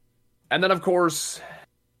then of course,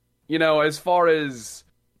 you know, as far as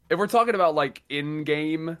if we're talking about like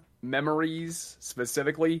in-game memories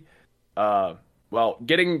specifically, well,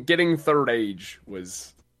 getting Third Age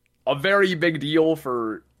was a very big deal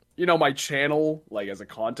for, you know, my channel, like as a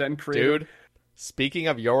content creator. Dude, speaking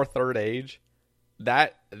of your Third Age,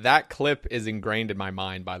 that clip is ingrained in my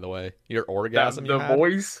mind, by the way. Your orgasm you had.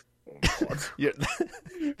 Voice?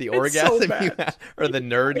 The orgasm so you had, or the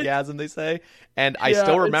nerdgasm they say. And I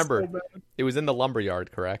still remember, it was in the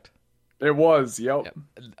lumberyard, correct? It was, yep.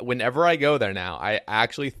 Whenever I go there now, I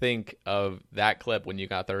actually think of that clip when you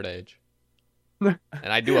got Third Age. And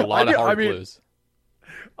I do a lot of hard blues.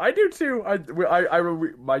 I do too.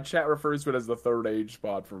 My chat refers to it as the Third Age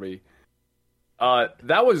spot for me.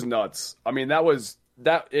 That was nuts. I mean, that was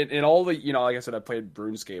in all the, you know, like I said, I played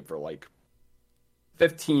RuneScape for like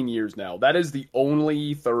 15 years now. That is the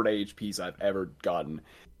only Third Age piece I've ever gotten.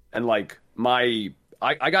 And like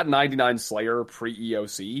I got 99 Slayer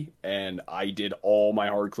pre-EOC, and I did all my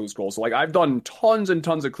hard clue scrolls. So like I've done tons and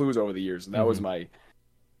tons of clues over the years, and that was my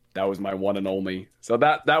one and only. So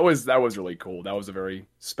that was really cool. That was a very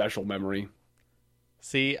special memory.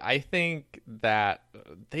 See, I think that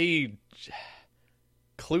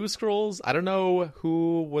clue scrolls, I don't know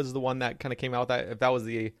who was the one that kind of came out with that. If that was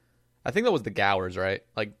I think that was the Gowers, right?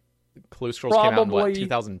 Like clue scrolls came out in what,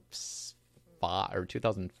 2005 or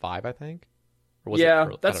 2005, I think. Or was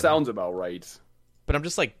it, that sounds about right. But I'm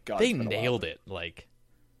just like, God, they nailed it. Like,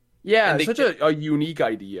 yeah, it's such a unique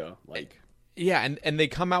idea. Like, yeah, and they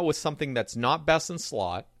come out with something that's not best in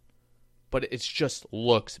slot, but it just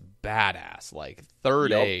looks badass. Like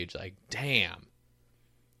Third Age, like damn.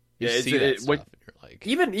 You see that stuff, and you're like,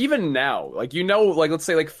 Like even now, like like let's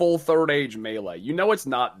say like full third age melee, it's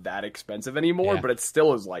not that expensive anymore, but it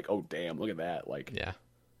still is like, oh damn, look at that, like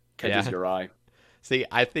catches your eye. See,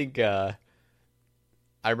 I think I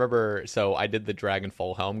remember. So I did the Dragon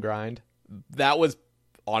Full Helm grind. That was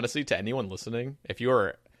honestly, to anyone listening, if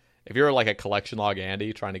you're like a collection log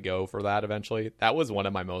Andy trying to go for that eventually, that was one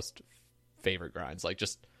of my most favorite grinds. Like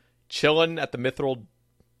just chilling at the Mithril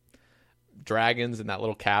dragons in that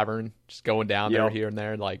little cavern, just going down there here and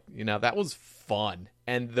there, like, that was fun.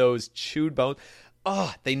 And those chewed bones,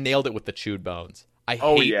 they nailed it with the chewed bones. I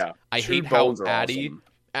hate how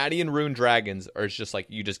Addy and Rune Dragons are just like,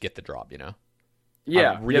 you just get the drop,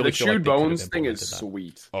 the chewed bones thing is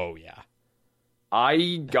sweet. Oh yeah,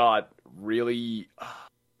 I got really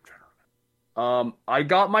I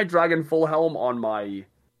got my Dragon Full Helm on my,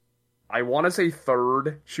 I want to say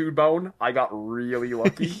third chewed bone. I got really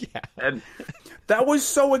lucky. And that was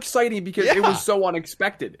so exciting because it was so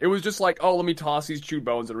unexpected. It was just like, oh, let me toss these chewed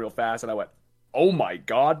bones in real fast. And I went, oh my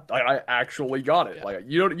God, I actually got it. Like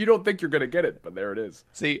you don't think you're going to get it, but there it is.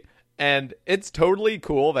 See, and it's totally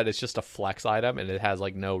cool that it's just a flex item and it has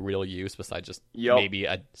like no real use besides just maybe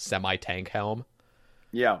a semi-tank helm.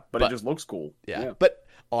 Yeah, but it just looks cool. Yeah. But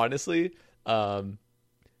honestly,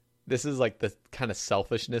 this is like the kind of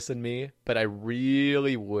selfishness in me, but I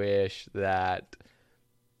really wish that,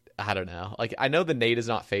 I don't know, like I know the Nate is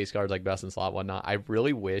not face guards like Best in Slot whatnot. I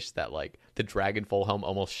really wish that like the Dragon Full Helm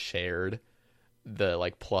almost shared the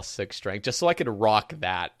like +6 strength, just so I could rock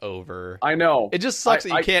that over. I know. It just sucks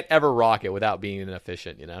that you can't ever rock it without being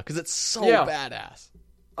inefficient, because it's so badass.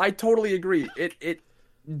 I totally agree. It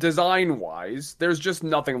design wise, there's just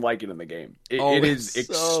nothing like it in the game. It is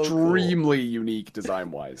extremely unique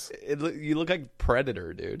design wise. You look like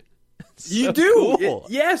Predator, dude. You do. Cool.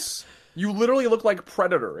 Yes. You literally look like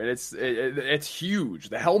Predator, and it's huge.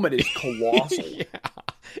 The helmet is colossal.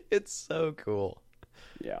 It's so cool.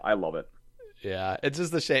 Yeah, I love it. Yeah, it's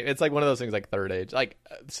just a shame. It's like one of those things like third age. Like,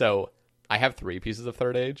 so I have 3 pieces of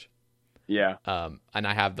third age. Yeah. And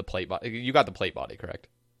I have the plate body. You got the plate body, correct?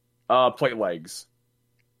 Plate legs.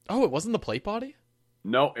 Oh, it wasn't the plate body?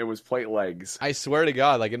 No, it was plate legs. I swear to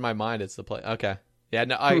God, like in my mind, it's the plate. Okay. Yeah,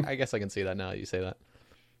 no, I guess I can see that now that you say that.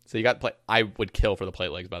 So you got plate. I would kill for the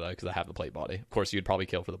plate legs, by the way, because I have the plate body. Of course, you'd probably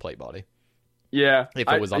kill for the plate body. Yeah. If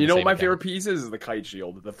it was on what my favorite piece is the kite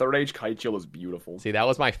shield. The third age kite shield is beautiful. See, that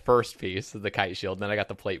was my first piece, the kite shield. And then I got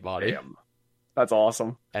the plate body. Damn. That's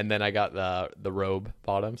awesome. And then I got the robe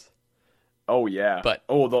bottoms. Oh, yeah. But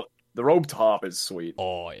the robe top is sweet.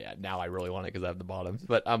 Oh, yeah. Now I really want it because I have the bottoms.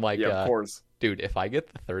 But I'm like, of course. Dude, if I get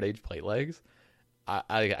the third age plate legs,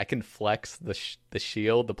 I can flex the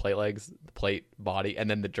shield, the plate legs, the plate body, and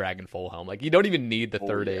then the Dragon Full Helm. Like, you don't even need the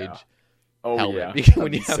third age helmet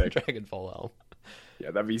when you have a Dragon Full Helm. Yeah,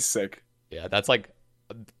 that'd be sick. Yeah, that's like,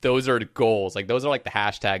 those are goals. Like, those are like the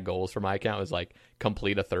hashtag goals for my account, is like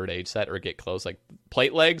complete a third age set or get close. Like,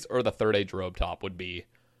 plate legs or the third age robe top would be,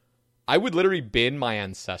 I would literally bin my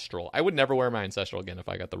Ancestral. I would never wear my Ancestral again if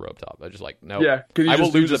I got the robe top. I just like, no. Yeah, because I will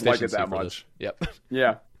lose just like it efficiency that for much. This. Yep.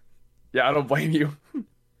 Yeah. Yeah, I don't blame you.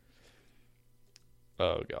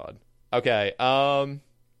 Oh, God. Okay.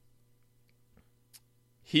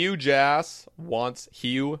 Hugh Jass wants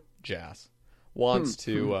to,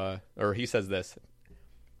 or he says this.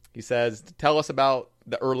 He says, tell us about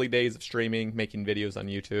the early days of streaming, making videos on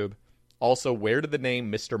YouTube. Also, where did the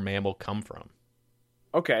name Mr. Mammal come from?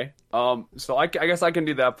 Okay. So I guess I can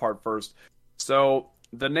do that part first. So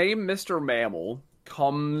the name Mr. Mammal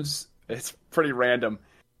comes, it's pretty random.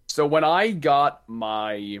 So when I got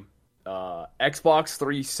my Xbox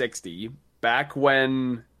 360, back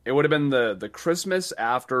when it would have been the Christmas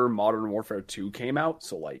after Modern Warfare 2 came out,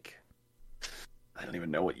 so like, I don't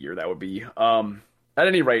even know what year that would be. At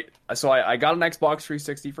any rate, so I got an Xbox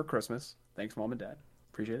 360 for Christmas. Thanks, Mom and Dad.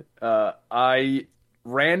 Appreciate it. I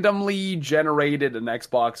randomly generated an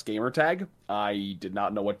Xbox gamer tag. I did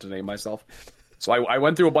not know what to name myself. So I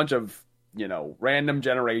went through a bunch of, random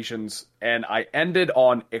generations, and I ended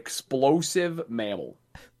on Explosive Mammal.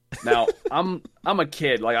 Now, I'm a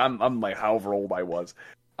kid, like I'm like however old I was.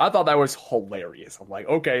 I thought that was hilarious. I'm like,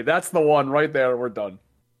 okay, that's the one right there, we're done.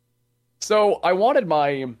 So I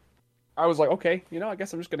was like, okay, I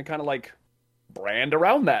guess I'm just gonna kinda like brand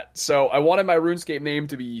around that. So I wanted my RuneScape name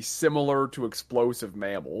to be similar to Explosive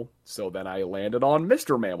Mammal, so then I landed on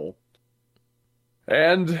Mr. Mammal.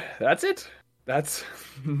 And that's it. That's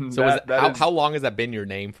so how long has that been your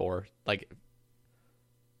name for? Like,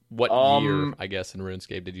 what year, I guess, in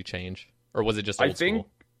RuneScape did you change? Or was it just old school?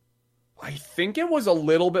 I think it was a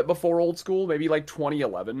little bit before old school, maybe like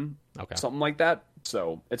 2011. Okay. Something like that.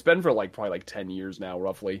 So it's been for like probably like 10 years now,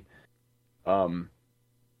 roughly.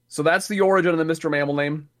 So that's the origin of the Mr. Mammal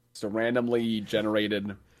name. It's a randomly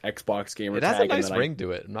generated Xbox gamer It tag. has a nice ring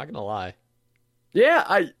to it. I'm not gonna lie.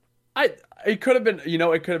 Yeah, it could have been,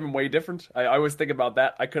 it could have been way different. I was thinking about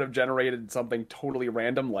that. I could have generated something totally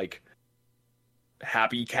random, like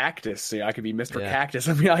Happy Cactus. I could be Mr. Cactus.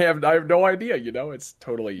 I mean, I have no idea. It's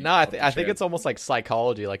totally. No, I think it's almost like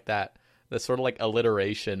psychology, like that. The sort of like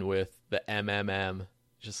alliteration with the MMM,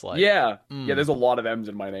 just like yeah. There's a lot of M's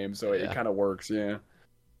in my name, so it kind of works. Yeah.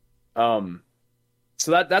 So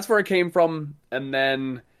that's where it came from, and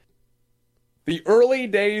then the early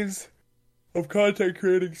days of content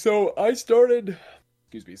creating. So I started.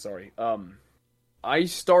 Excuse me. Sorry. I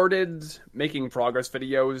started making progress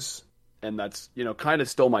videos. And that's, kind of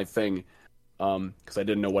still my thing, because I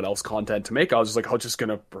didn't know what else content to make. I was just like, I'm just going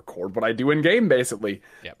to record what I do in game, basically.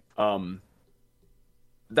 Yep.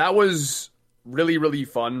 That was really, really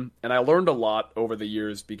fun. And I learned a lot over the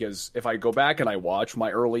years, because if I go back and I watch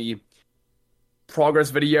my early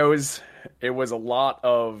progress videos, it was a lot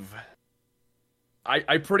of...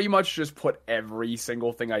 I pretty much just put every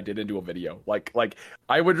single thing I did into a video. Like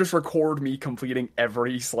I would just record me completing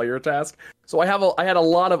every Slayer task. So I had a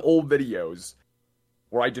lot of old videos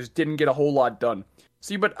where I just didn't get a whole lot done.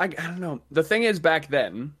 See, but I don't know. The thing is, back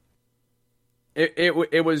then,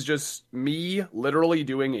 it was just me literally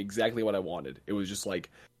doing exactly what I wanted. It was just like,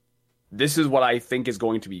 this is what I think is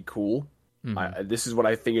going to be cool. Mm-hmm. This is what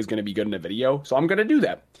I think is going to be good in a video. So I'm going to do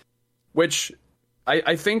that. Which...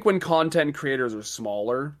 I think when content creators are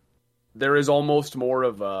smaller, there is almost more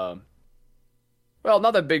of a... Well,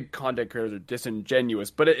 not that big content creators are disingenuous,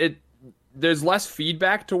 but there's less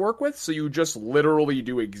feedback to work with, so you just literally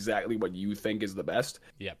do exactly what you think is the best.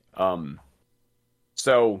 Yep.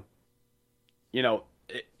 So,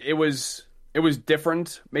 it was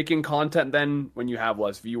different making content then when you have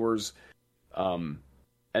less viewers. And,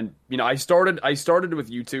 I started with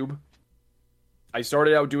YouTube. I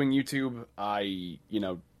started out doing YouTube. I,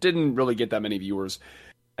 didn't really get that many viewers.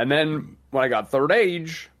 And then when I got Third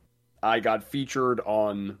Age, I got featured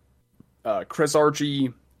on Chris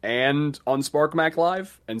Archie and on SparkMac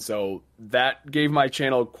Live. And so that gave my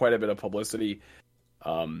channel quite a bit of publicity.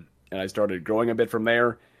 And I started growing a bit from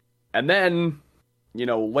there. And then,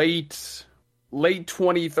 late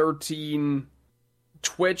 2013,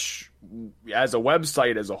 Twitch as a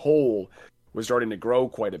website as a whole was starting to grow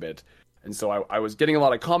quite a bit. And so I was getting a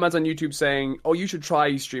lot of comments on YouTube saying, oh, you should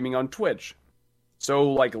try streaming on Twitch.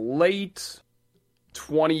 So late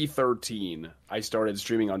 2013, I started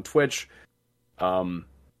streaming on Twitch. And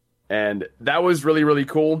that was really, really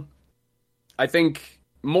cool. I think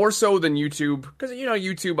more so than YouTube, because,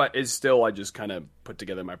 YouTube is still, I just kind of put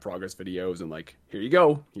together my progress videos and here you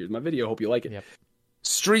go. Here's my video. Hope you like it. Yep.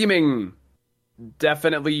 Streaming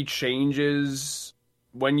definitely changes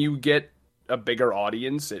when you get a bigger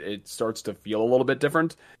audience. It starts to feel a little bit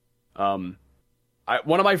different. One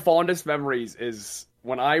of my fondest memories is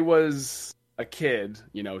when I was a kid,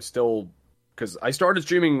 still, because I started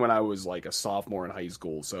streaming when I was a sophomore in high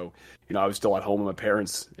school. So, I was still at home with my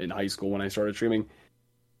parents in high school when I started streaming.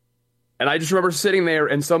 And I just remember sitting there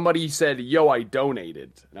and somebody said, yo, I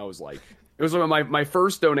donated. And I was like, it was my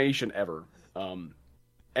first donation ever.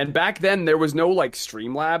 And back then, there was no,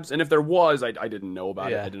 Streamlabs. And if there was, I didn't know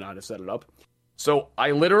about it. I didn't know how to set it up. So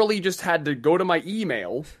I literally just had to go to my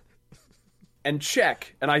email and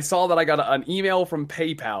check. And I saw that I got an email from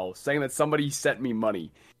PayPal saying that somebody sent me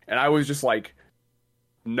money. And I was just like,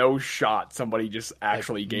 no shot. Somebody just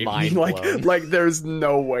actually gave me, there's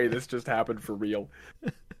no way this just happened for real.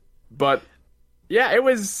 But, yeah, it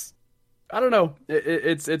was, I don't know.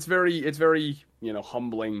 It's very,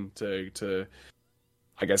 humbling to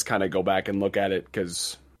I guess kind of go back and look at it,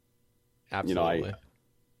 because absolutely,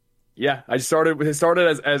 I started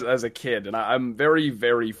as a kid, and I'm very,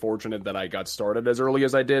 very fortunate that I got started as early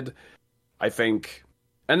as I did. I think,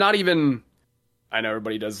 and not even, I know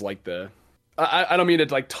everybody does I don't mean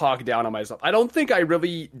to talk down on myself. I don't think I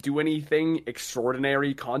really do anything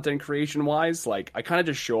extraordinary content creation wise. I kind of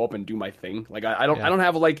just show up and do my thing. I don't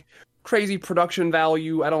have crazy production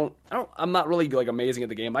value. I'm not really amazing at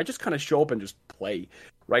the game. I just kind of show up and just play,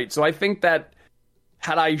 right? So I think that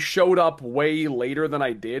had I showed up way later than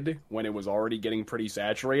I did, when it was already getting pretty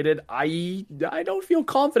saturated, I don't feel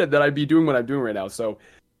confident that I'd be doing what I'm doing right now. So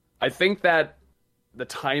I think that the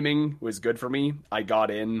timing was good for me. I got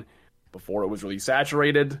in before it was really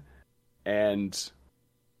saturated, and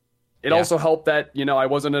it also helped that, I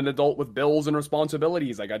wasn't an adult with bills and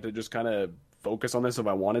responsibilities. I got to just kind of focus on this if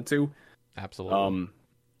I wanted to. Absolutely.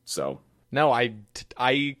 So no,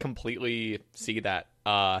 I completely see that.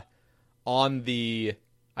 On the,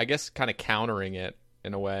 I guess, kind of countering it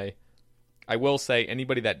in a way, I will say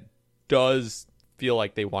anybody that does feel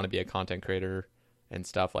like they want to be a content creator and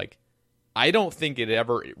stuff, like, I don't think it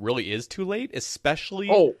really is too late, especially.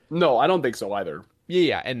 Oh, no, I don't think so either.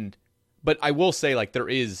 Yeah. But I will say, like, there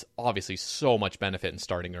is obviously so much benefit in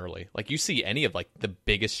starting early. Like, you see any of, like, the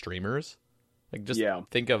biggest streamers, like, just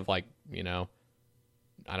think of, like, you know,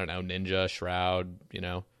 I don't know, Ninja, Shroud, you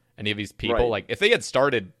know, any of these people. Right. Like, if they had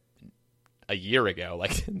started a year ago,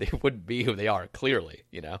 like, they wouldn't be who they are, clearly,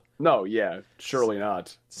 you know? No, yeah, surely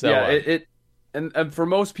not. So, yeah, and for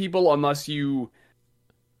most people, unless you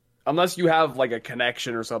have like a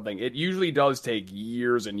connection or something, it usually does take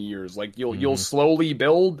years and years. Like you'll slowly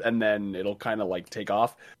build and then it'll kind of like take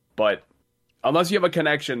off. But unless you have a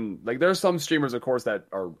connection, like there's some streamers, of course, that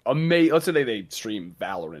are amazing. Let's say they stream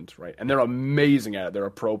Valorant, right? And they're amazing at it. They're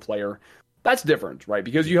a pro player. That's different, right?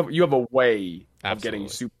 Because you have a way of getting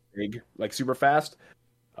super big, like super fast.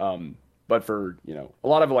 But for, you know, a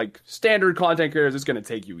lot of like standard content creators, it's going to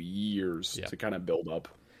take you years to kind of build up.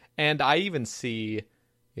 And I even see,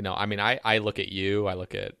 you know, I mean, I look at you, I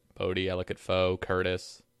look at Bodhi, I look at Foe,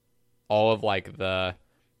 Curtis, all of like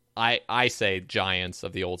I say giants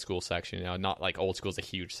of the old school section, you know, not like old school is a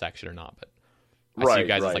huge section or not, but I see you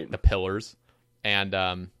guys as like the pillars. And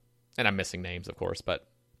I'm missing names, of course, but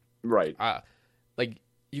like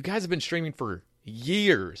you guys have been streaming for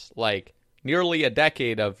years, like nearly a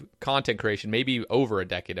decade of content creation, maybe over a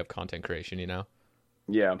decade of content creation, you know?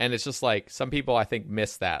 Yeah. And it's just like some people I think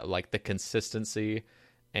miss that, like the consistency.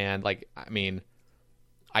 And like, I mean,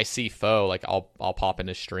 I see Foe, like I'll pop in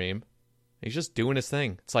his stream. He's just doing his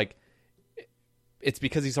thing. It's like, it's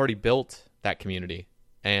because he's already built that community.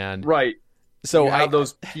 And so you have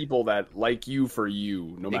those people that like you for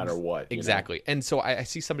you, no matter what. Exactly. You know? And so I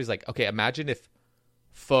see somebody's like, okay, imagine if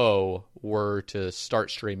Foe were to start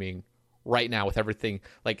streaming right now with everything,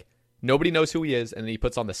 like nobody knows who he is, and he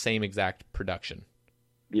puts on the same exact production.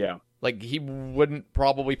 Yeah. Like he wouldn't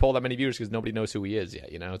probably pull that many viewers because nobody knows who he is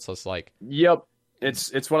yet, you know? It's just like... Yep.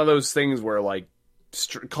 It's one of those things where like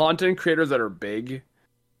content creators that are big,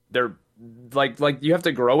 they're like you have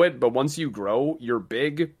to grow it, but once you grow, you're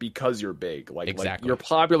big because you're big. Like you're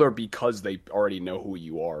popular because they already know who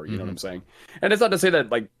you are, you know what I'm saying? And it's not to say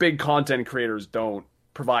that like big content creators don't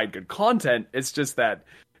provide good content, it's just that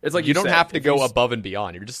it's like you don't have to go above and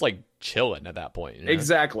beyond. You're just like chilling at that point. You know?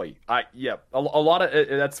 Exactly. A lot of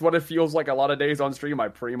that's what it feels like. A lot of days on stream, I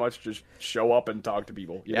pretty much just show up and talk to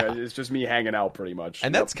people. You know, it's just me hanging out pretty much.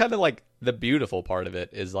 And that's kind of like the beautiful part of it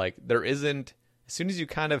is like there isn't. As soon as you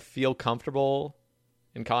kind of feel comfortable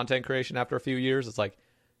in content creation after a few years, it's like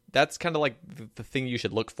that's kind of like the thing you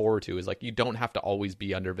should look forward to is like you don't have to always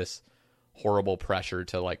be under this horrible pressure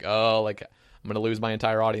to like, oh, like I'm going to lose my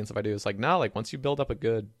entire audience if I do. It's like, no, like once you build up a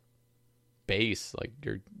good base, like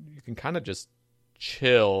you can kind of just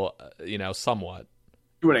chill, you know, somewhat.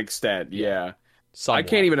 To an extent, yeah. Somewhat. I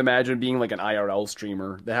can't even imagine being like an IRL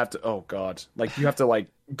streamer. They have to, oh God, like you have to like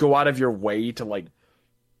go out of your way to like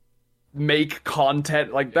make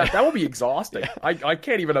content like that. That would be exhausting. I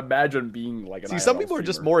can't even imagine being like an IRL some people streamer. are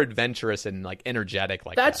just more adventurous and like energetic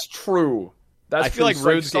like That's true. I feel like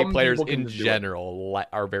RuneScape players in general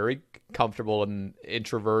are very comfortable and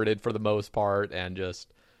introverted for the most part, and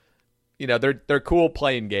just, you know, they're cool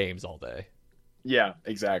playing games all day. Yeah,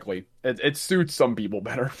 exactly. It suits some people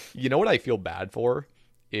better. You know what I feel bad for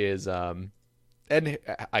is, and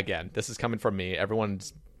again, this is coming from me.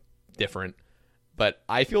 Everyone's different, but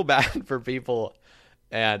I feel bad for people,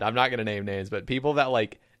 and I'm not going to name names, but people that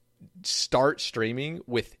like start streaming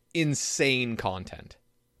with insane content.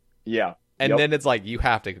 Yeah. And then it's like, you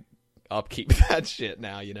have to upkeep that shit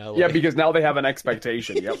now, you know? Like, yeah, because now they have an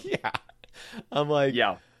expectation. Yep. Yeah. I'm like,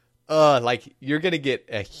 yeah. Like you're going to get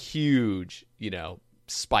a huge, you know,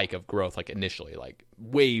 spike of growth, like initially, like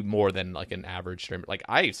way more than like an average streamer. Like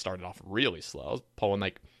I started off really slow. I was pulling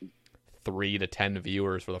like 3 to 10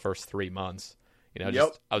 viewers for the first 3 months. You know,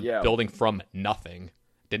 just I was building from nothing.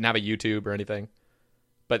 Didn't have a YouTube or anything.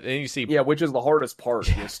 But then you see... Yeah, which is the hardest part.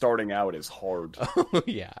 You know, starting out is hard.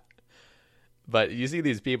 Yeah. But you see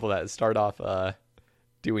these people that start off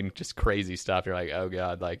doing just crazy stuff. You're like, oh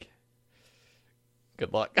God, like,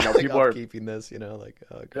 good luck. You know, like, people are keeping this, you know, like,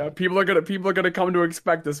 oh God. Yeah, people are gonna come to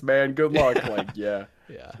expect this, man. Good luck. Like, yeah.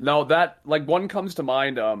 Yeah. No, that like one comes to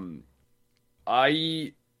mind.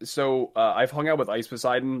 I've hung out with Ice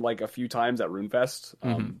Poseidon like a few times at RuneFest.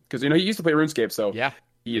 Because you know he used to play RuneScape, so yeah,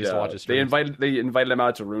 they invited him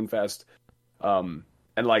out to RuneFest. And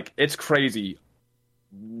like it's crazy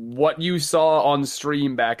what you saw on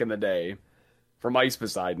stream back in the day from Ice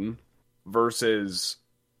Poseidon versus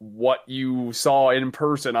what you saw in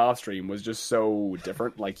person off stream was just so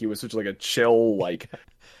different. Like he was such like a chill, like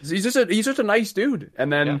he's just a nice dude.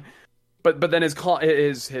 And then, but then his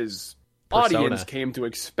audience came to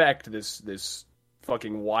expect this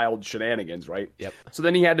fucking wild shenanigans, right? Yep. So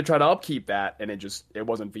then he had to try to upkeep that, and it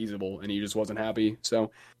wasn't feasible, and he just wasn't happy. So,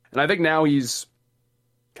 and I think now he's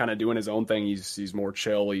kind of doing his own thing. He's more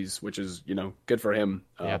chill. Which is good for him.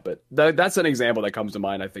 But that's an example that comes to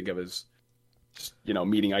mind. I think of as just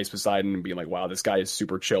meeting Ice Poseidon and being like, wow, this guy is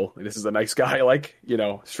super chill. This is a nice guy. Like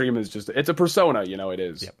stream is just it's a persona. It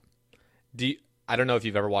is. Yep. I don't know if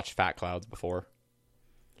you've ever watched Fat Clouds before.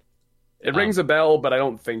 It rings a bell, but I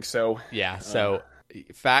don't think so. Yeah. So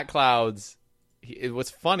Fat Clouds.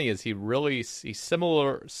 What's funny is he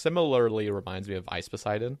similarly reminds me of Ice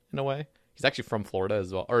Poseidon in a way. He's actually from Florida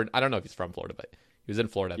as well. Or I don't know if he's from Florida, but he was in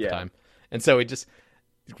Florida at the time. And so he just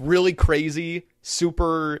really crazy,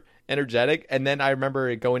 super energetic. And then I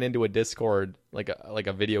remember going into a Discord, like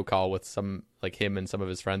a video call with some like him and some of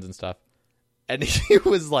his friends and stuff. And he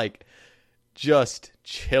was like just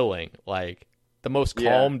chilling, like the most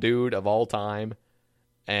calm dude of all time.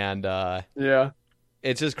 And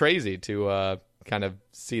it's just crazy to kind of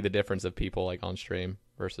see the difference of people like on stream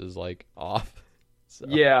versus like off. So,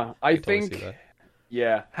 I think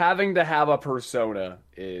having to have a persona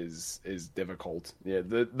is difficult.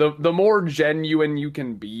 The more genuine you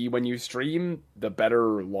can be when you stream, the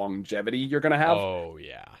better longevity you're gonna have. Oh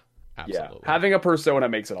yeah, absolutely. Yeah, having a persona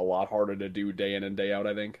makes it a lot harder to do day in and day out,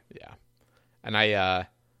 I think. Yeah, and I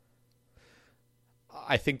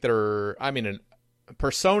think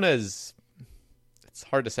personas. It's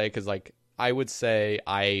hard to say because like I would say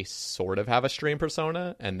I sort of have a stream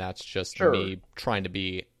persona, and that's just me trying to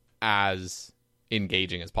be as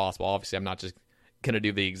engaging as possible. Obviously, I'm not just going to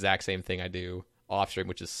do the exact same thing I do off stream,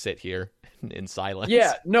 which is sit here in silence.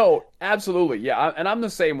 Yeah, no, absolutely. Yeah, and I'm the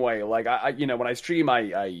same way. Like, I when I stream,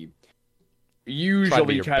 I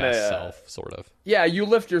usually kind of self, sort of. Yeah, you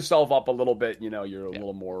lift yourself up a little bit. You're a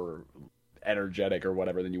little more energetic or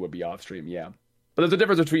whatever than you would be off stream. Yeah, but there's a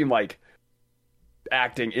difference between like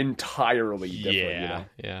acting entirely different.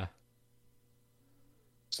 Yeah.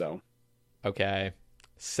 So, okay.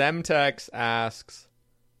 Semtex asks,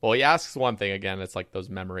 well, he asks one thing again. It's like those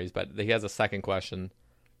memories, but he has a second question.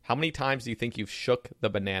 How many times do you think you've shook the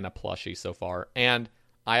banana plushie so far? And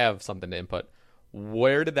I have something to input.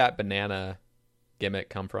 Where did that banana gimmick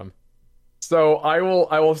come from? So I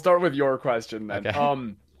will start with your question then.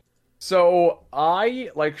 Okay. So I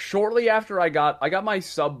shortly after I got my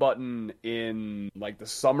sub button in like the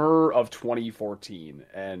summer of 2014,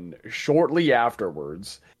 and shortly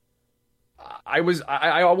afterwards, I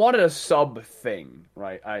wanted a sub thing,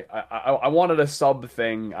 right? I wanted a sub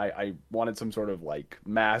thing. I wanted some sort of like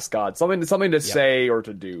mascot, something to say or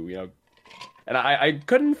to do, And I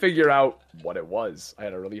couldn't figure out what it was. I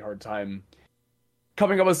had a really hard time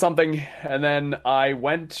coming up with something, and then I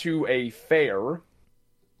went to a fair.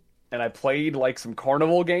 And I played like some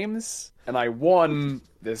carnival games, and I won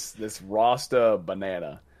this Rasta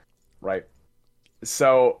banana, right?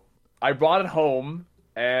 So I brought it home,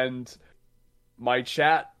 and my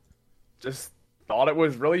chat just thought it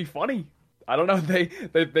was really funny. I don't know,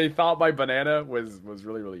 they thought my banana was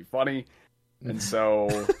really, really funny, and so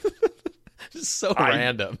just so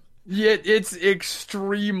random. Yeah, it's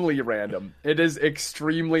extremely random. It is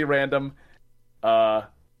extremely random, but.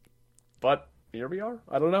 Here we are.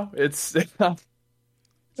 I don't know. It's so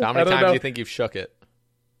how many times do you think you've shook it?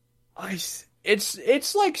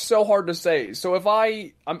 It's like so hard to say. So if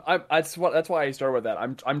that's why I started with that.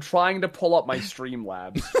 I'm trying to pull up my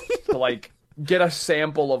Streamlabs to like get a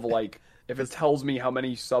sample of like if it tells me how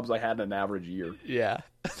many subs I had in an average year. Yeah.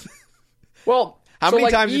 Well, how many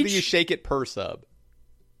times do you think you shake it per sub?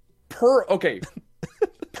 Per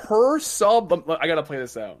sub. I gotta play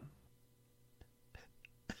this out.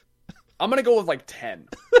 I'm gonna go with like 10.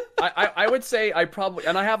 I would say I probably,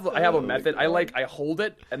 and I have a method. I hold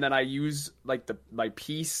it and then I use like my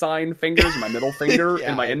peace sign fingers, my middle finger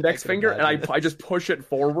and my index finger, and I just push it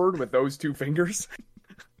forward with those two fingers.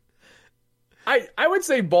 I would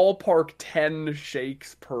say ballpark 10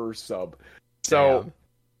 shakes per sub. So,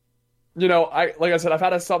 like I said, I've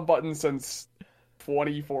had a sub button since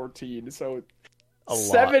 2014. So.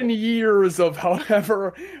 7 years of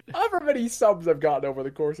however many subs I've gotten over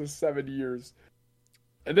the course of 7 years.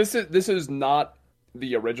 And this is not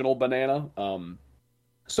the original banana.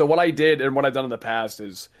 So what I did and what I've done in the past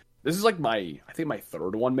is this is like my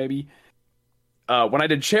third one maybe. When I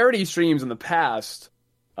did charity streams in the past,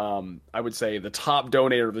 I would say the top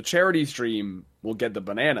donator of the charity stream will get the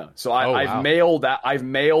banana. So I've mailed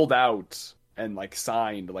out and like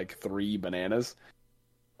signed like 3 bananas.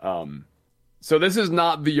 So this is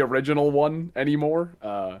not the original one anymore.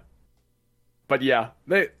 But yeah,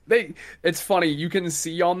 it's funny. You can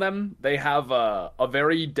see on them, they have a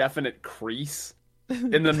very definite crease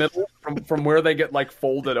in the middle from where they get like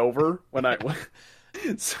folded over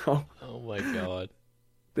so. Oh my God.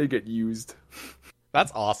 They get used.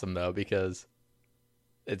 That's awesome though, because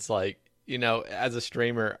it's like, as a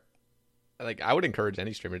streamer, like I would encourage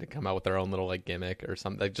any streamer to come out with their own little like gimmick or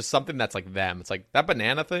something, like just something that's like them. It's like that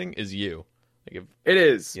banana thing is you. Like it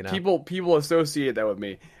is. People associate that with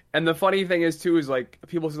me. And the funny thing is too is like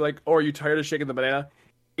people say like, "Oh, are you tired of shaking the banana?"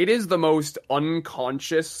 It is the most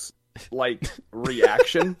unconscious like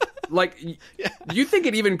reaction. Like, you think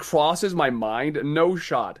it even crosses my mind? No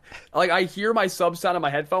shot. Like, I hear my sub sound in my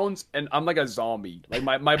headphones, and I'm like a zombie. Like,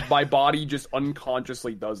 my body just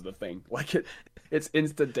unconsciously does the thing. Like, it's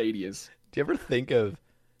instantaneous. Do you ever think of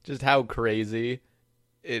just how crazy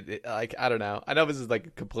it like, I don't know. I know this is,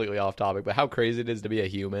 like, completely off topic, but how crazy it is to be a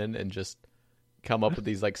human and just come up with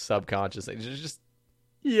these, like, subconscious things. Just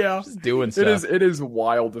doing stuff. It is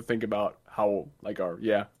wild to think about how like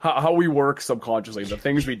how we work subconsciously, the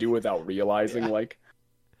things we do without realizing. Like,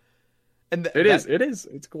 and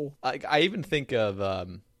it's cool. Like, I even think of I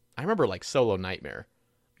remember like Solo Nightmare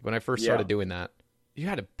when I first started doing that. You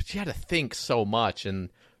had to think so much,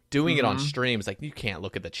 and doing it on streams, like you can't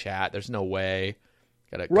look at the chat. There's no way.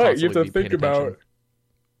 You have to think about.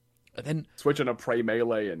 And then switching a prey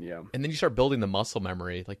melee and then you start building the muscle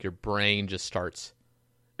memory. Like your brain just starts.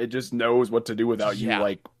 It just knows what to do without you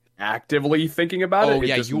like actively thinking about it. Oh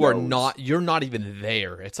yeah, you're not even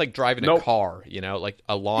there. It's like driving a car, like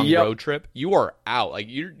a long road trip. You are out. Like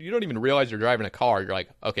you don't even realize you're driving a car. You're like,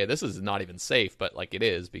 okay, this is not even safe, but like it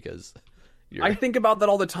is because I think about that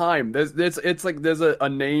all the time. It's like there's a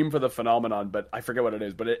name for the phenomenon, but I forget what it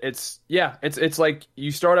is. But it's like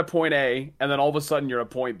you start at point A and then all of a sudden you're at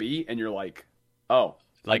point B and you're like, oh,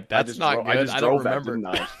 like that's not good. I don't remember.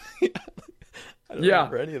 I don't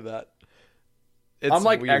remember any of that. I'm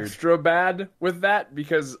like weird. Extra bad with that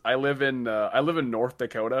because I live in North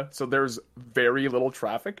Dakota, so there's very little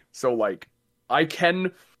traffic. So like I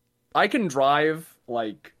can drive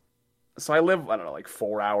like, so I live, I don't know, like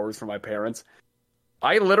 4 hours from my parents.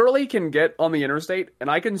 I literally can get on the interstate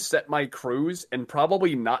and I can set my cruise and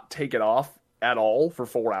probably not take it off at all for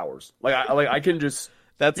 4 hours. Like I can just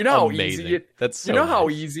that's amazing. How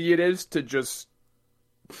easy it is to just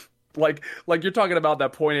like you're talking about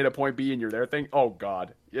that point A to point B and you're there thing. Oh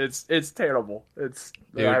God, it's terrible.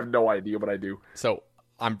 Dude, I have no idea what I do. So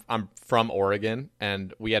I'm from Oregon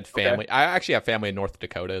and we had family. Okay. I actually have family in North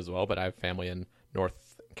Dakota as well, but I have family in North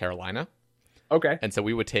Carolina. Okay. And so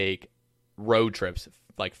we would take road trips,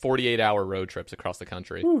 like 48-hour road trips across the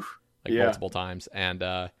country, multiple times. And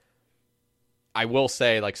I will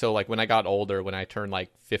say, like, so like when I got older, when I turned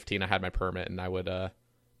like 15, I had my permit and I would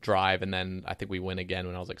drive, and then I think we went again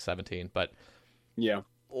when I was like 17. But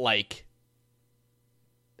like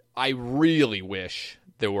I really wish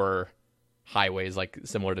there were highways like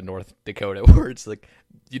similar to North Dakota where it's like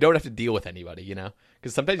you don't have to deal with anybody,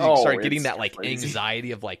 because sometimes you start getting that like crazy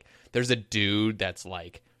anxiety of like there's a dude that's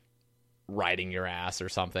like riding your ass or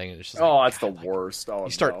something, and it's just that's the worst. You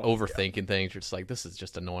start overthinking things. You're just like, this is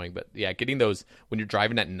just annoying. But yeah, getting those when you're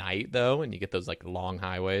driving at night though, and you get those like long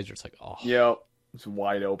highways, you're just like, it's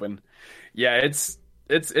wide open. Yeah,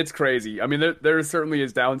 it's crazy. I mean, there certainly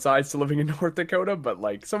is downsides to living in North Dakota, but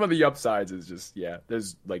like some of the upsides is just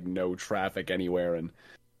there's like no traffic anywhere, and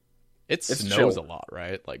it snows a lot,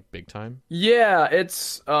 right? Like big time. Yeah,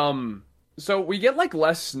 it's so we get like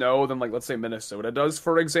less snow than like let's say Minnesota does,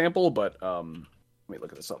 for example. But let me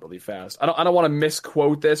look at this up really fast. I don't want to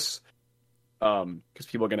misquote this. Because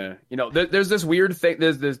people are gonna, there's this weird thing.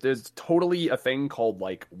 There's totally a thing called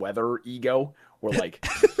like weather ego, where like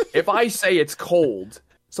if I say it's cold,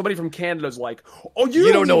 somebody from Canada's like, "Oh,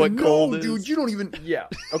 you don't know what cold is, dude. You don't even." Yeah.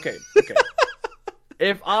 Okay.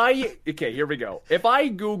 Here we go. If I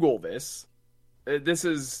Google this, this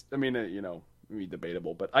is, I mean, maybe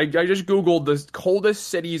debatable, but I just Googled the coldest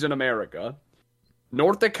cities in America.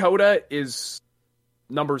 North Dakota is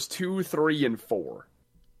numbers 2, 3, and 4.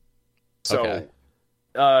 So,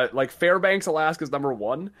 like Fairbanks, Alaska is number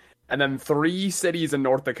 1, and then 3 cities in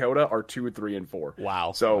North Dakota are 2, 3, and 4.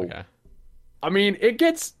 Wow. So, I mean, it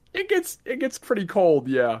gets pretty cold.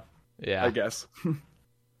 Yeah. I guess.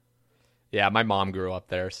 Yeah, my mom grew up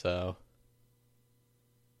there, so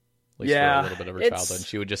at least for a little bit of her childhood. And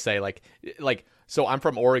she would just say like, so I'm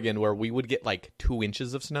from Oregon, where we would get like 2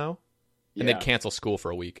 inches of snow, and they'd cancel school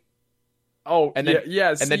for a week. Oh, and then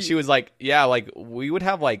and then she was like, like we would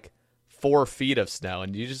have like 4 feet of snow,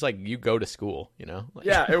 and you just like you go to school, you know? Like,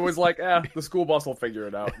 Yeah, it was like, the school bus will figure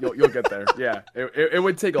it out. You'll get there. Yeah, it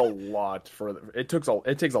would take a lot it takes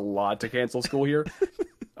a lot to cancel school here.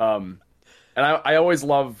 And I always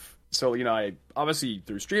love, so I obviously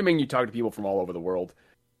through streaming you talk to people from all over the world,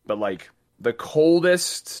 but like the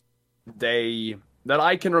coldest day that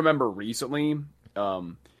I can remember recently,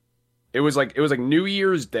 it was like New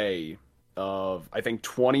Year's Day of I think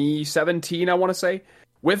 2017, I want to say,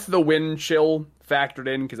 with the wind chill factored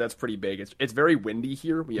in because that's pretty big. It's very windy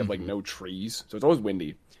here. We have like no trees, so it's always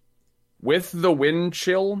windy. With the wind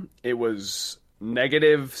chill, it was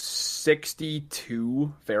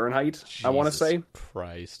 -62 Fahrenheit. I want to say,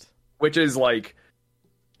 Christ, which is like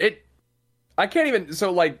it. I can't even.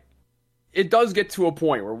 So like, it does get to a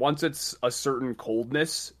point where once it's a certain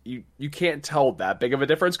coldness, you can't tell that big of a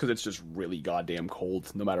difference because it's just really goddamn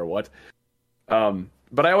cold no matter what.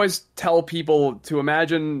 But I always tell people to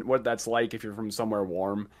imagine what that's like if you're from somewhere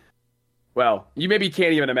warm. Well, you maybe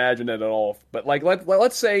can't even imagine it at all. But like,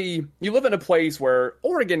 let's say you live in a place where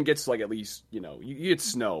Oregon gets like at least you get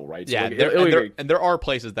snow, right? So yeah. like, there are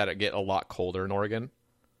places that get a lot colder in Oregon.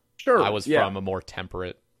 Sure, I was from a more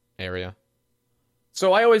temperate area.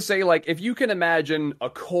 So I always say, like, if you can imagine a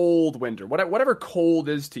cold winter, whatever cold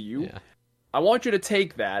is to you, I want you to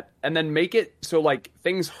take that and then make it so, like,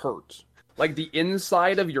 things hurt. Like, the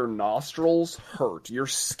inside of your nostrils hurt. Your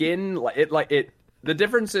skin, the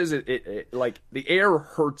difference is, it like, the air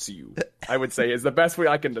hurts you, I would say, is the best way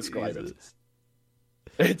I can describe it.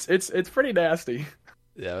 It's pretty nasty.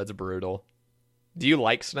 Yeah, it's brutal. Do you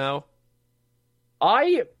like snow?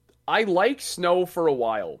 I like snow for a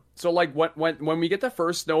while. So like when we get the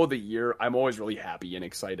first snow of the year, I'm always really happy and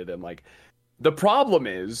excited. And like the problem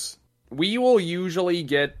is we will usually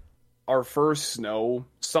get our first snow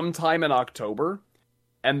sometime in October,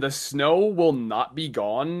 and the snow will not be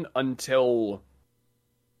gone until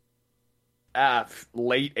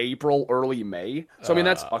late April, early May. So I mean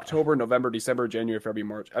that's October, November, December, January, February,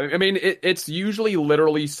 March. I mean it's usually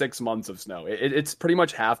literally 6 months of snow. It's pretty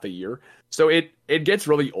much half the year. So it gets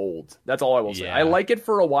really old. That's all I will say. I like it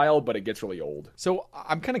for a while, but it gets really old. So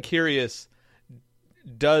I'm kind of curious.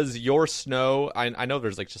 Does your snow? I know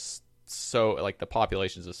there's like just so like the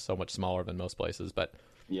population is just so much smaller than most places, but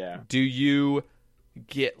yeah. Do you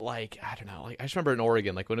get like I don't know? Like I just remember in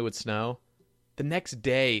Oregon, like when it would snow. The next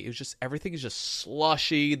day, it was just everything is just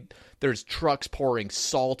slushy. There's trucks pouring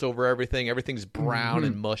salt over everything. Everything's brown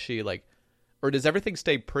and mushy. Like, or does everything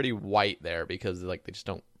stay pretty white there because like they just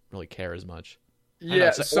don't really care as much?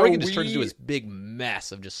 Yeah, so Oregon just turns into this big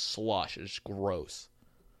mess of just slush. It's just gross.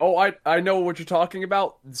 Oh, I know what you're talking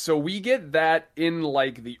about. So we get that in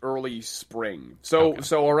like the early spring. So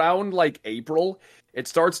around like April, it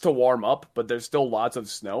starts to warm up, but there's still lots of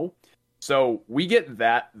snow. So we get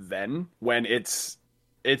that then when it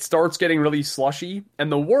starts getting really slushy,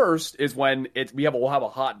 and the worst is when we'll have a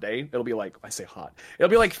hot day. It'll be like, I say hot.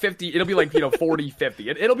 It'll be like 50. It'll be like 40, 50.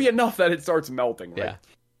 It'll be enough that it starts melting, right? Yeah.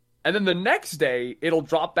 And then the next day it'll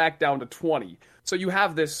drop back down to 20. So you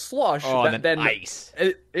have this slush that then ice.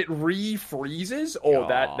 It refreezes. Oh,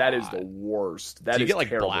 that is the worst. That do you is get like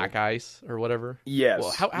terrible. black ice or whatever? Yes.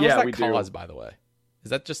 Well, how is that caused, by the way?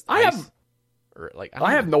 Is that just ice? Or like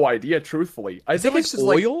I have no idea, truthfully. I think it's just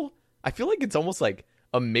oil. Like, I feel like it's almost like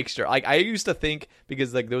a mixture. Like I used to think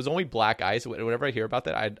because like there was only black ice. Whenever I hear about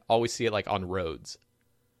that, I'd always see it like on roads.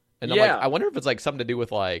 And I'm like, I wonder if it's like something to do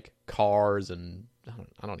with like cars and I don't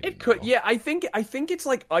even know. It could. Yeah, I think it's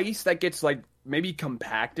like ice that gets like maybe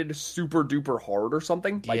compacted super duper hard or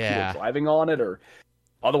something. Like people driving on it or.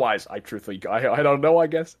 Otherwise, I don't know. I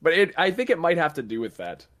guess, but I think it might have to do with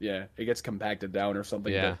that. Yeah, it gets compacted down or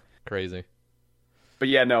something. Yeah, crazy. But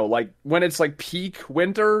yeah, no, like when it's like peak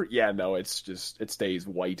winter, yeah, no, it's just it stays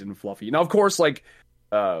white and fluffy. Now, of course, like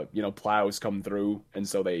plows come through, and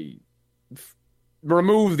so they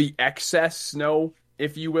remove the excess snow,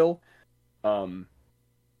 if you will.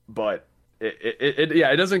 But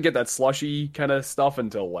it doesn't get that slushy kind of stuff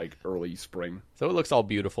until like early spring. So it looks all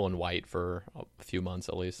beautiful and white for a few months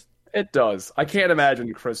at least. It does. I can't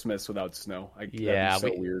imagine Christmas without snow. That'd be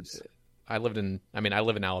so weird. I live in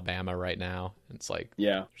Alabama right now. It's like,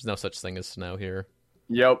 there's no such thing as snow here.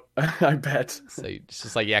 Yep, I bet. So it's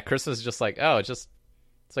just like, Christmas is just like, it's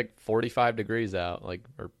like 45 degrees out. Like,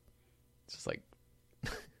 or it's just like,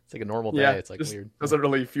 it's like a normal day. It's like weird. Doesn't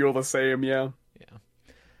really feel the same. Yeah.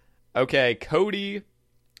 Yeah. Okay. Cody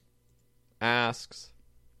asks,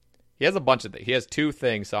 he has a bunch of things. He has 2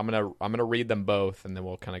 things. So I'm going to read them both and then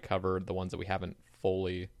we'll kind of cover the ones that we haven't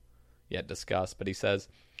fully yet discussed. But he says,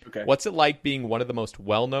 what's it like being one of the most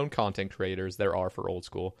well-known content creators there are for Old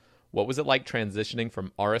School? What was it like transitioning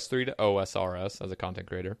from RS3 to OSRS as a content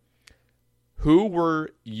creator? Who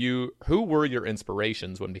were your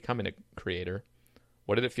inspirations when becoming a creator?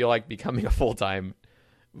 What did it feel like become full-time?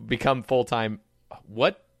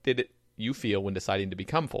 What did you feel when deciding to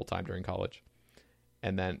become full-time during college?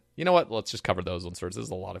 And then, you know what? Let's just cover those ones first. This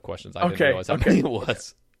is a lot of questions. I didn't realize how many it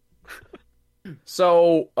was.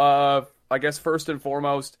 So, I guess first and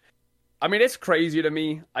foremost, I mean, it's crazy to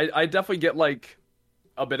me. I definitely get like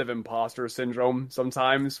a bit of imposter syndrome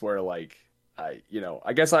sometimes where like, I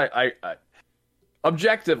guess I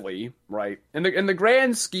objectively, right, in the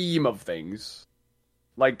grand scheme of things,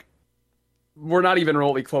 like, we're not even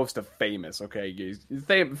remotely close to famous, okay?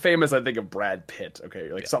 Famous, I think of Brad Pitt,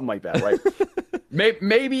 okay? Like, something like that, right?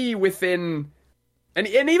 Maybe within... And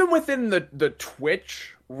even within the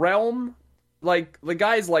Twitch realm, like, the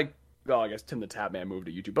guys like... Oh, I guess Tim the Tatman moved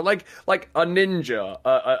to YouTube. But, like a Ninja,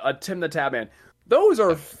 a Tim the Tatman, those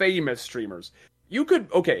are famous streamers. You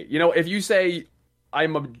could... Okay, if you say...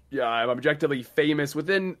 I'm objectively famous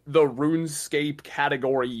within the RuneScape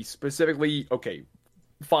category specifically. Okay,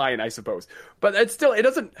 fine, I suppose. But it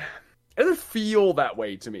doesn't feel that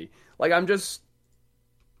way to me. Like I just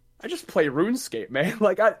play RuneScape, man.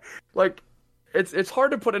 It's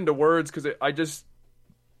hard to put into words because I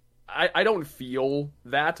don't feel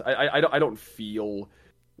that. I don't feel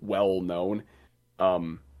well known.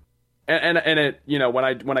 And it,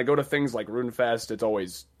 when I go to things like RuneFest, it's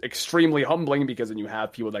always extremely humbling because then you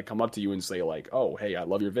have people that come up to you and say like, "Oh, hey, I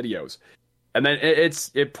love your videos," and then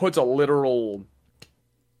it puts a literal,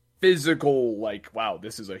 physical like, "Wow,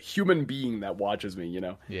 this is a human being that watches me,"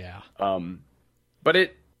 Yeah.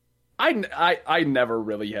 But I never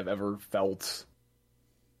really have ever felt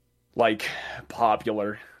like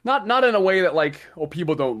popular. Not in a way that like, oh,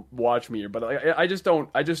 people don't watch me, but I just don't.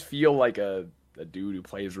 I just feel like a dude who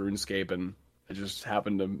plays RuneScape, and I just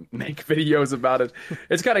happen to make videos about it.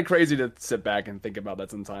 It's kind of crazy to sit back and think about that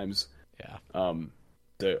sometimes. Yeah.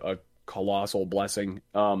 A colossal blessing.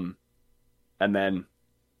 And then,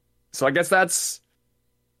 so I guess that's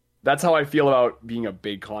how I feel about being a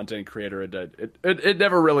big content creator. It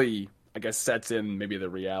never really, I guess, sets in maybe the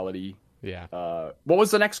reality. Yeah. What was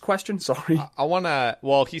the next question? Sorry. I want to...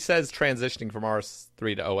 Well, he says transitioning from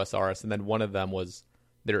RS3 to OSRS, and then one of them was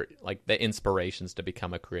they're like the inspirations to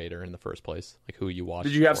become a creator in the first place, like who you watched.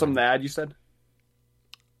 Did you have something to add? You said.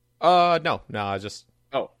 No, I just.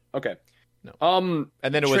 Oh, okay. No.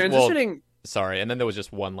 And then it was transitioning. Well, sorry, and then there was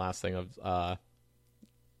just one last thing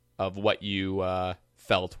of what you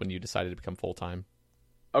felt when you decided to become full time.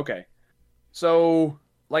 Okay, so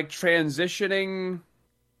like transitioning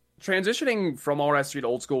from RS3 to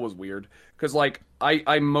old school was weird because like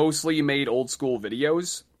I mostly made old school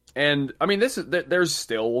videos. And, I mean, there's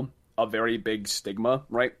still a very big stigma,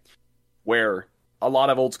 right? Where a lot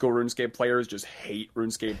of old school RuneScape players just hate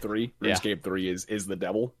RuneScape 3. RuneScape 3 is the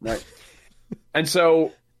devil, right? And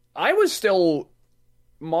so, I was still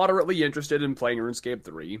moderately interested in playing RuneScape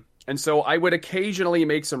 3. And so, I would occasionally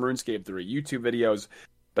make some RuneScape 3 YouTube videos.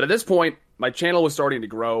 But at this point, my channel was starting to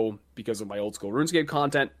grow because of my old school RuneScape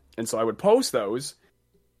content. And so, I would post those.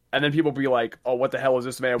 And then people would be like, oh, what the hell is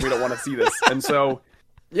this, man? We don't want to see this. And so...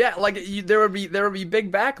 Yeah, like there would be big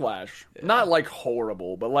backlash. Yeah. Not like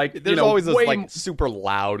horrible, but like there's always those like super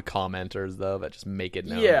loud commenters though that just make it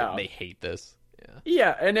known that they hate this.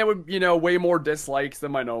 Yeah, and it would way more dislikes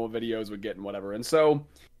than my normal videos would get and whatever. And so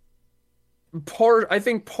I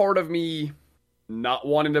think part of me not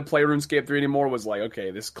wanting to play RuneScape 3 anymore was like,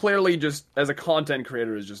 okay, this clearly just as a content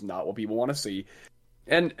creator is just not what people want to see.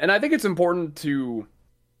 And I think it's important to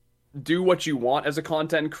do what you want as a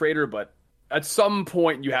content creator, but at some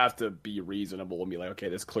point, you have to be reasonable and be like, okay,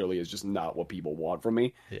 this clearly is just not what people want from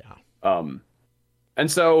me. Yeah.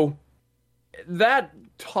 And so that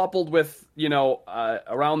coupled with,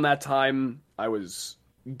 around that time, I was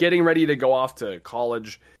getting ready to go off to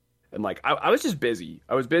college. And, like, I was just busy.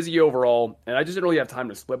 I was busy overall, and I just didn't really have time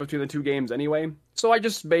to split between the two games anyway. So I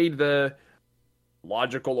just made the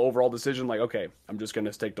logical overall decision, like, okay, I'm just going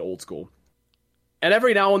to stick to old school. And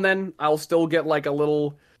every now and then, I'll still get, like, a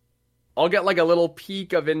little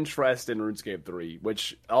peak of interest in RuneScape 3,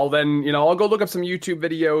 which I'll then, I'll go look up some YouTube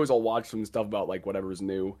videos, I'll watch some stuff about, like, whatever's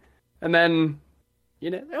new. And then,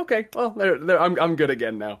 okay, well, I'm good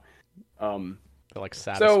again now. Feel like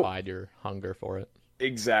satisfied your hunger for it.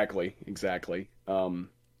 Exactly. And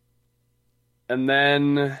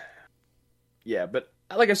then, yeah, but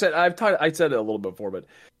like I said, I said it a little bit before, but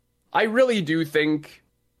I really do think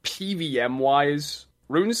PVM-wise,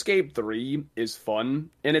 RuneScape 3 is fun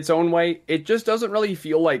in its own way. It just doesn't really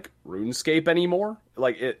feel like RuneScape anymore.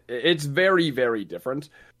 Like, it's very, very different.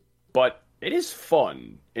 But it is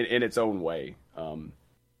fun in its own way.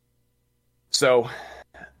 So,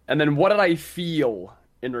 and then what did I feel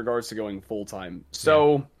in regards to going full time?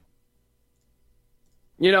 So,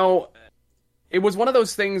 you know, it was one of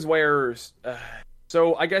those things where,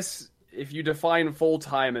 so I guess if you define full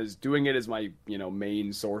time as doing it as my,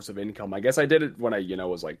 main source of income, I guess I did it when I,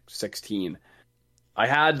 was like 16. I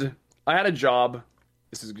had a job.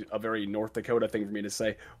 This is a very North Dakota thing for me to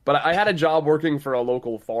say, but I had a job working for a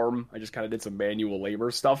local farm. I just kind of did some manual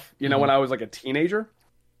labor stuff, when I was like a teenager.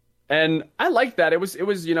 And I liked that. It was,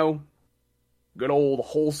 good old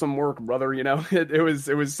wholesome work, brother,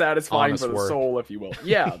 It was satisfying Honest for the work. soul, if you will.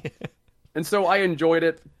 Yeah. And so I enjoyed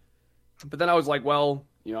it. But then I was like, well,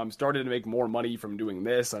 I'm starting to make more money from doing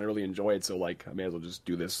this, and I really enjoy it, so like I may as well just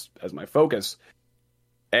do this as my focus.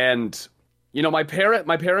 And my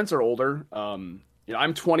parents are older.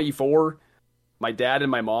 I'm 24. My dad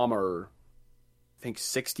and my mom are, I think,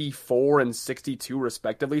 64 and 62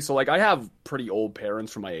 respectively. So like I have pretty old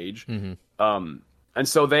parents for my age. And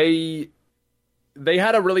so they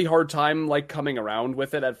had a really hard time like coming around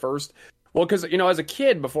with it at first. Well, because, as a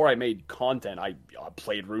kid, before I made content, I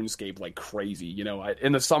played RuneScape like crazy.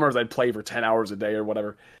 In the summers, I'd play for 10 hours a day or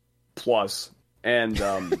whatever, plus. And,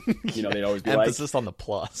 they'd always be like... Emphasis on the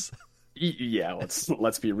plus. Yeah,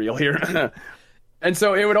 let's be real here. And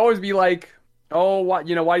so it would always be like, oh, why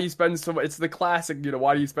do you spend so much... It's the classic,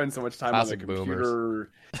 why do you spend so much time Classic on the computer? boomers.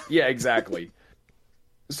 Yeah, exactly.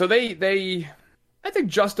 So they I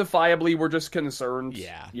think justifiably we're just concerned.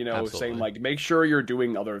 Yeah, saying absolutely. like, make sure you're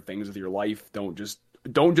doing other things with your life. Don't just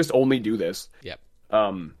only do this. Yep.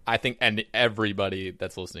 I think, and everybody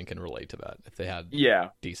that's listening can relate to that if they had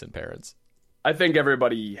decent parents. I think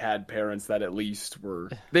everybody had parents that at least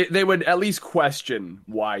were they would at least question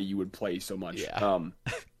why you would play so much. Yeah.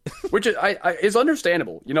 Which is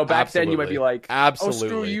understandable. Back then you might be like,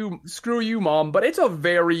 absolutely. "Oh, screw you, mom," but it's a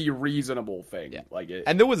very reasonable thing. Yeah. Like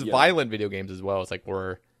and there was violent video games as well. It's like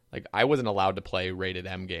I wasn't allowed to play rated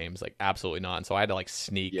M games, like absolutely not. And so I had to like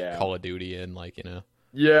sneak Call of Duty in, like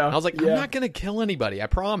Yeah. And I was like, I'm not gonna kill anybody. I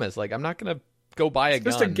promise. Like I'm not gonna go buy a gun.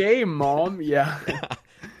 It's just a game, mom. Yeah.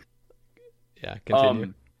 Yeah.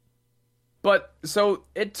 Continue. But so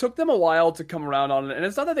it took them a while to come around on it, and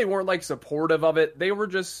it's not that they weren't like supportive of it; they were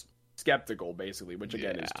just skeptical, basically, which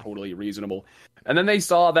again is totally reasonable. And then they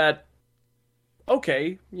saw that,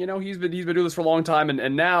 okay, he's been doing this for a long time,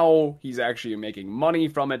 and now he's actually making money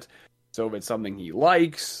from it. So if it's something he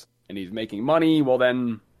likes and he's making money, well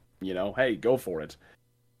then, hey, go for it.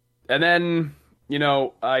 And then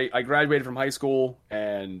I graduated from high school,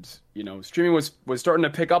 and streaming was starting to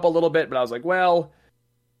pick up a little bit, but I was like, well,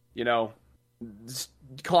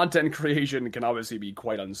 content creation can obviously be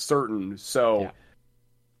quite uncertain, so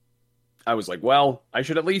I was like, well, I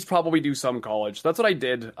should at least probably do some college. So that's what I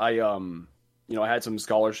did. I I had some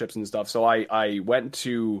scholarships and stuff, so I went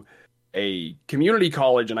to a community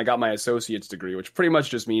college and I got my associate's degree, which pretty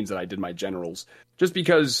much just means that I did my generals, just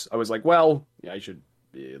because I was like, well, I should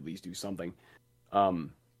at least do something.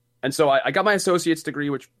 And so I got my associate's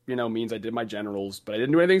degree, which means I did my generals, but I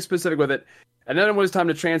didn't do anything specific with it. And then it was time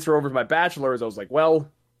to transfer over to my bachelor's. I was like, well,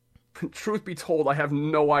 truth be told, I have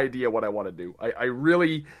no idea what I want to do. I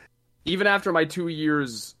really, even after my 2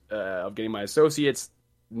 years of getting my associates,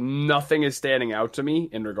 nothing is standing out to me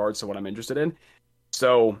in regards to what I'm interested in.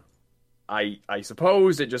 So I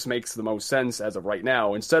suppose it just makes the most sense as of right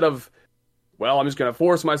now. Instead of, well, I'm just going to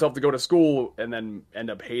force myself to go to school and then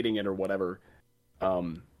end up hating it or whatever.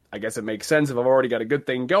 I guess it makes sense if I've already got a good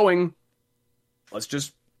thing going. Let's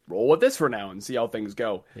just roll with this for now and see how things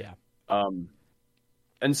go. Yeah.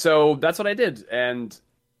 And so that's what I did, and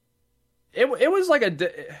it was like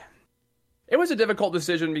it was a difficult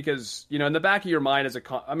decision because in the back of your mind as it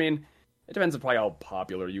depends on probably how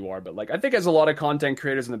popular you are, but like I think as a lot of content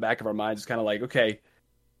creators in the back of our minds, it's kind of like, okay,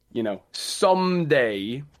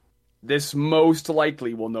 someday this most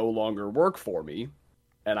likely will no longer work for me,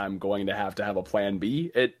 and I'm going to have a plan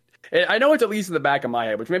B. I know it's at least in the back of my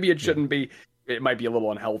head, which maybe it shouldn't be. It might be a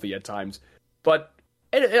little unhealthy at times, but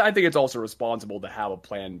I think it's also responsible to have a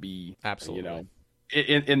plan B. Absolutely.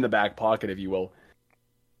 In the back pocket, if you will.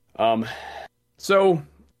 So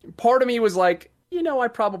part of me was like, I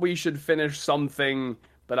probably should finish something,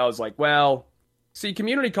 but I was like, well, see,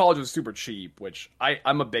 community college was super cheap, which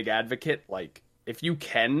I'm a big advocate. Like, if you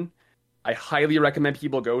can, I highly recommend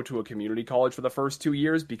people go to a community college for the first 2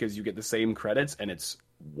 years because you get the same credits and it's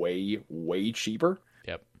way, way cheaper.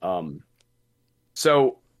 Yep.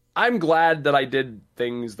 So I'm glad that I did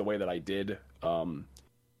things the way that I did. And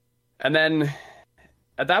then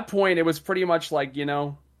at that point, it was pretty much like,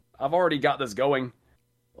 I've already got this going.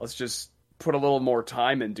 Let's just put a little more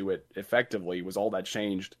time into it effectively was all that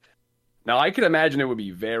changed. Now, I can imagine it would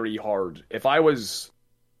be very hard if I was,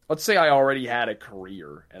 let's say I already had a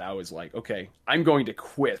career and I was like, okay, I'm going to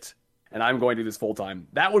quit and I'm going to do this full time.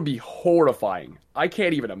 That would be horrifying. I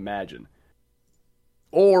can't even imagine.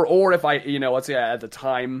 Or if I, let's say at the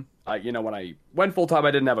time, when I went full time,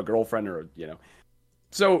 I didn't have a girlfriend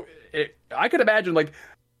So I could imagine like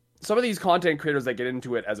some of these content creators that get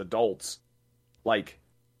into it as adults, like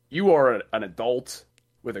you are an adult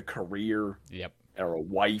with a career. Yep. Or a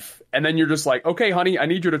wife, and then you're just like, okay, honey, I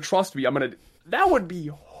need you to trust me. That would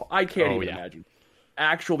be, I can't even imagine.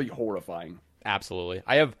 Actually horrifying. Absolutely.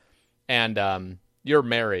 I have, and you're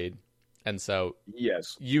married, and so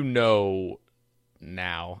yes,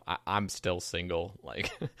 now I'm still single.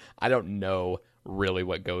 Like, I don't know really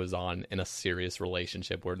what goes on in a serious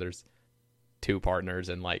relationship where there's two partners,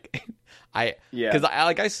 and like, because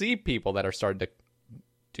I see people that are starting to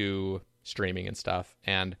do streaming and stuff,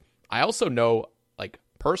 and I also know, like,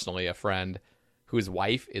 personally, a friend whose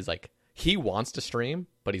wife is like, he wants to stream,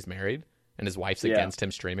 but he's married, and his wife's against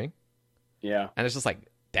him streaming. Yeah. And it's just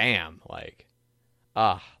like, damn, like,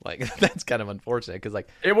 that's kind of unfortunate, because like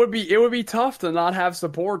it would be tough to not have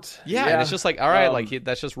support. Yeah, and it's just like, all right,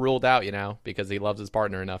 that's just ruled out, because he loves his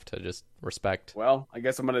partner enough to just respect. Well, I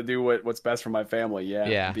guess I'm gonna do what's best for my family. Yeah.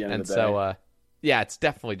 At the end of the day. It's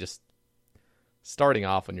definitely just starting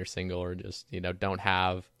off when you're single, or just don't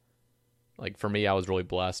have. Like, for me, I was really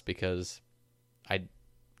blessed because I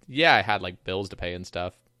had, like, bills to pay and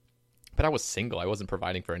stuff, but I was single. I wasn't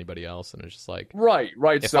providing for anybody else, and it's just like... Right.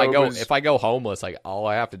 If I go homeless, like, all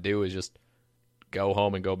I have to do is just go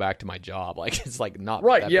home and go back to my job. Like, it's, like, not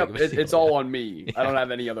right, that yep, big of a deal. It's all on me. Yeah. I don't have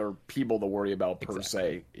any other people to worry about, per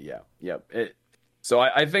se. Yeah, yep. So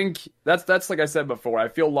I think that's like I said before, I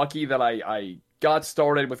feel lucky that I got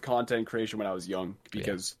started with content creation when I was young,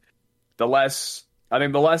 because the less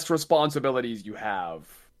responsibilities you have,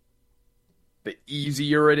 the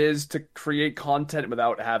easier it is to create content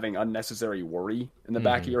without having unnecessary worry in the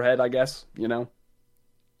back of your head, I guess, Yep.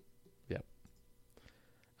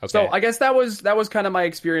 Okay. So I guess that was kind of my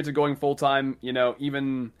experience of going full time,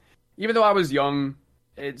 even though I was young,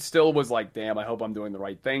 it still was like, damn, I hope I'm doing the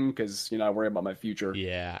right thing, because, I worry about my future.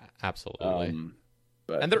 Yeah, absolutely.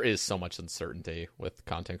 And there is so much uncertainty with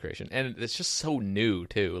content creation, and it's just so new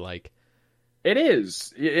too, like... It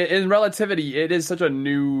is. In relativity, it is such a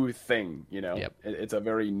new thing, Yep. It's a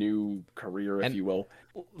very new career, if you will.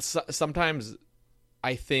 Sometimes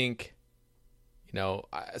I think,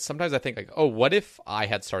 like, oh, what if I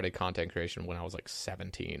had started content creation when I was like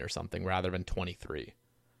 17 or something rather than 23?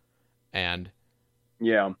 And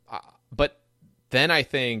yeah. But then I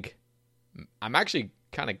think I'm actually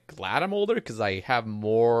kind of glad I'm older, because I have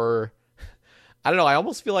more... I don't know, I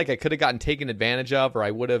almost feel like I could have gotten taken advantage of, or I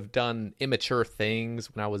would have done immature things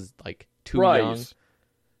when I was, like, too young. So,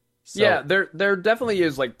 yeah, there definitely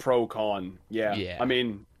is, like, pro-con. Yeah. I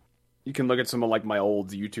mean, you can look at some of, like, my old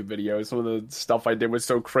YouTube videos. Some of the stuff I did was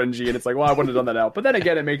so cringy, and it's like, well, I wouldn't have done that now. But then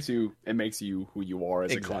again, it makes you who you are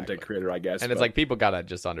as a content creator, I guess. And it's like, people gotta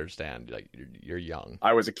just understand, like, you're young.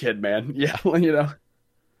 I was a kid, man. Yeah,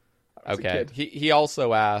 Okay. He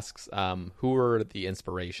also asks, who are the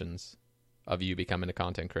inspirations of you becoming a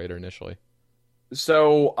content creator initially?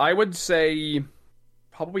 So I would say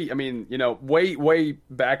probably, way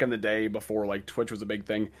back in the day before like Twitch was a big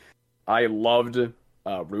thing, I loved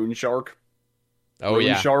RuneShark. Oh,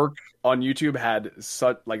 yeah. RuneShark on YouTube had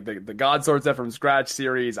such like the God Sword Set from Scratch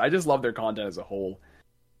series. I just love their content as a whole.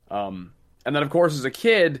 And then of course as a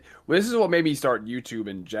kid, this is what made me start YouTube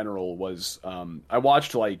in general, was I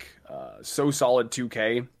watched like So Solid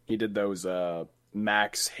 2K. He did those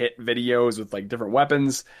max hit videos with like different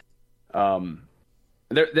weapons.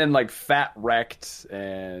 Then like Fat Wrecked,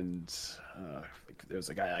 and there's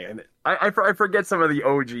a guy, I forget some of the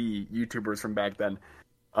OG YouTubers from back then.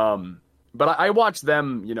 But I watched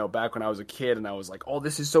them, back when I was a kid, and I was like, oh,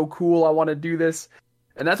 this is so cool, I want to do this.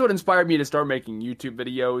 And that's what inspired me to start making YouTube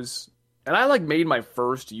videos. And I like made my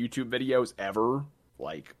first YouTube videos ever,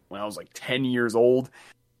 like when I was like 10 years old.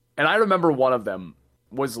 And I remember one of them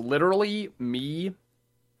was literally me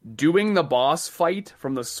doing the boss fight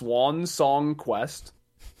from the Swan Song quest,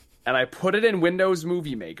 and I put it in Windows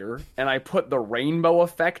Movie Maker, and I put the rainbow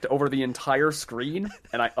effect over the entire screen,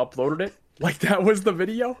 and I uploaded it. Like, that was the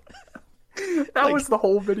video. That was the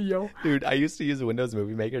whole video. Dude, I used to use Windows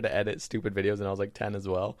Movie Maker to edit stupid videos when I was like 10 as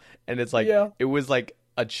well. And it's like, It was like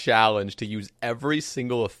a challenge to use every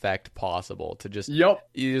single effect possible to just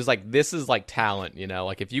use, like, this is like talent,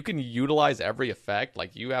 like if you can utilize every effect,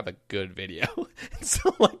 like you have a good video.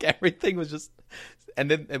 So like everything was just,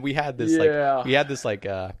 and then we had this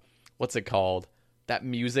what's it called? That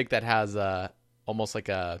music that has almost like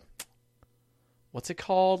a, what's it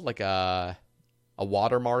called? Like a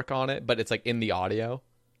watermark on it, but it's like in the audio.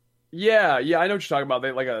 Yeah, I know what you're talking about.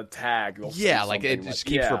 They like a tag. Yeah, like it just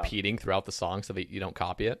keeps yeah. repeating throughout the song so that you don't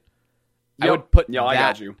copy it. Yep. I would put I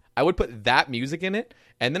got you. I would put that music in it,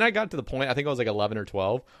 and then I got to the point, I think I was like 11 or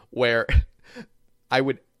 12, where I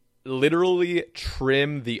would literally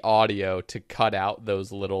trim the audio to cut out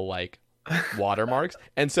those little like watermarks,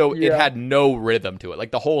 and so it had no rhythm to it.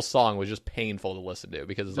 Like the whole song was just painful to listen to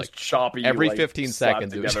because it's just like choppy. Every like, 15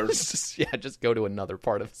 seconds, it was together. just go to another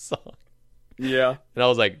part of the song. Yeah, and I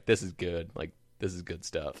was like, this is good. Like this is good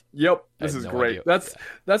stuff. Yep, this is great. Idea.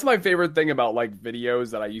 That's my favorite thing about like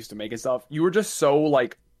videos that I used to make and stuff. You were just so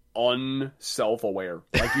like unself-aware.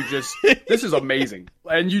 Like you just this is amazing,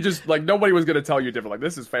 and you just like nobody was gonna tell you different. Like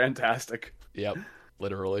this is fantastic. Yep,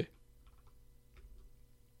 literally.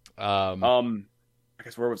 I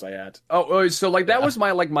guess where was I at? Oh, so like that was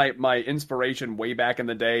my inspiration way back in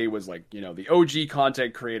the day was like, you know, the OG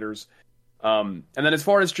content creators. And then as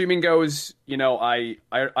far as streaming goes, you know, I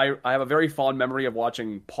have a very fond memory of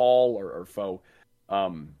watching Paul or Foe.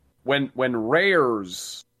 When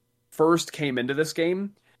rares first came into this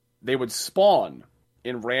game, they would spawn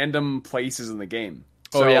in random places in the game.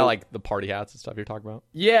 So, yeah, like the party hats and stuff you're talking about?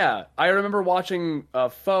 Yeah, I remember watching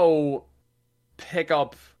Foe pick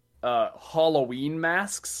up Halloween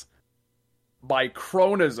masks by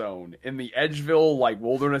Chronozone in the Edgeville like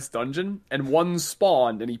wilderness dungeon, and one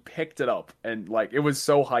spawned and he picked it up, and like it was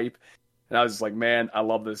so hype, and I was just like, man, I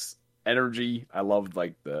love this energy. I loved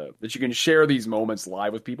like that you can share these moments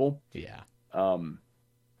live with people. Yeah.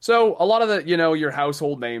 So a lot of the, you know, your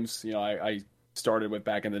household names, you know, I started with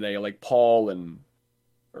back in the day, like Paul and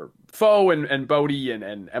or Foe and Bodhi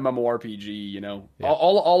and MMORPG, you know,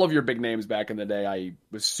 all of your big names back in the day. I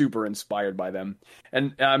was super inspired by them,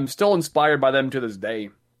 and I'm still inspired by them to this day.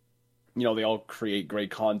 You know, they all create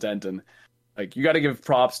great content, and like you got to give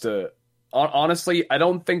props to. Honestly, I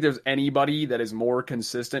don't think there's anybody that is more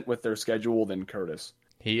consistent with their schedule than Curtis.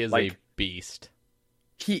 He is like, a beast.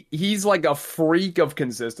 He's like a freak of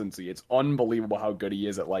consistency. It's unbelievable how good he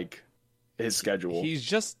is at like his schedule. He's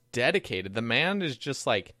just dedicated. The man is just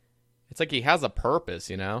like, it's like he has a purpose,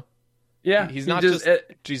 you know? Yeah. He's not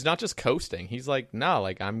just coasting. He's like, no,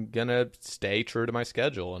 like I'm gonna stay true to my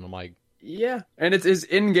schedule. And I'm like, yeah. And it's his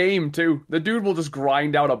in game too. The dude will just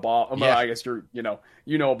grind out a boss. Yeah. I guess you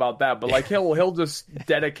know about that, but like he'll just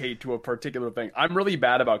dedicate to a particular thing. I'm really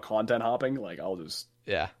bad about content hopping. Like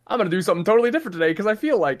I'm gonna do something totally different today because I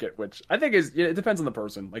feel like it, which I think it depends on the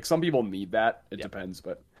person. Like some people need that. It depends,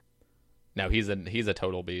 but no, he's a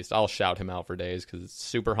total beast. I'll shout him out for days because it's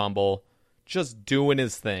super humble, just doing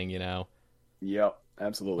his thing, you know. Yep,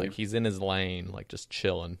 absolutely. Like he's in his lane, like just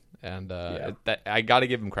chilling, and I got to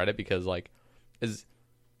give him credit because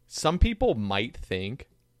some people might think,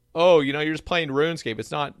 oh, you know, you're just playing RuneScape.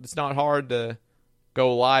 It's not hard to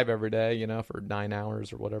go live every day, you know, for 9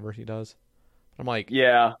 hours or whatever he does. But I'm like,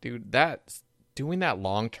 yeah, dude, that's doing that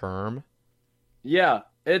long term. Yeah,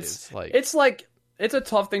 it's a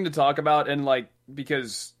tough thing to talk about, and like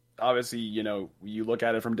because obviously, you know, you look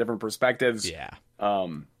at it from different perspectives. Yeah.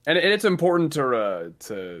 And it's important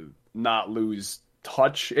to not lose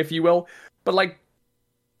touch, if you will. But like,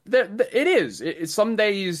 it is. Some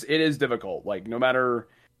days it is difficult. Like no matter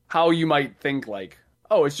how you might think, like,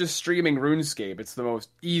 oh, it's just streaming RuneScape. It's the most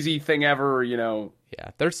easy thing ever. You know.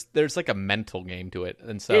 Yeah. There's like a mental game to it,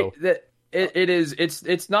 and so it is.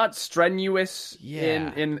 It's not strenuous.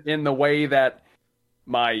 Yeah. In the way that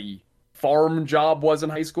my farm job was in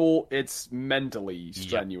high school. It's mentally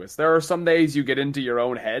strenuous. There are some days you get into your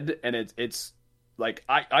own head, and it's like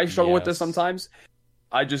I struggle with this sometimes.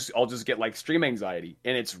 I'll just get like stream anxiety,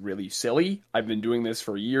 and it's really silly. I've been doing this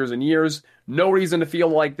for years and years. No reason to feel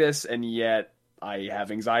like this, and yet I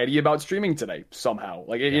have anxiety about streaming today somehow.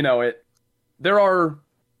 Like you know, there are,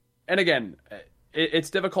 and again, it's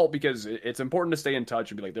difficult because it's important to stay in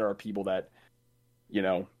touch and be like, there are people that, you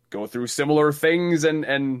know, go through similar things,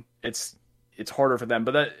 and it's harder for them.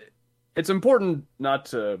 But that it's important not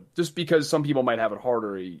to, just because some people might have it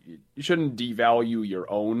harder, you shouldn't devalue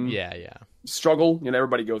your own struggle. You know,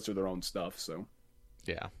 everybody goes through their own stuff. So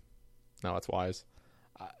yeah, no, it's wise.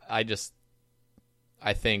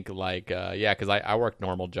 I think like because I worked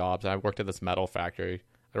normal jobs. I worked at this metal factory.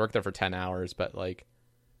 I worked there for 10 hours, but like,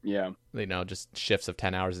 you know, just shifts of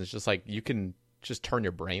 10 hours. And it's just like you can just turn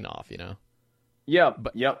your brain off, you know. Yeah,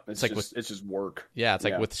 but it's just work. Yeah, it's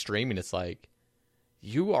like with streaming, it's like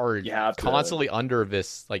you are constantly under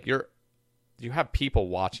this, like you have people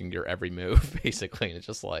watching your every move, basically, and it's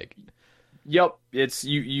just like Yep, it's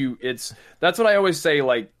it's that's what I always say.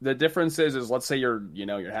 Like the difference is let's say you're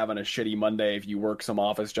having a shitty Monday. If you work some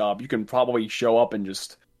office job, you can probably show up and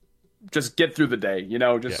just get through the day.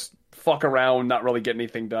 Fuck around, not really get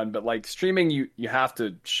anything done. But like streaming, you have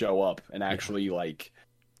to show up and actually you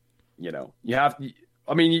have.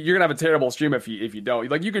 I mean, you're gonna have a terrible stream if you don't.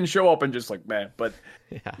 Like you can show up and just like man, but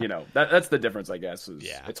that's the difference, I guess.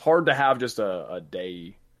 It's hard to have just a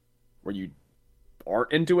day where you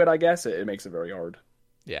aren't into it. I guess it makes it very hard.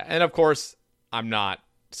 Yeah, and of course, I'm not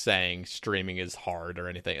saying streaming is hard or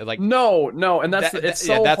anything. Like no, and that's it's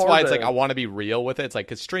so that's hard why it's like I want to be real with it. It's like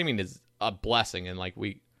because streaming is a blessing, and like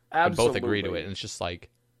we both agree to it, and it's just like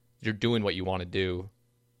you're doing what you want to do,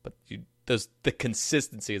 but the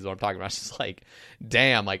consistency is what I'm talking about. It's just like,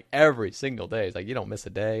 damn, like every single day. It's like you don't miss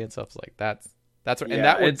a day and stuff. It's like that's what,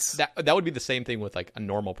 and that would be the same thing with like a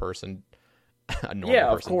normal person. Person.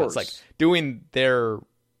 Of course. It's like doing their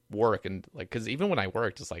work and like because even when I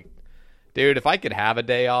worked, it's like, dude, if I could have a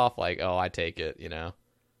day off, like I take it, And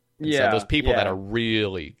so those people that are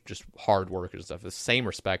really just hard workers and stuff, the same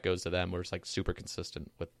respect goes to them. We're just like super consistent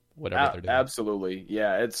with whatever they're doing. Absolutely,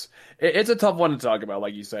 yeah. It's a tough one to talk about,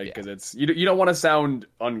 like you said, because it's you don't want to sound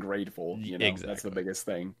ungrateful. Exactly. That's the biggest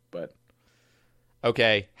thing. But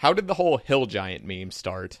okay, how did the whole hill giant meme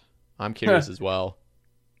start? I'm curious as well.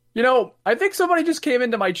 I think somebody just came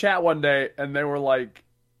into my chat one day and they were like,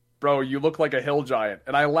 "Bro, you look like a hill giant,"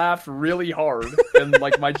 and I laughed really hard, and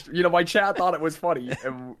like my chat thought it was funny,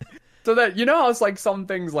 and so that how it's like some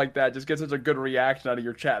things like that just get such a good reaction out of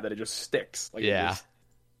your chat that it just sticks. Like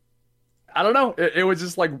I don't know. It was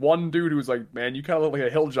just like one dude who was like, "Man, you kind of look like a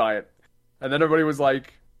hill giant," and then everybody was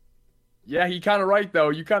like, "Yeah, he kind of right though.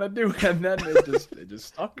 You kind of do," and then it just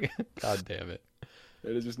stuck. God damn it!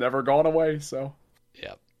 It has just never gone away. So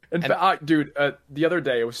yeah. In fact, dude, the other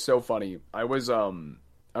day it was so funny. I was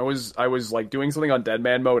like doing something on Dead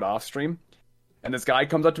Man Mode off stream, and this guy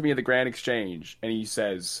comes up to me at the Grand Exchange and he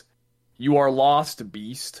says, "You are lost,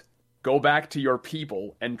 beast. Go back to your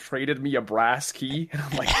people," and traded me a brass key. And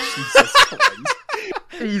I'm like, Jesus Christ.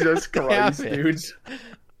 Jesus Christ, dude.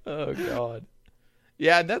 Oh God.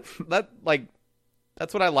 Yeah, that's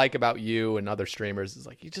what I like about you and other streamers is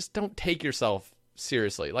like you just don't take yourself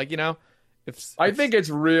seriously. Like, I think it's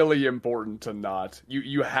really important to not.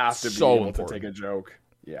 You have to be able to take a joke.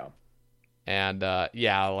 Yeah. And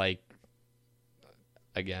like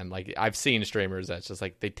again, like I've seen streamers that's just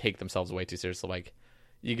like they take themselves way too seriously. Like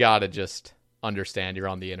you gotta just understand you're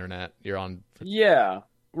on the internet. You're on. Yeah.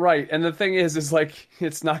 Right. And the thing is like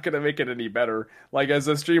it's not gonna make it any better. Like as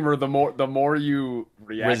a streamer, the more you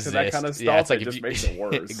react to that kind of stuff, it just makes it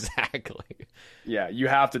worse. Exactly. Yeah, you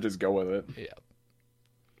have to just go with it. Yeah.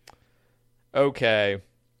 Okay.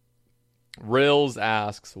 Rills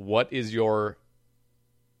asks, what is your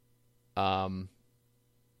he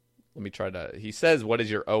says, what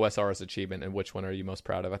is your OSRS achievement and which one are you most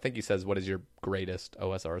proud of? I think he says, what is your greatest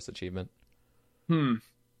OSRS achievement?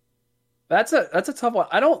 That's a tough one.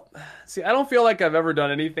 I don't feel like I've ever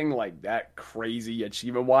done anything like that crazy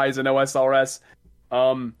achievement wise in OSRS.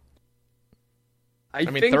 I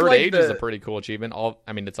think third age is a pretty cool achievement.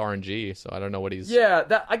 It's RNG, so I don't know what he's. Yeah,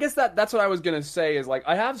 I guess that's what I was gonna say. Is like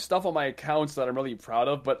I have stuff on my accounts that I'm really proud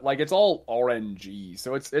of, but like it's all RNG,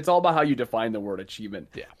 so it's all about how you define the word achievement.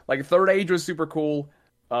 Yeah, like third age was super cool.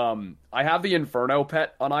 I have the Inferno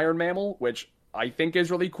pet on Iron Mammal, which I think is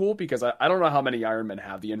really cool because I don't know how many Iron Men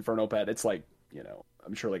have the Inferno pet. It's like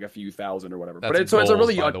I'm sure like a few thousand or whatever. That's but it's a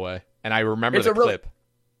really by the way, and I remember the clip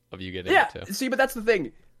of you getting it too. See, but that's the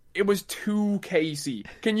thing. It was 2KC.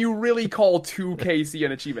 Can you really call 2KC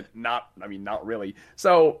an achievement? Not really.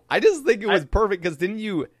 So I just think it was perfect because didn't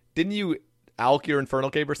you alk your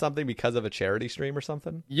Infernal Cape or something because of a charity stream or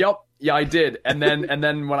something? Yep. Yeah, I did. And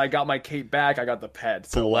then when I got my cape back, I got the pet.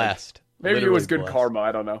 So blessed. Maybe literally it was good karma.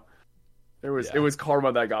 I don't know. It was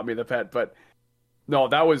karma that got me the pet. But no,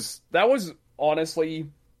 that was honestly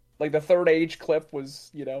like the third age clip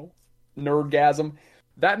was nerdgasm.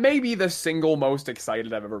 That may be the single most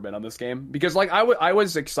excited I've ever been on this game. Because, like, I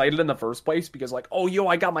was excited in the first place because, like, oh,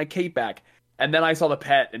 I got my cape back. And then I saw the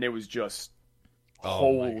pet, and it was just,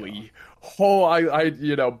 both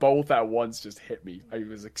at once just hit me. I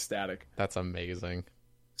was ecstatic. That's amazing.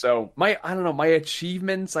 So, my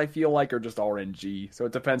achievements, I feel like, are just RNG. So,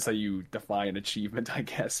 it depends how you define achievement, I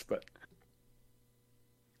guess. But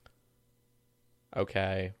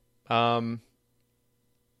okay.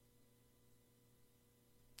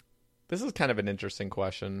 This is kind of an interesting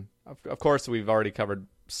question. Of course, we've already covered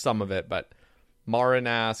some of it, but Marin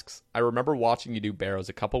asks, I remember watching you do Barrows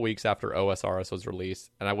a couple weeks after OSRS was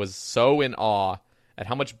released, and I was so in awe at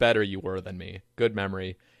how much better you were than me. Good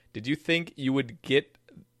memory. Did you think you would get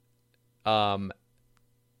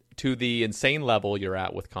to the insane level you're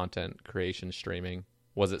at with content creation streaming?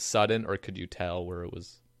 Was it sudden, or could you tell where it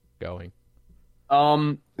was going?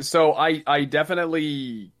 So I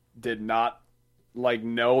definitely did not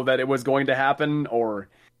know that it was going to happen, or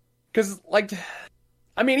because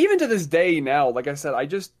I mean, even to this day now, like I said, I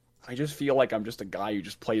just feel like I'm just a guy who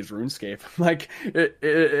just plays RuneScape.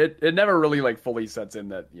 It never really fully sets in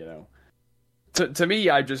that, to me,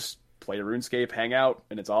 I just play RuneScape, hang out,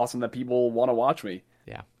 and it's awesome that people want to watch me.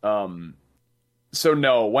 Yeah. So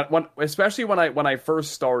no, when especially when I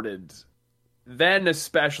first started, then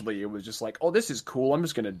especially it was just like, oh, this is cool. I'm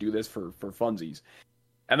just gonna do this for funsies.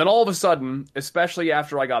 And then all of a sudden, especially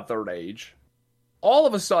after I got Third Age, all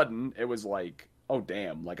of a sudden it was like, oh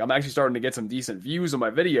damn, I'm actually starting to get some decent views on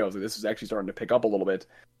my videos. This is actually starting to pick up a little bit.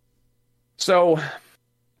 So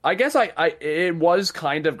I guess it was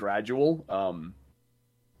kind of gradual.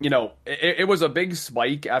 It was a big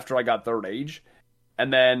spike after I got Third Age.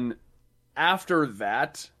 And then after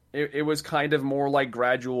that, it was kind of more like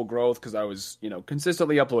gradual growth because I was,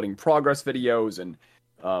 consistently uploading progress videos. And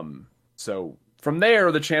so from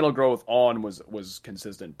there, the channel growth on was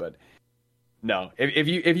consistent. But no, if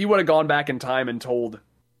you would have gone back in time and told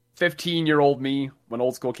 15-year-old me when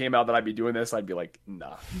Old School came out that I'd be doing this, I'd be like,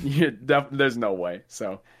 nah, there's no way.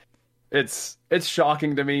 So it's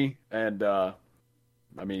shocking to me. And I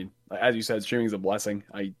mean, as you said, streaming is a blessing.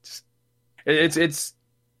 I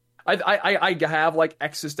have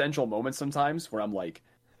existential moments sometimes where I'm like,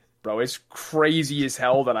 bro, it's crazy as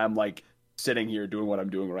hell that I'm sitting here doing what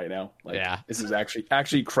I'm doing right now. This is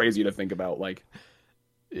actually crazy to think about.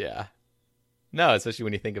 Yeah. No, especially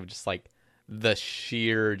when you think of just the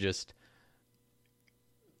sheer there's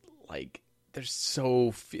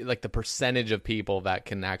so the percentage of people that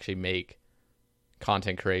can actually make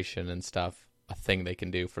content creation and stuff a thing they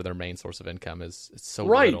can do for their main source of income is so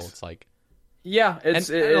right. little. It's yeah, it's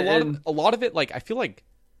and a lot of it. I feel like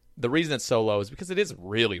the reason it's so low is because it is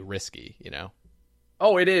really risky.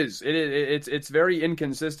 Oh, it is. It's very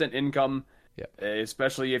inconsistent income. Yeah.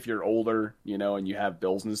 Especially if you're older, and you have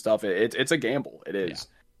bills and stuff. It's a gamble. It is. Yeah.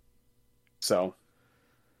 So,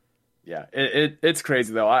 yeah, it's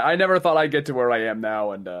crazy though. I never thought I'd get to where I am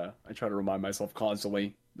now, and I try to remind myself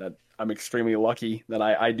constantly that I'm extremely lucky that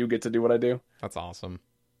I do get to do what I do. That's awesome.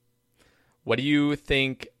 What do you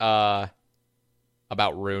think about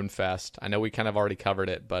RuneFest? I know we kind of already covered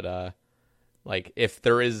it, but if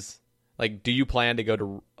there is, do you plan to go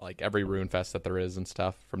to every RuneFest that there is and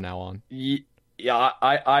stuff from now on? Yeah,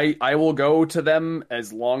 I will go to them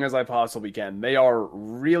as long as I possibly can. They are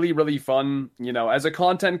really, really fun. As a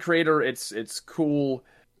content creator, it's cool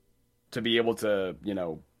to be able to,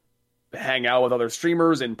 hang out with other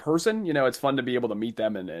streamers in person. It's fun to be able to meet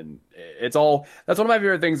them, and it's all, that's one of my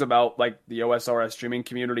favorite things about the OSRS streaming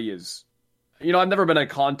community is, I've never been a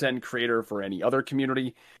content creator for any other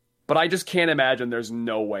community, but I just can't imagine there's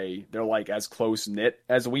no way they're as close knit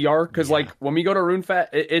as we are. Because when we go to RuneFest,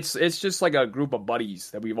 it's just a group of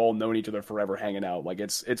buddies that we've all known each other forever, hanging out.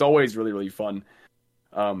 It's always really, really fun.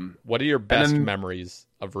 What are your best memories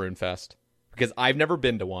of RuneFest? Because I've never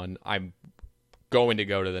been to one. I'm going to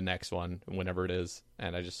go to the next one whenever it is,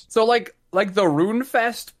 and I just so the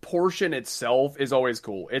RuneFest portion itself is always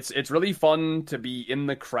cool. It's really fun to be in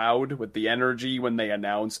the crowd with the energy when they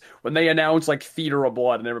announce Theater of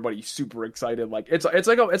Blood and everybody's super excited. It's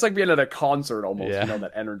like being at a concert almost. Yeah.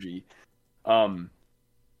 That energy. And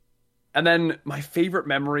then my favorite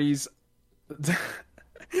memories.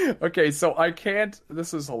 Okay, so I can't.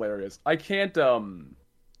 This is hilarious. I can't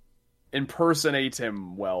impersonate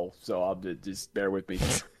him well, so I'll just bear with me.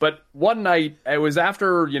 But one night, it was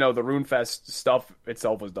after the RuneFest stuff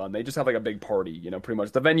itself was done. They just have a big party, pretty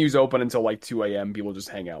much. The venue's open until 2 a.m. People just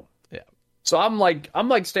hang out. Yeah. So I'm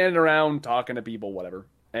standing around talking to people, whatever.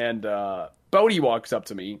 And Bodhi walks up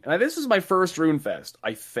to me, and this is my first RuneFest,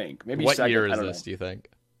 I think. Maybe what second. Year is this? Do you think?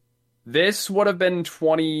 This would have been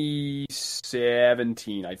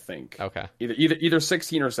 2017, I think. Okay. Either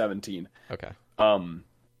 16 or 17. Okay.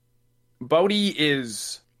 Bodhi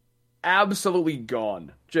is absolutely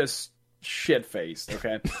gone. Just shit-faced,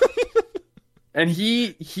 okay? And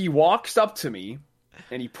he walks up to me,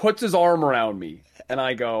 and he puts his arm around me, and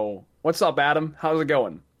I go, "What's up, Adam? How's it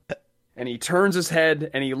going?" And he turns his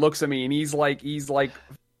head, and he looks at me, and he's like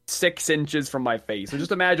 6 inches from my face. So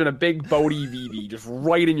just imagine a big Bodhi VV just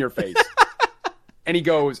right in your face. And he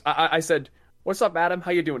goes, I said, "What's up, Adam?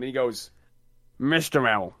 How you doing?" And he goes, "Mr.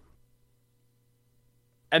 Mel."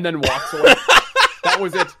 And then walks away. That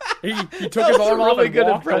was it. He took his arm off and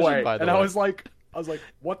walked away. And I was like,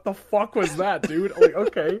 what the fuck was that, dude? I'm like,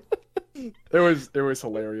 okay. It was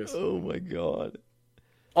hilarious. Oh my god.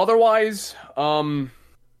 Otherwise,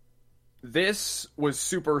 this was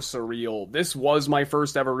super surreal. This was my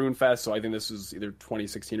first ever RuneFest, so I think this was either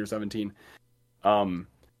 2016 or 17.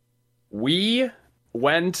 We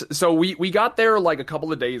got there like a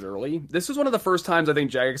couple of days early. This was one of the first times I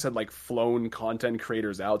think Jagex had like flown content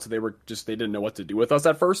creators out, so they didn't know what to do with us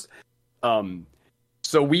at first.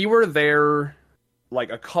 So we were there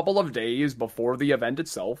like a couple of days before the event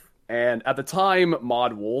itself, and at the time,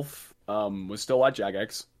 Mod Wolf was still at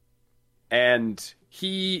Jagex, and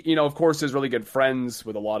he, of course, is really good friends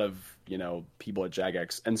with a lot of people at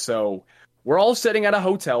Jagex, and so we're all sitting at a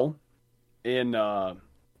hotel in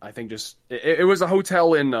I think it was a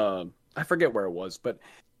hotel in I forget where it was, but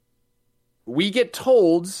we get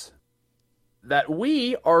told that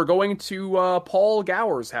we are going to Paul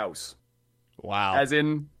Gower's house. Wow. As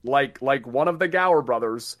in like one of the Gower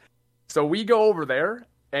brothers. So we go over there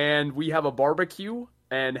and we have a barbecue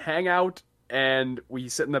and hang out, and we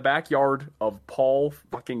sit in the backyard of Paul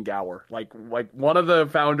fucking Gower. Like one of the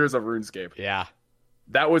founders of RuneScape. Yeah.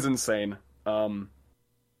 That was insane. We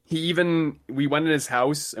went in his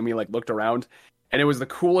house and we like looked around, and it was the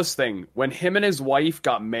coolest thing. When him and his wife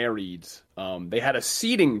got married, they had a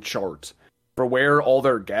seating chart for where all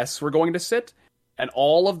their guests were going to sit, and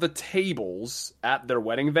all of the tables at their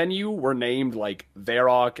wedding venue were named like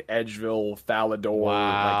Varrock, Edgeville, Thalador.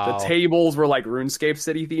 Wow. Like the tables were like RuneScape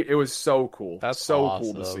City theme. It was so cool. That's so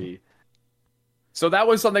awesome. cool to see. So that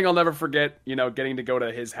was something I'll never forget. Getting to go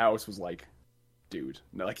to his house was like, dude,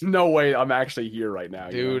 like no way I'm actually here right now.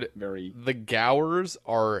 Dude, the Gowers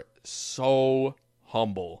are so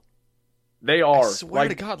humble. They are. I swear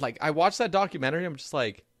to God, like I watched that documentary, I'm just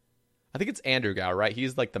like, I think it's Andrew Gower, right?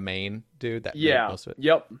 He's like the main dude that made most of it.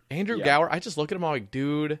 Yep. Andrew Gower, I just look at him, I'm like,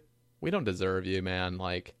 dude, we don't deserve you, man.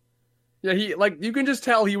 Like, yeah, he like you can just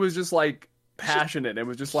tell he was just like passionate. It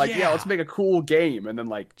was just like, yeah, let's make a cool game, and then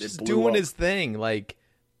like just doing his thing, like.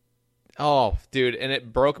 Oh, dude, and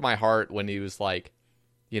it broke my heart when he was like,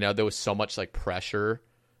 there was so much like pressure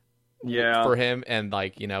for him, and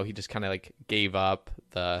like, he just kind of like gave up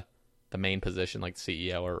the main position, like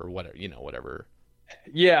CEO or whatever, whatever.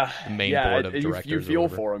 Yeah. The main board of directors. You feel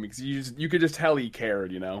for him because you could just tell he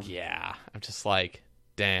cared, Yeah. I'm just like,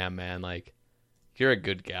 damn, man, like you're a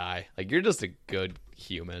good guy. Like you're just a good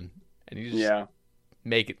human, and you just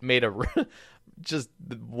made a just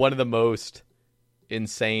one of the most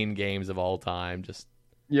insane games of all time. Just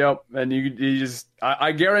and you just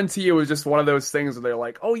I guarantee it was just one of those things where they're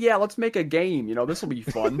like, oh yeah, let's make a game, this will be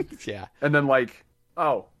fun. Yeah. And then like,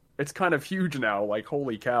 oh, it's kind of huge now, like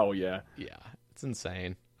holy cow. Yeah It's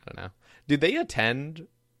insane. I don't know. Do they attend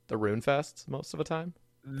the RuneFests most of the time?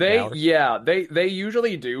 They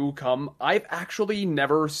usually do come. I've actually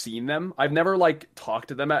never seen them. I've never like talked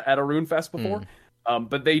to them at a RuneFest before.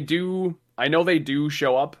 But they do. I know they do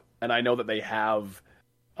show up, and I know that they have.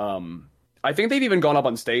 I think they've even gone up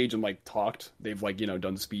on stage and like talked. They've like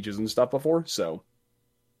done speeches and stuff before. So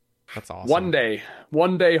that's awesome.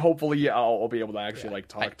 One day, hopefully, I'll be able to actually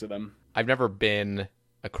talk to them. I've never been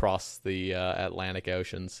across the Atlantic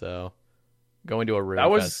Ocean, so going to a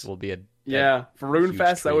RuneFest will be for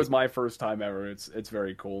RuneFest. That was my first time ever. It's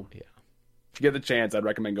very cool. Yeah, if you get the chance, I'd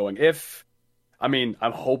recommend going. I'm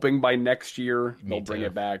hoping by next year they'll bring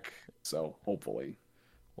it back. So hopefully,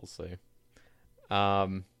 we'll see.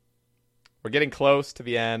 We're getting close to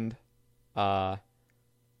the end.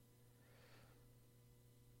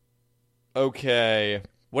 Okay,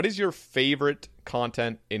 what is your favorite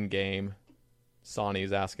content in game?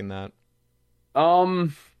 Sonny's asking that.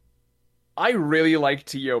 I really like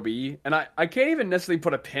TOB, and I can't even necessarily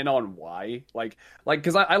put a pin on why. Like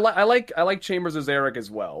because I like Chambers of Xeric as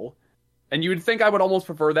well, and you would think I would almost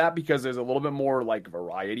prefer that because there's a little bit more like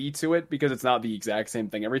variety to it because it's not the exact same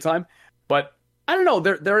thing every time. But I don't know,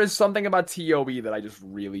 there is something about TOB that I just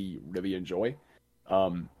really really enjoy.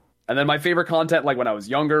 And then my favorite content, like when I was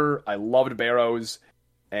younger, I loved Barrows.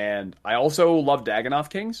 And I also love Dagannoth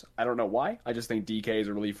Kings. I don't know why. I just think DKs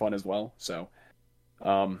are really fun as well. So,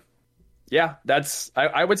 that's...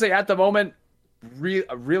 I would say at the moment,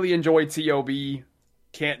 really enjoy TOB.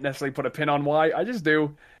 Can't necessarily put a pin on why. I just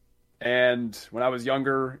do. And when I was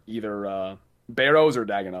younger, either Barrows or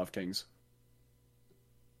Dagannoth Kings.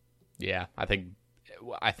 Yeah, I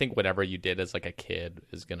think whatever you did as like a kid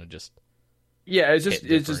is going to just... Yeah, it's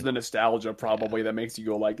just the nostalgia probably that makes you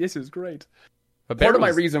go like, this is great. But part of my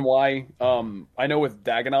reason why, I know with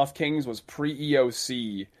Dagannoth Kings was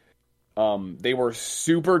pre-EOC, they were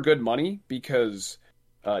super good money because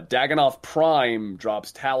Dagannoth Prime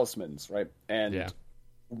drops talismans, right? And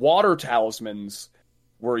water talismans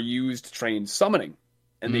were used to train summoning.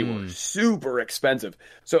 and they were super expensive.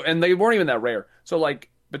 So, and they weren't even that rare. So like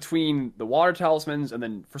between the water talismans and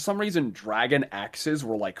then for some reason dragon axes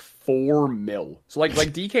were like 4 mil. So like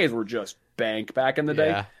DKs were just bank back in the day.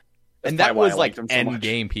 Yeah. And that was like end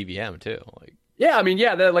game PVM too. Like, yeah, I mean,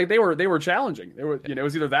 yeah, they were challenging. They were, you know, it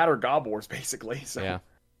was either that or God Wars basically. So yeah,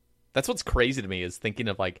 that's what's crazy to me is thinking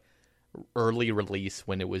of like early release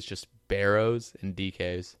when it was just Barrows and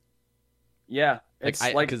DKs. Yeah, it's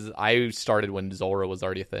like because I started when Zulrah was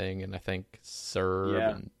already a thing, and I think Serb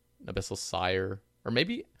and Abyssal Sire, or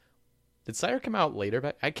maybe did Sire come out later?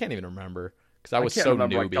 But I can't even remember because I was so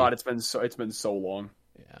newbie. God, it's been so long.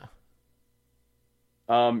 Yeah.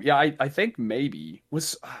 I think maybe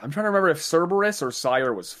I'm trying to remember if Cerberus or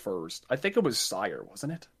Sire was first. I think it was Sire,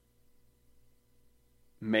 wasn't it?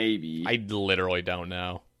 Maybe. I literally don't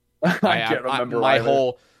know. I can't remember.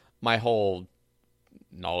 My whole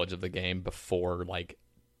knowledge of the game before, like,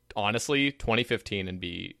 honestly, 2015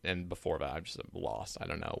 and before that, I'm just lost. I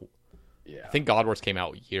don't know. Yeah. I think God Wars came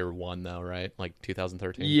out year 1 though, right? Like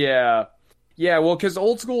 2013. Yeah. Well, because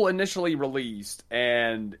Old School initially released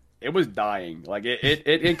and it was dying. Like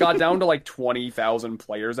it got down to like 20,000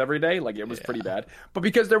 players every day. Like it was pretty bad. But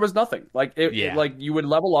because there was nothing. Like it like you would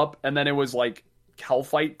level up and then it was like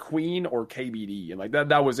Hellfight Queen or KBD and like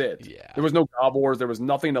that was it. Yeah. There was no God Wars, there was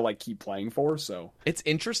nothing to like keep playing for, so it's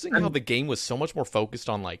interesting how the game was so much more focused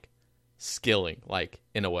on like skilling, like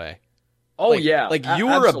in a way. Oh like, yeah. Like you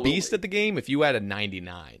were a beast at the game if you had a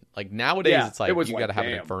 99. Like nowadays it's like you gotta have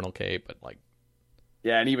an Infernal Cape, but like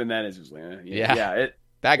yeah, and even then it's just like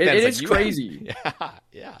back then it is crazy.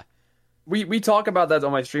 Yeah. We talk about that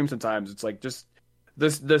on my stream sometimes. It's like just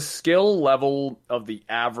the skill level of the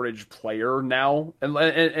average player now, and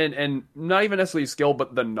not even necessarily skill,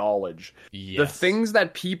 but the knowledge. Yes. The things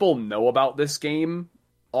that people know about this game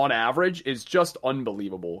on average is just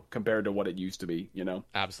unbelievable compared to what it used to be, you know?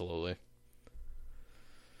 Absolutely.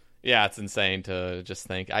 Yeah, it's insane to just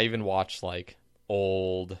think. I even watched like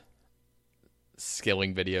old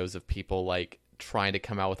skilling videos of people like trying to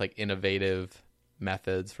come out with like innovative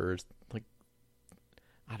methods for like,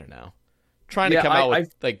 I don't know, trying to come out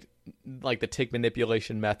with like the tick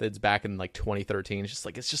manipulation methods back in like 2013. It's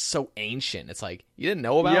just so ancient. It's like you didn't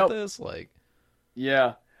know about this. Like,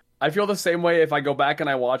 yeah, I feel the same way if I go back and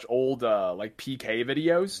I watch old like PK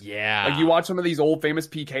videos. Yeah, like you watch some of these old famous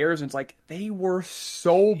PKers and it's like they were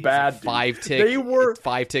so bad. Like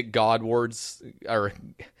 5-tick God Wards, or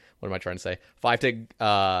what am I trying to say? 5-tick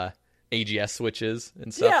AGS switches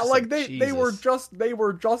and stuff. Yeah, like they were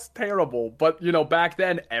just terrible. But you know, back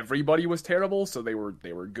then everybody was terrible, so they were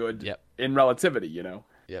good in relativity, you know.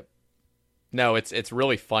 Yep. No, it's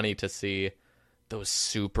really funny to see those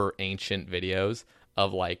super ancient videos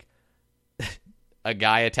of like a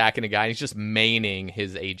guy attacking a guy and he's just maining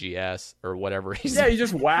his AGS or whatever. He's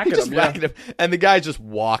just whacking him. And the guy's just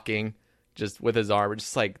walking just with his arm.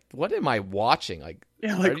 Just like, what am I watching? Like,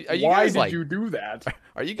 yeah, like are you why guys, did like, you do that?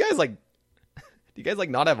 Are you guys like, do you guys like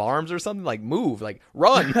not have arms or something? Like move, like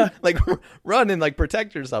run, like run and like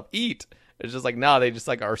protect yourself, eat. It's just like, no, they just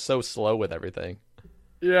like are so slow with everything.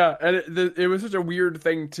 Yeah. And it was such a weird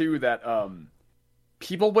thing too, that,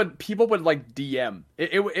 people would like DM.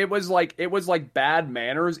 It was like bad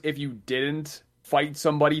manners if you didn't fight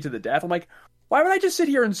somebody to the death. I'm like, why would I just sit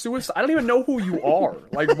here and suicide? I don't even know who you are.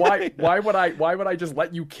 Like, why would I just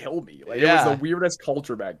let you kill me? Like, it was the weirdest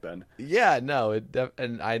culture back then. Yeah, no,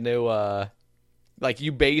 and I know, like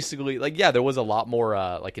you basically like, yeah, there was a lot more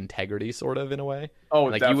like integrity sort of in a way. Oh,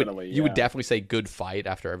 like definitely. You would definitely say good fight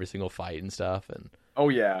after every single fight and stuff. And oh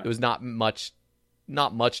yeah, it was not much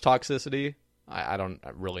toxicity. I don't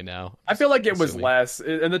really know. I feel like it was less,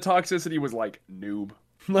 and the toxicity was like noob.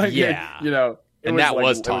 Like, yeah, you know. And that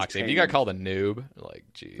was toxic. If you got called a noob, like,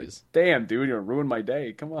 jeez. Like, damn, dude, you're ruining my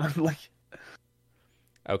day. Come on. Like,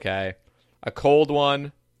 okay. A cold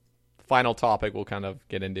one. Final topic we'll kind of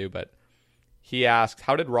get into, but he asked,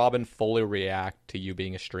 how did Robin fully react to you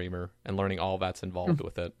being a streamer and learning all that's involved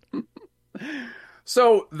with it?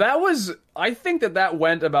 So I think that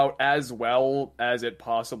went about as well as it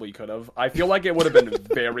possibly could have. I feel like it would have been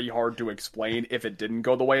very hard to explain if it didn't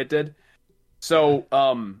go the way it did. So,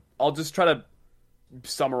 I'll just try to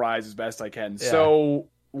summarize as best I can. Yeah. So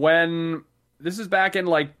when this is back in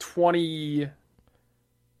like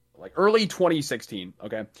early 2016,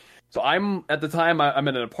 okay? So I'm at the time I'm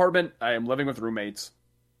in an apartment. I am living with roommates.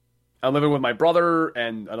 I'm living with my brother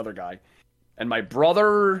and another guy. And my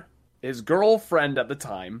brother, his girlfriend at the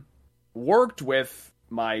time, worked with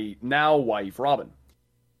my now wife, Robin.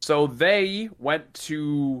 So they went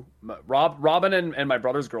to Robin and my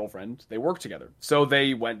brother's girlfriend. They worked together. So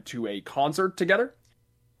they went to a concert together.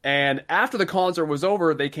 And after the concert was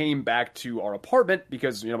over, they came back to our apartment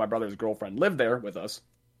because, my brother's girlfriend lived there with us.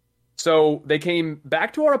 So they came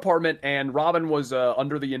back to our apartment, and Robin was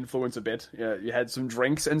under the influence a bit. You had some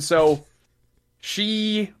drinks, and so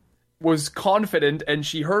she was confident, and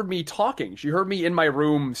she heard me talking. She heard me in my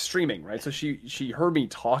room streaming, right? So she heard me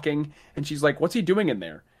talking, and she's like, "What's he doing in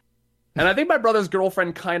there?" And I think my brother's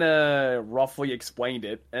girlfriend kind of roughly explained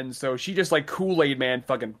it, and so she just like Kool-Aid man,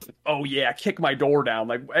 fucking, oh yeah, kick my door down,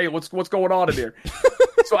 like, hey, what's going on in here?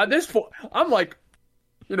 So at this point, I'm like,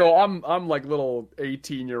 I'm like little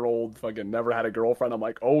 18-year-old fucking never had a girlfriend. I'm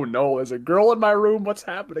like, oh no, there's a girl in my room. What's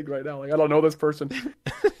happening right now? Like, I don't know this person.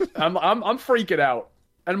 I'm freaking out,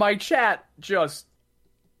 and my chat just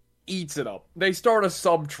eats it up. They start a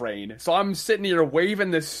sub train, so I'm sitting here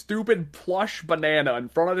waving this stupid plush banana in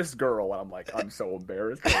front of this girl, and I'm like, I'm so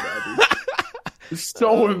embarrassed.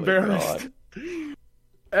 So embarrassed.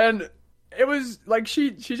 And it was like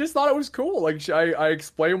she just thought it was cool. Like I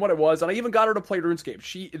explained what it was, and I even got her to play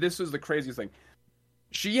RuneScape. This was the craziest thing.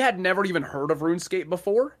 She had never even heard of RuneScape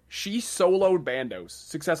before. She soloed Bandos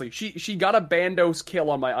successfully. She got a Bandos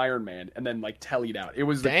kill on my Iron Man and then like tellied out. It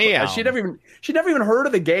was damn. She never even heard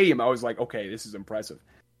of the game. I was like, okay, this is impressive.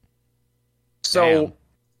 So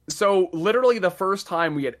literally the first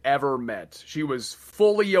time we had ever met, she was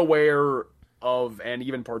fully aware of and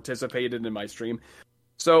even participated in my stream.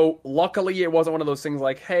 So luckily it wasn't one of those things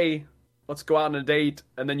like, hey, let's go out on a date,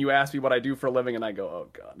 and then you ask me what I do for a living, and I go, oh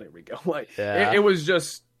god, there we go. Like, it was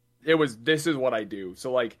this is what I do.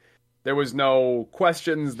 So like, there was no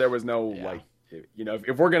questions, there was no like,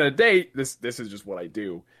 if we're gonna date, this is just what I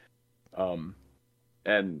do.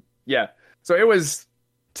 And yeah, so it was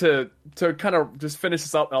to kind of just finish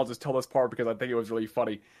this up, and I'll just tell this part because I think it was really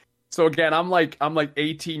funny. So again, I'm like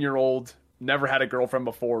 18-year-old, never had a girlfriend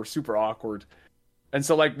before, super awkward, and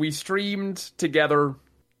so like we streamed together.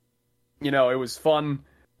 It was fun.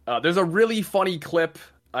 There's a really funny clip.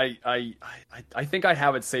 I think I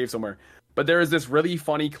have it saved somewhere. But there is this really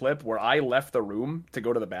funny clip where I left the room to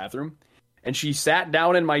go to the bathroom, and she sat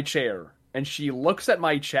down in my chair, and she looks at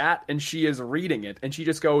my chat, and she is reading it, and she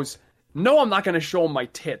just goes, "No, I'm not going to show him my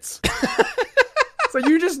tits." So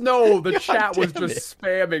you just know the chat was just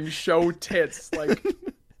spamming show tits. Like,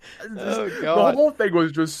 oh god, the whole thing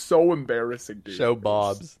was just so embarrassing, dude. Show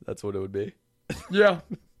Bobs. That's what it would be. Yeah.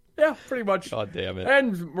 Yeah, pretty much. God damn it.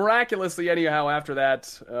 And miraculously, anyhow, after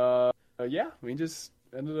that, we just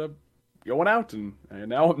ended up going out, and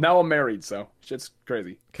now I'm married, so shit's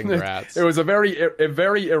crazy. Congrats. It was a very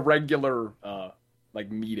irregular,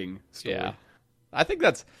 meeting story. Yeah. I think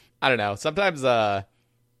that's, I don't know, sometimes, I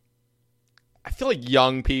feel like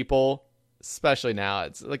young people, especially now,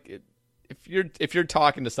 it's like, if you're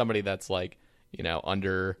talking to somebody that's like,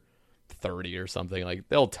 under 30 or something, like,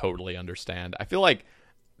 they'll totally understand. I feel like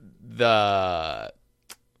I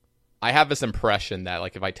have this impression that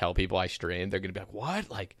like if I tell people I stream, they're gonna be like, what?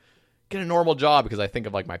 Like, get a normal job, because I think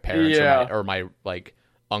of like my parents or my like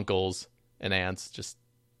uncles and aunts just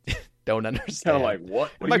don't understand. Kind of like,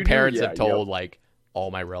 what my parents have told like all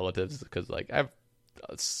my relatives, because like I have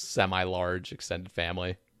a semi-large extended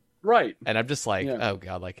family, right? And I'm just like, oh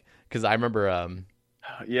god, like, because I remember I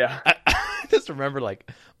just remember like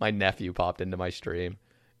my nephew popped into my stream,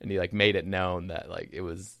 and he like made it known that like it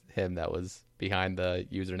was him that was behind the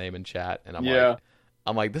username in chat, and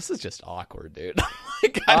I'm like, this is just awkward, dude.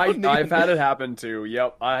 Like, I've had it happen too.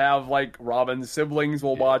 Yep, I have like Robin's siblings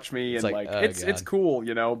will watch me, and it's cool,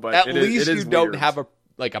 but at least you don't have a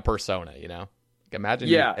persona, Like,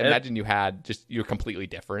 imagine you had just, you're completely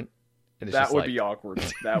different, and it's that would be awkward.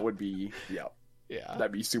 That would be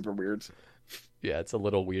that'd be super weird. Yeah, it's a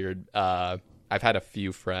little weird. I've had a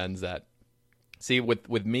few friends that. See,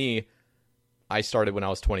 with me, I started when I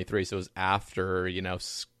was 23, so it was after,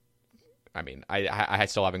 I mean, I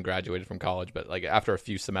still haven't graduated from college, but like after a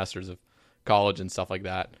few semesters of college and stuff like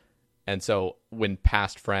that. And so when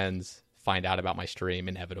past friends find out about my stream,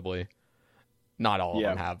 inevitably, not all of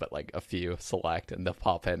them have, but like a few select, and they'll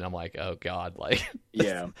pop in, and I'm like, oh god, like,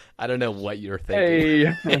 I don't know what you're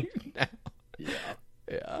thinking. Hey.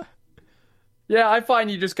 Yeah, I find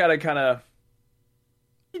you just gotta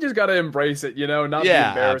you just gotta embrace it, not be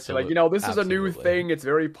embarrassed. Absolutely. Like, this is a new thing. It's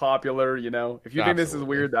very popular, If you think this is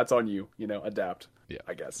weird, that's on you. Adapt. Yeah,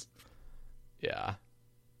 I guess. Yeah.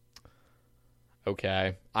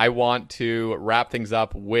 Okay. I want to wrap things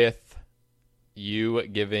up with you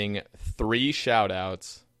giving 3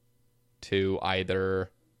 shout-outs to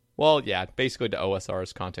either, basically to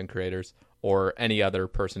OSR's content creators or any other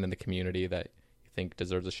person in the community that you think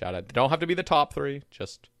deserves a shout-out. They don't have to be the top 3,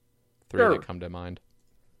 just 3 that come to mind.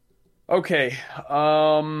 Okay,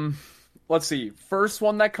 let's see. First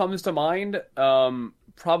one that comes to mind,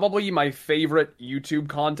 probably my favorite YouTube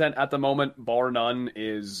content at the moment, bar none,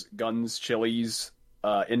 is Guns Chili's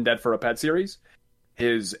In Debt for a Pet series.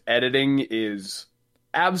 His editing is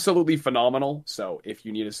absolutely phenomenal. So if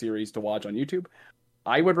you need a series to watch on YouTube,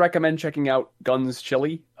 I would recommend checking out Guns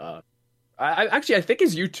Chili. I think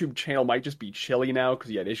his YouTube channel might just be Chili now because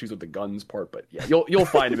he had issues with the guns part. But yeah, you'll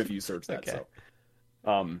find him if you search that. Okay.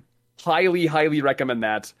 So, highly recommend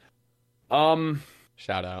that.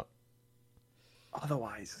 Shout out.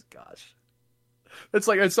 Otherwise, gosh, it's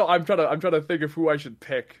like I'm trying to think of who I should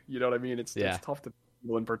pick. You know what I mean? It's tough to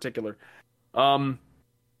people in particular. I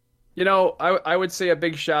would say a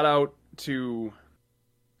big shout out to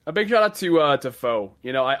Foe.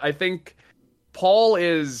 I think Paul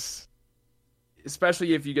is,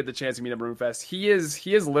 especially if you get the chance to meet him at RuneFest, he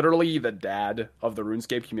is literally the dad of the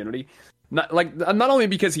RuneScape community. Not only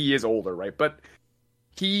because he is older, right? But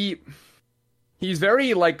he's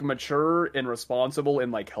very like mature and responsible in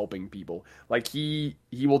like helping people. Like he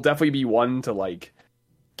will definitely be one to like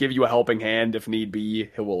give you a helping hand if need be.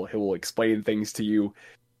 He will explain things to you.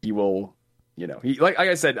 He will, he like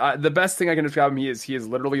I said, the best thing I can describe him, he is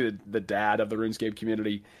literally the dad of the RuneScape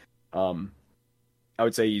community. I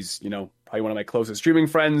would say he's, probably one of my closest streaming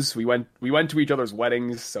friends. We went to each other's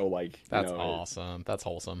weddings, so like that's awesome. That's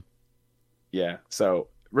wholesome. Yeah, so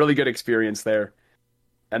really good experience there.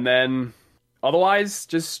 And then otherwise,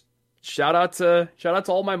 just shout out to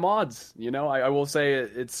all my mods. I will say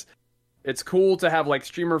it's cool to have like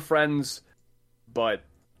streamer friends, but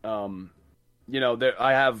I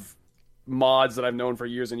have mods that I've known for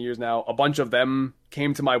years and years now. A bunch of them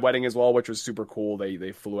came to my wedding as well, which was super cool.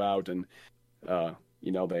 They flew out and those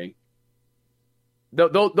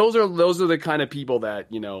are the kind of people that,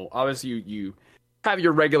 obviously you have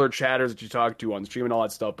your regular chatters that you talk to on stream and all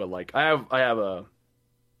that stuff, but like I have a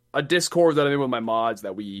Discord that I'm in with my mods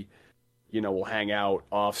that we, we'll hang out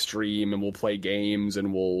off stream and we'll play games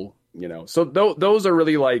and we'll, so those are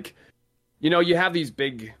really like, you have these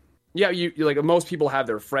big, you like most people have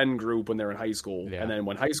their friend group when they're in high school, and then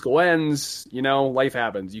when high school ends, life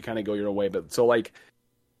happens, you kind of go your own way. But so like,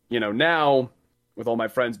 now with all my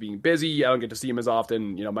friends being busy, I don't get to see them as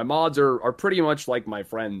often. My mods are pretty much like my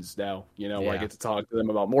friends now. I get to talk to them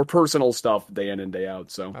about more personal stuff day in and day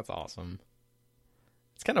out. So that's awesome.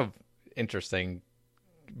 It's kind of interesting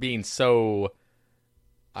being so,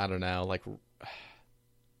 I don't know, like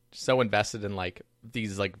so invested in like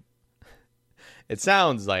these like, it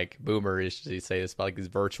sounds like boomerish to say this, but like these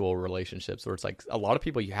virtual relationships where it's like a lot of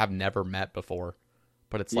people you have never met before,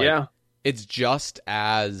 but it's like, it's just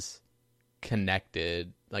as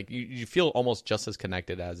connected. Like you feel almost just as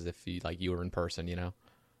connected as if you were in person,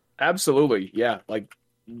 Absolutely. Yeah. Like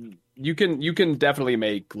you can definitely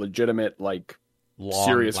make legitimate, like long,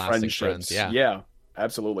 serious lasting friendships. friends. Yeah,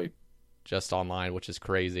 absolutely. Just online, which is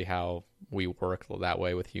crazy how we work that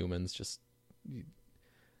way with humans. Just,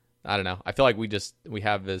 I don't know. I feel like we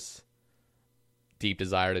have this deep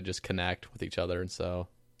desire to just connect with each other. And so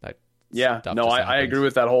that, I agree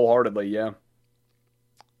with that wholeheartedly. Yeah.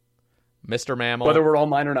 Mr. Mammal. Whether we're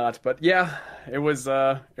online or not, but yeah, it was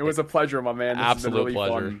a pleasure, my man. This absolute has been really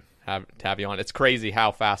pleasure to have you on. It's crazy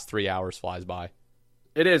how fast 3 hours flies by.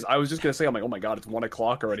 It is. I was just gonna say, I'm like, oh my god, it's 1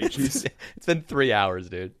 o'clock already. Jeez. It's been 3 hours,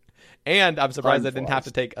 dude. And I'm surprised I didn't have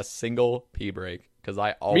to take a single pee break because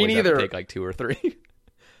I always have to take like 2 or 3.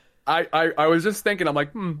 I was just thinking, I'm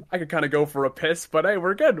like, I could kind of go for a piss, but hey,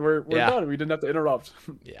 we're good. We're done. We didn't have to interrupt.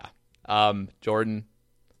 Yeah. Jordan,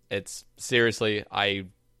 it's seriously, I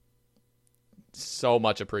so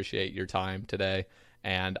much appreciate your time today.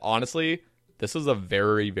 And honestly, this was a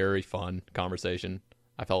very, very fun conversation.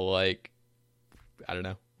 I felt like, I don't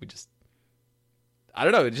know,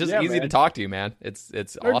 it's just easy to talk to you, man. It's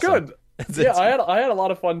They're awesome. Good. I had a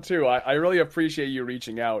lot of fun too. I really appreciate you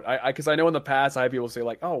reaching out. Because I know in the past I had people say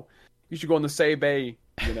like, oh, you should go on the Say Bay.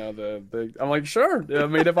 I'm like, sure. I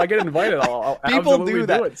mean, if I get invited, I'll people absolutely do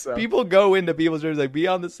that. Do it. So. People go into people's rooms like, be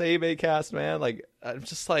on the Say Bay cast, man. Like, I'm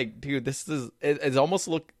just like, dude, this is. It almost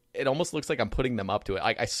looks like I'm putting them up to it.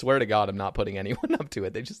 I swear to God, I'm not putting anyone up to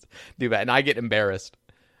it. They just do that, and I get embarrassed.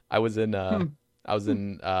 I was in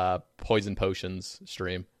Poison Potions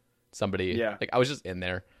stream. Somebody, I was just in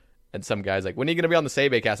there, and some guy's like, when are you going to be on the Say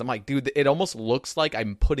Bay cast? I'm like, dude, it almost looks like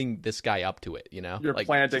I'm putting this guy up to it, You're like,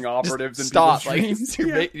 planting operatives in stop. people's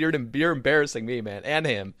Like, you're embarrassing me, man, and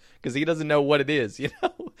him, because he doesn't know what it is,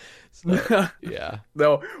 So, yeah.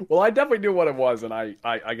 No, well, I definitely knew what it was, and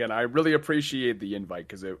I really appreciate the invite,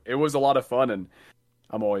 because it was a lot of fun, and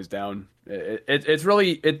I'm always down. It's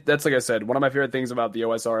really, that's like I said, one of my favorite things about the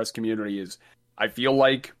OSRS community is I feel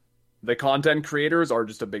like the content creators are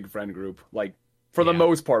just a big friend group. Like, for the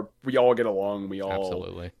most part, we all get along. We all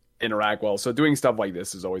absolutely interact well. So doing stuff like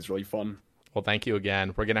this is always really fun. Well, thank you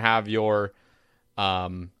again. We're going to have your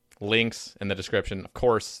links in the description. Of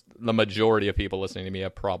course, the majority of people listening to me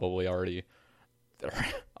have probably already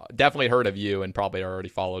definitely heard of you and probably already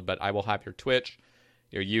followed, but I will have your Twitch,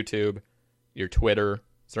 your YouTube, your Twitter.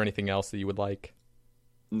 Is there anything else that you would like?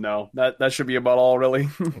 No, that should be about all, really.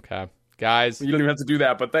 Okay. Guys. You don't even have to do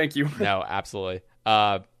that, but thank you. No, absolutely.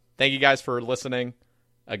 Thank you guys for listening.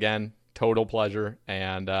 Again, total pleasure,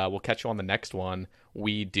 and we'll catch you on the next one.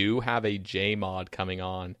 We do have a J-Mod coming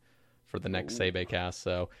on for the next SeiBeiCast,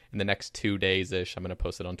 so in the next 2 days-ish, I'm going to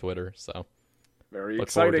post it on Twitter, so very look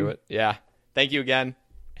exciting. forward to it. Yeah. Thank you again,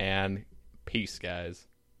 and peace, guys.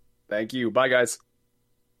 Thank you. Bye, guys.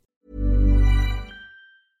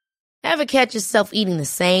 Ever catch yourself eating the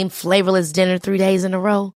same flavorless dinner 3 days in a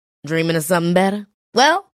row? Dreaming of something better?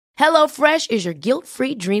 Well, HelloFresh is your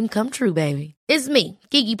guilt-free dream come true, baby. It's me,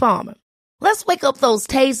 Keke Palmer. Let's wake up those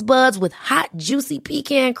taste buds with hot, juicy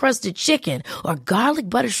pecan-crusted chicken or garlic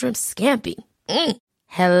butter shrimp scampi.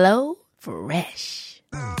 Hello Fresh.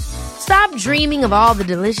 Stop dreaming of all the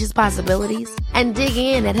delicious possibilities and dig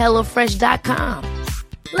in at HelloFresh.com.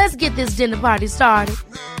 Let's get this dinner party started.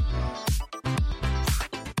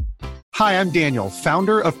 Hi, I'm Daniel,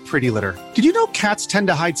 founder of Pretty Litter. Did you know cats tend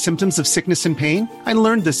to hide symptoms of sickness and pain? I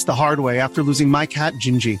learned this the hard way after losing my cat,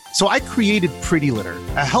 Gingy. So I created Pretty Litter,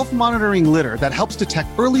 a health monitoring litter that helps detect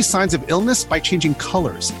early signs of illness by changing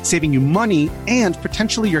colors, saving you money and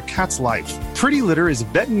potentially your cat's life. Pretty Litter is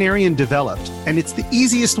veterinarian developed, and it's the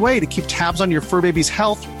easiest way to keep tabs on your fur baby's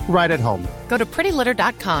health right at home. Go to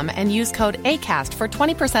prettylitter.com and use code ACAST for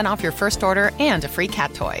 20% off your first order and a free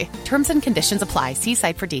cat toy. Terms and conditions apply. See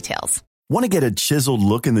site for details. Want to get a chiseled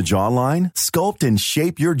look in the jawline? Sculpt and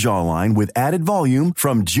shape your jawline with added volume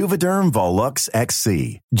from Juvederm Volux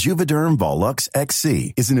XC. Juvederm Volux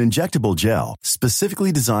XC is an injectable gel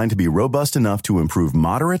specifically designed to be robust enough to improve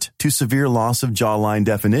moderate to severe loss of jawline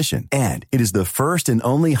definition. And it is the first and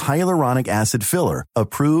only hyaluronic acid filler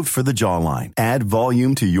approved for the jawline. Add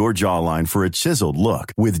volume to your jawline for a chiseled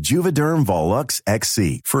look with Juvederm Volux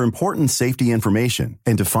XC. For important safety information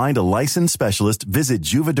and to find a licensed specialist, visit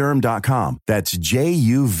Juvederm.com. That's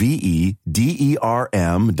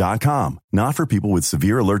Juvederm.com. Not for people with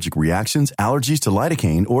severe allergic reactions, allergies to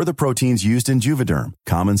lidocaine, or the proteins used in Juvederm.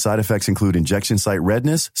 Common side effects include injection site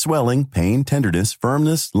redness, swelling, pain, tenderness,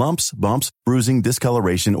 firmness, lumps, bumps, bruising,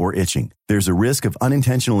 discoloration, or itching. There's a risk of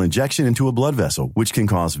unintentional injection into a blood vessel, which can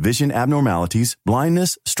cause vision abnormalities,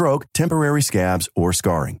 blindness, stroke, temporary scabs, or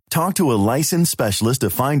scarring. Talk to a licensed specialist to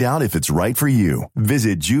find out if it's right for you.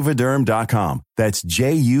 Visit Juvederm.com. That's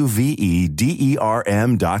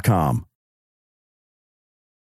Juvederm.com.